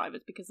those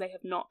survivors because they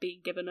have not been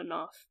given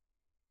enough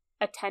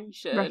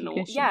attention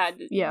or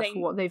for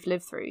what they've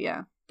lived through.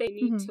 They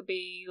need to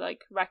be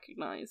like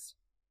recognized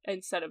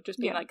instead of just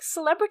being like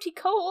celebrity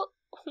cult.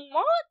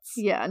 What?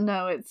 Yeah,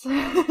 no, it's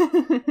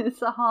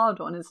it's a hard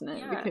one, isn't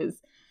it? Because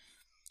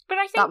but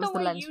I think that was the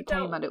lens we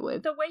came at it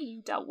with. The way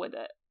you dealt with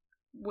it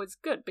was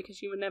good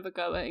because you were never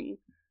going.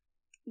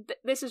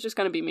 This is just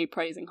going to be me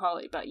praising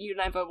Holly, but you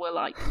never were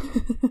like.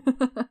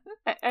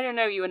 I don't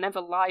know. You were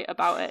never light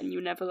about it, and you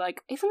were never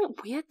like, "Isn't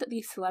it weird that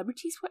these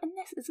celebrities were in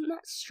this? Isn't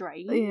that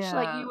strange?" Yeah.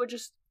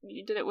 Like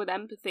you did it with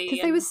empathy.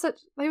 Because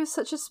they was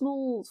such a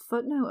small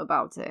footnote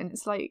about it, and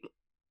it's like,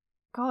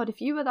 God,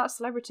 if you were that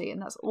celebrity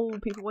and that's all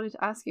people wanted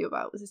to ask you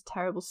about was this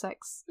terrible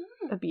sex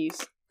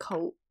abuse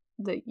cult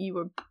that you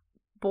were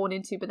born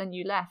into, but then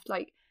you left,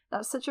 like,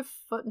 that's such a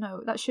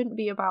footnote. That shouldn't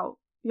be about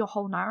your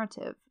whole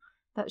narrative.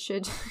 That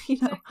should,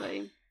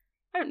 Exactly.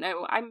 I don't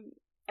know. I'm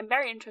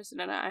very interested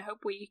in it. I hope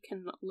we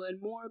can learn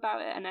more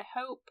about it, and I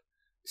hope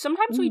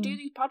sometimes we do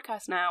these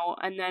podcasts now,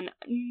 and then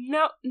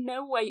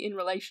no way in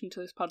relation to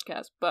this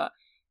podcast, but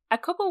a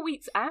couple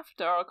weeks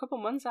after, or a couple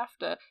months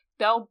after,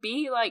 there'll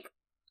be, like,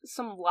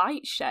 some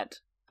light shed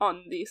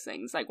on these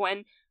things. Like,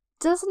 when...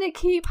 Doesn't it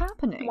keep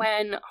happening?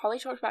 When Holly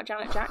talked about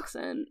Janet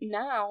Jackson,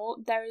 now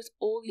there is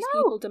all these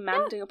people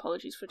demanding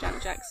apologies for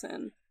Janet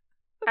Jackson.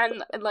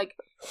 And, like,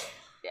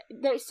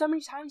 there's so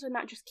many times when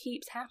that just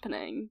keeps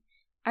happening.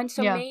 And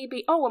so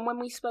maybe... Oh, and when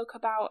we spoke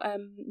about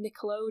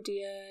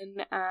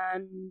Nickelodeon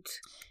and...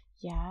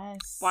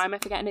 Yes. Why am I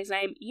forgetting his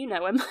name? You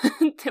know him.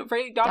 The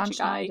really dodgy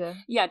guy. Schneider.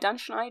 Yeah, Dan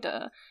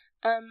Schneider.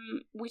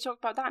 We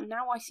talked about that, and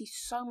now I see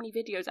so many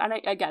videos. And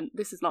again,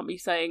 this is not me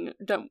saying,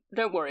 don't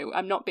worry,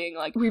 I'm not being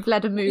like... We've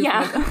led a movement.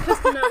 Yeah,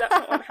 no, that's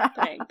not what's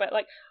happening. But,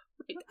 like,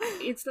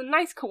 it's a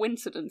nice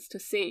coincidence to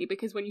see,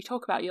 because when you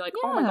talk about it, you're like,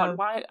 oh my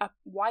god,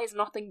 why is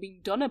nothing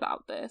being done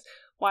about this?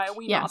 Why are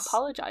we not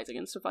apologising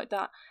and stuff like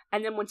that?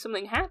 And then when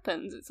something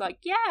happens, it's like,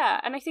 yeah.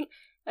 And I think,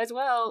 as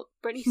well,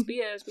 Britney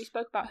Spears, we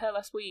spoke about her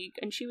last week,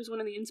 and she was one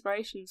of the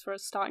inspirations for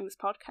us starting this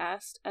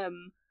podcast.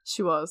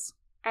 She was.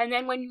 And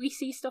then when we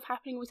see stuff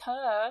happening with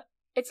her,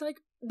 it's like,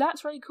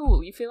 that's really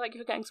cool. You feel like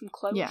you're getting some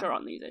closure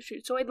on these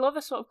issues. So I'd love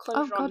a sort of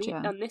closure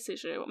on this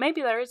issue.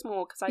 Maybe there is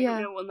more, because I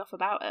don't know enough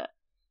about it.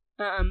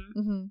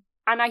 And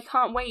I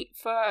can't wait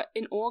for,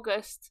 in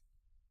August,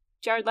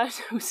 Jared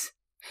Leto's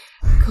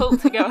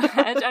cult to go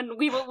ahead, and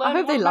we will learn I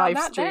hope more they about live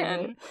that stream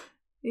then.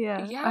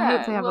 it. Yeah, I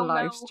hope they have a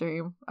live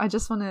stream. I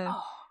just want to...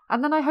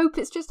 And then I hope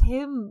it's just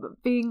him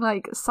being,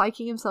 like,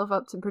 psyching himself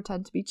up to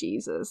pretend to be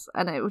Jesus,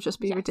 and it will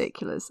just be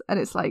ridiculous. And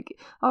it's like,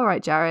 all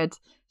right, Jared,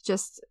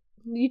 just...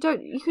 You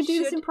can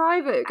do this in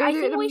private. Go I do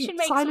it think in we a should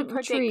make silent some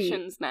retreat.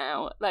 predictions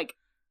now. Like,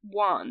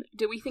 one,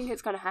 do we think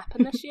it's going to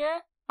happen this year?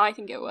 I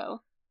think it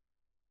will.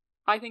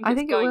 I think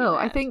it will.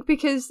 I think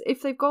because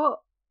if they've got,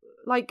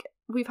 like,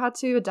 we've had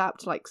to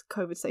adapt, like,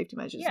 COVID safety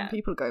measures, and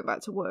people are going back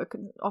to work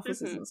and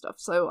offices and stuff.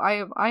 So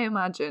I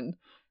imagine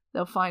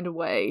they'll find a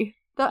way.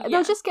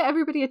 They'll just get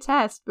everybody a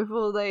test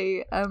before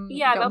they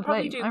they'll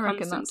probably do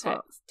constant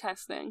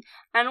testing.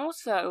 And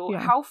also,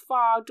 how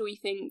far do we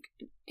think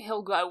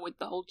he'll go with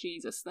the whole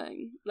Jesus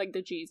thing, like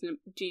the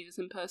Jesus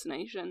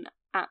impersonation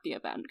at the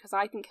event? Because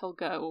I think he'll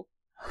go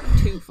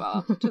too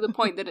far, to the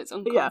point that it's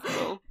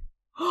uncomfortable.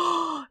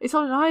 It's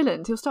on an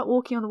island. He'll start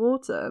walking on the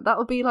water.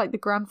 That'll be like the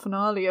grand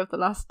finale of the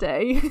last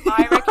day.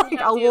 I reckon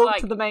I'll do, walk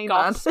like, to the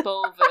mainland.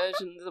 Gospel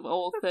versions of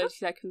all 30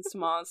 Seconds to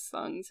Mars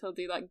songs. He'll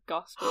do, like,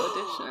 gospel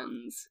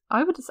editions.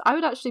 I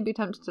would actually be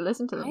tempted to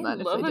listen to them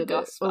then if they did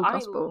gospel. it all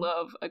gospel. I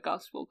love a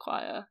gospel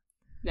choir.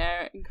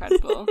 They're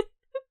incredible.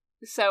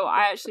 So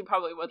I actually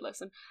probably would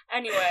listen.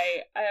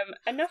 Anyway,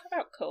 enough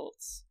about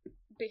cults,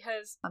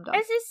 because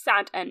this is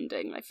sad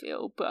ending, I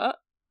feel, but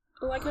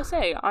like I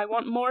say, I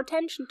want more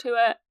attention to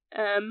it.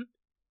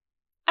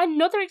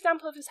 Another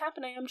example of this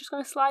happening, I'm just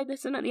going to slide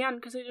this in at the end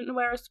because I didn't know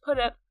where else to put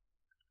it.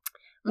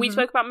 We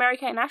spoke about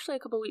Mary-Kate and Ashley a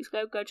couple of weeks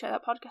ago. Go check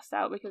that podcast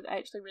out, because I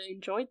actually really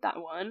enjoyed that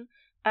one.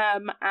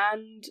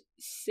 And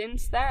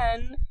since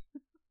then,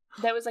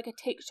 there was, like, a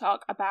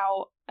TikTok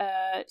about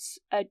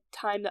a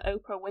time that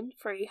Oprah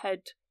Winfrey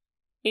had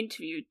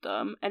interviewed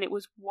them, and it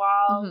was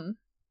while...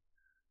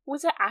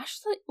 Was it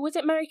Ashley? Was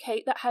it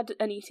Mary-Kate that had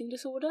an eating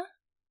disorder?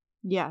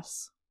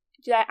 Yes.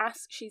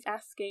 She's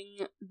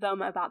asking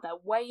them about their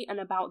weight and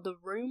about the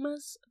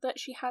rumours that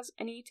she has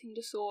an eating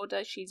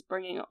disorder. She's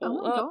bringing it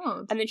all up.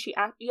 God. And then she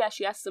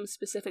asks them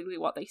specifically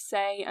what they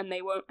say, and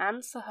they won't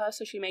answer her,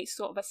 so she makes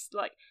sort of a,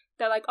 like,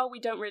 they're like, oh,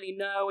 we don't really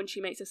know, and she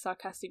makes a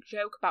sarcastic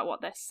joke about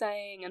what they're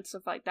saying and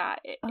stuff like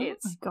that.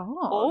 It's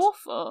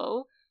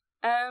awful.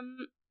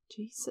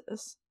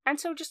 Jesus. And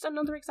so just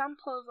another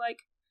example of, like,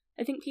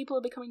 I think people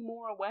are becoming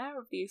more aware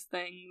of these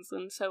things,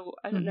 and so,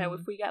 I don't know,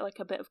 if we get, like,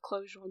 a bit of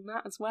closure on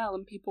that as well,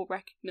 and people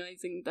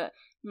recognising that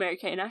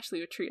Mary-Kate and Ashley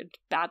were treated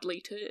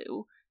badly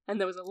too, and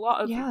there was a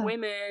lot of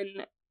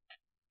women,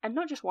 and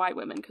not just white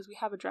women, because we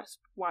have addressed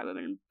white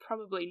women,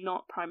 probably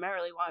not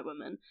primarily white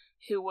women,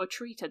 who were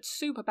treated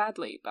super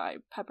badly by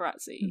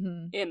paparazzi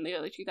in the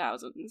early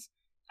 2000s,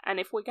 and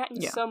if we're getting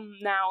some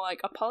now,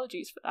 like,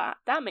 apologies for that,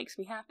 that makes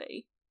me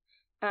happy.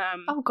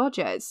 Oh god,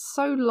 yeah, it's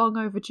so long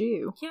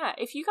overdue. Yeah,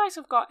 if you guys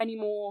have got any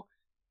more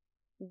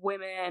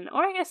women,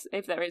 or I guess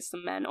if there is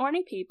some men, or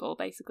any people,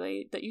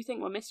 basically, that you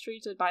think were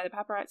mistreated by the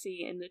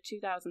paparazzi in the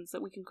 2000s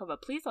that we can cover,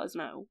 please let us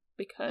know,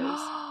 because...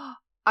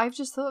 I've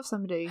just thought of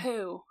somebody.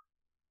 Who?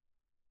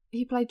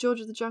 He played George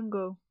of the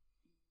Jungle.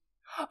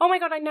 Oh my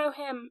god, I know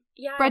him.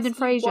 Yes, Brendan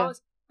Fraser.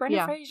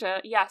 Brendan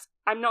Fraser, yes.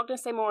 I'm not going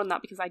to say more on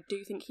that because I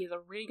do think he's a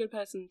really good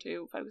person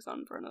to focus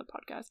on for another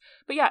podcast.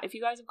 But yeah, if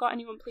you guys have got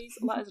anyone, please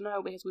let us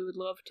know, because we would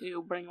love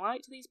to bring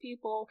light to these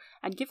people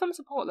and give them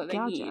support that they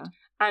need.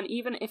 And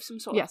even if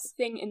some sort of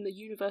thing in the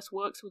universe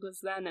works with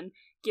us then and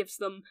gives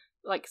them,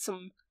 like,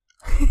 some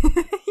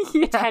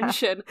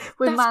attention.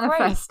 We're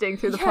manifesting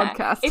through the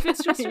podcast. If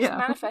it's just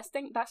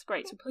manifesting, that's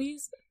great. So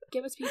please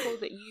give us people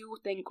that you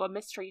think were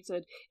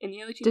mistreated in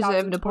the early 2000s.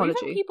 Deserve an apology.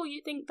 Or even people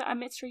you think that are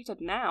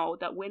mistreated now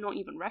that we're not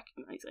even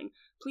recognising.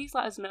 Please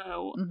let us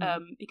know,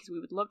 because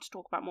we would love to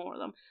talk about more of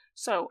them.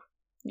 So,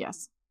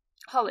 yes,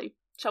 Holly,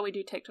 shall we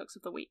do TikToks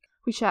of the week?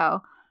 We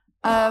shall.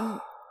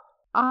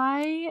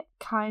 I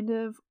kind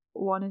of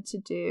wanted to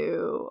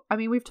do, I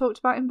mean, we've talked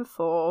about him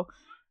before,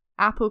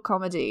 Apple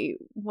Comedy,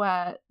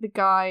 where the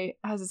guy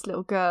has this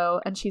little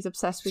girl and she's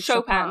obsessed with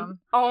Chopin.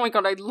 Oh my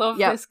god, I love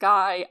this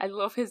guy. I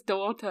love his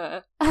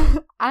daughter.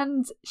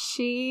 And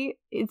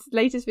its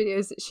latest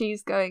videos,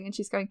 she's going,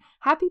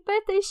 happy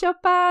birthday,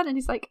 Chopin. And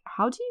he's like,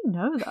 how do you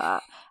know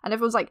that? And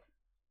everyone's like,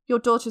 your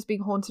daughter's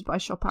being haunted by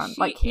Chopin.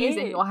 Like, he's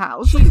in your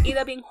house. She's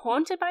either being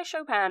haunted by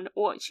Chopin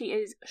or she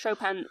is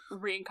Chopin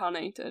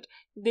reincarnated.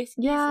 This is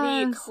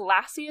the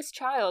classiest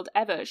child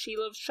ever. She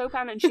loves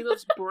Chopin and she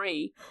loves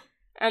Brie.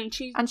 And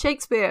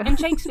Shakespeare.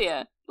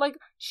 Like,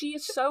 she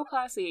is so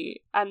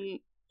classy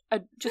and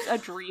just a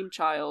dream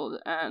child.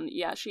 And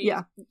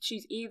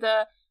she's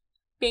either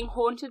being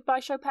haunted by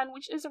Chopin,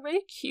 which is a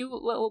really cute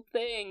little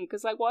thing.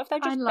 Because, like, what if they're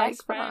just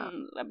best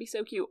friends? That'd be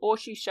so cute. Or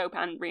she's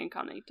Chopin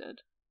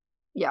reincarnated.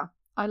 Yeah.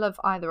 I love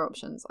either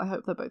options. I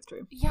hope they're both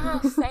true.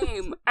 Yeah,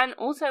 same. And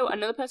also,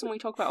 another person we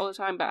talk about all the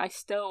time, but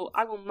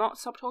I will not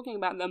stop talking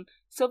about them.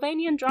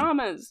 Sylvanian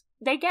dramas.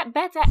 They get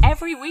better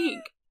every week.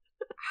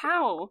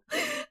 How?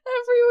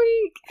 Every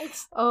week.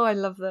 I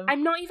love them.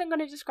 I'm not even going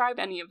to describe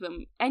any of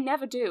them. I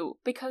never do,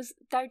 because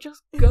they're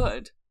just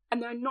good.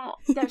 And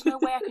there's no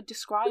way I could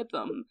describe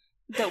them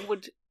that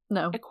would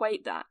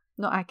equate that.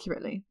 Not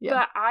accurately.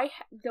 Yeah. But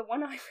the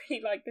one I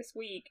really like this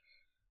week,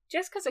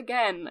 just because,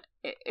 again,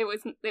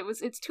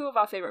 it's two of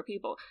our favourite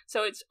people.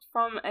 So it's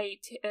from an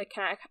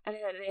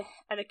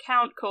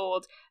account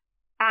called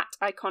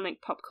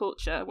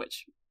 @IconicPopCulture,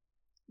 which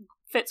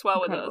fits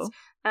well with us.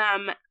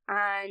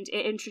 And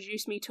it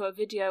introduced me to a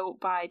video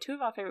by two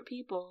of our favourite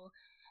people,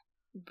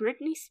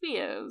 Britney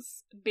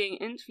Spears being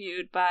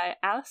interviewed by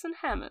Alison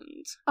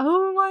Hammond.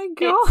 Oh my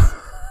god.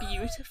 It's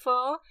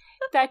beautiful.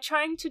 They're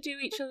trying to do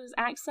each other's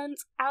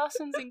accents.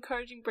 Alison's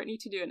encouraging Britney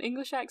to do an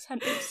English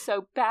accent. It's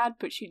so bad,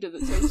 but she does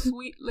it so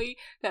sweetly.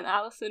 Then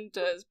Alison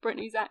does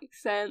Britney's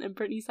accent, and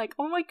Britney's like,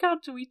 oh my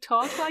god, do we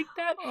talk like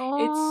that?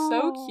 Oh. It's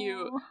so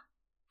cute.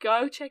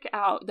 Go check it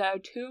out. They're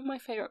two of my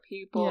favourite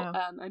people,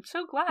 and I'm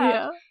so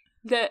glad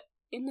that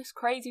in this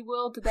crazy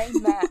world they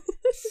met.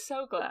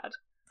 So glad.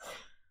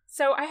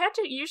 So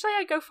usually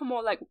I go for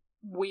more like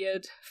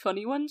weird,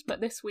 funny ones,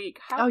 but this week,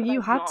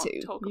 you had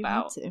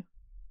about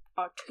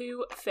our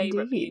two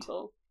favourite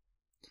people.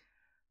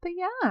 But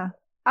yeah,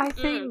 I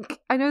think,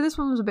 I know this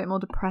one was a bit more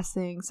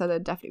depressing, so there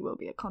definitely will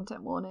be a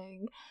content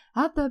warning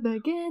at the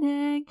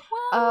beginning.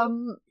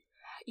 Well,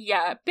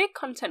 yeah, big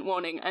content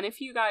warning, and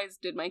if you guys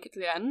did make it to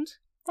the end,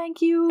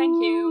 thank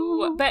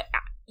you. But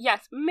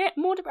yes,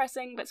 more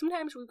depressing, but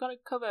sometimes we've got to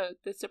cover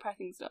this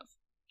depressing stuff.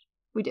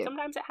 We do.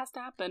 Sometimes it has to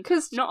happen.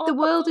 Because not all the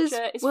world is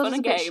fun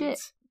and games. Shit.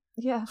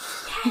 Yeah.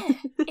 Yeah,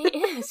 it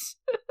is.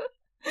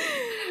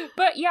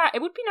 But yeah,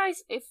 it would be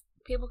nice if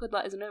people could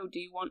let us know, do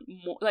you want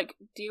more, like,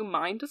 do you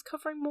mind us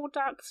covering more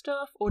dark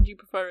stuff, or do you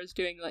prefer us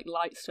doing, like,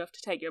 light stuff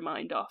to take your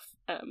mind off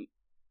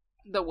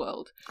the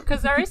world?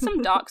 Because there is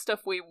some dark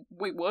stuff we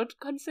would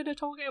consider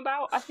talking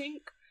about, I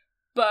think.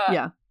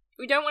 But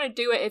we don't want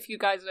to do it if you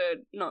guys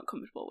are not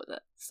comfortable with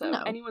it. So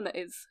anyone that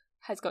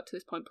has got to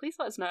this point, please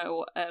let us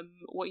know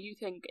what you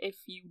think. If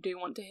you do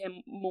want to hear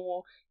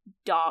more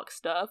dark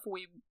stuff,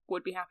 we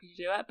would be happy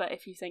to do it. But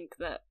if you think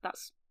that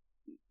that's,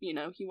 you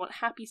want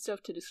happy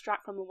stuff to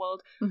distract from the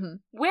world,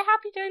 we're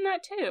happy doing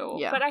that too.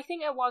 Yeah. But I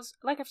think it was,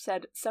 like I've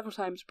said several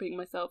times, repeating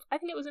myself, I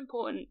think it was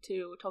important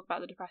to talk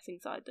about the depressing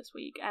side this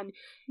week. And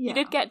you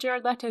did get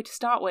Jared Leto to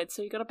start with,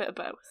 so you got a bit of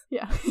both.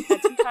 Yeah.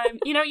 And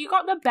sometimes, you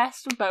got the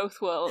best of both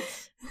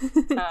worlds.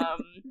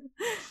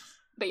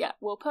 But yeah,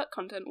 we'll put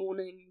content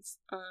warnings.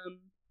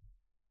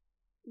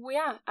 Well,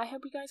 yeah, I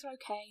hope you guys are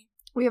okay.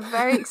 We have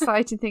very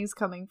exciting things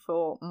coming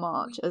for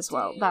March as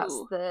well. That's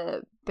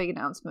the big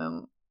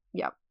announcement.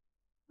 Yeah.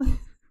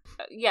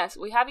 Yes,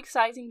 we have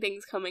exciting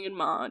things coming in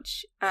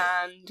March,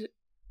 and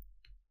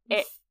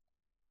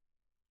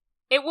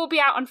it will be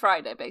out on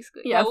Friday,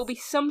 basically. Yes. There will be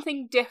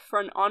something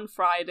different on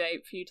Friday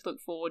for you to look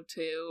forward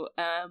to.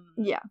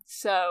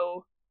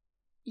 So,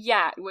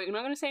 yeah, we're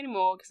not going to say any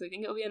more because I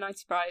think it'll be a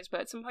nice surprise,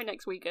 but at some point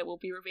next week it will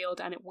be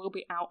revealed and it will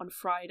be out on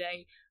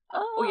Friday.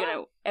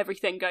 Or,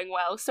 everything going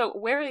well. So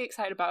we're really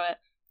excited about it.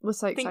 We're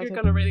so excited. I think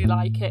you're going to really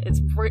like it. It's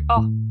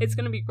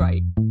going to be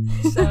great.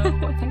 So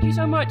thank you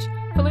so much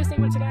for listening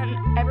once again.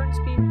 Everyone's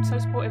been so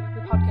supportive of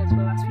the podcast for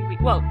the last few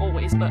weeks. Well,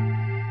 always, but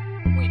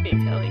we've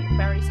been feeling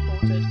very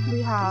supported.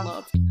 We have.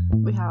 Loved.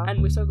 We have.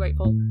 And we're so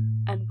grateful.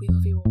 And we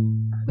love you all.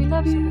 We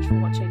love you. so much for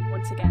watching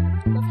once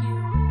again. Love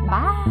you.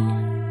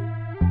 Bye.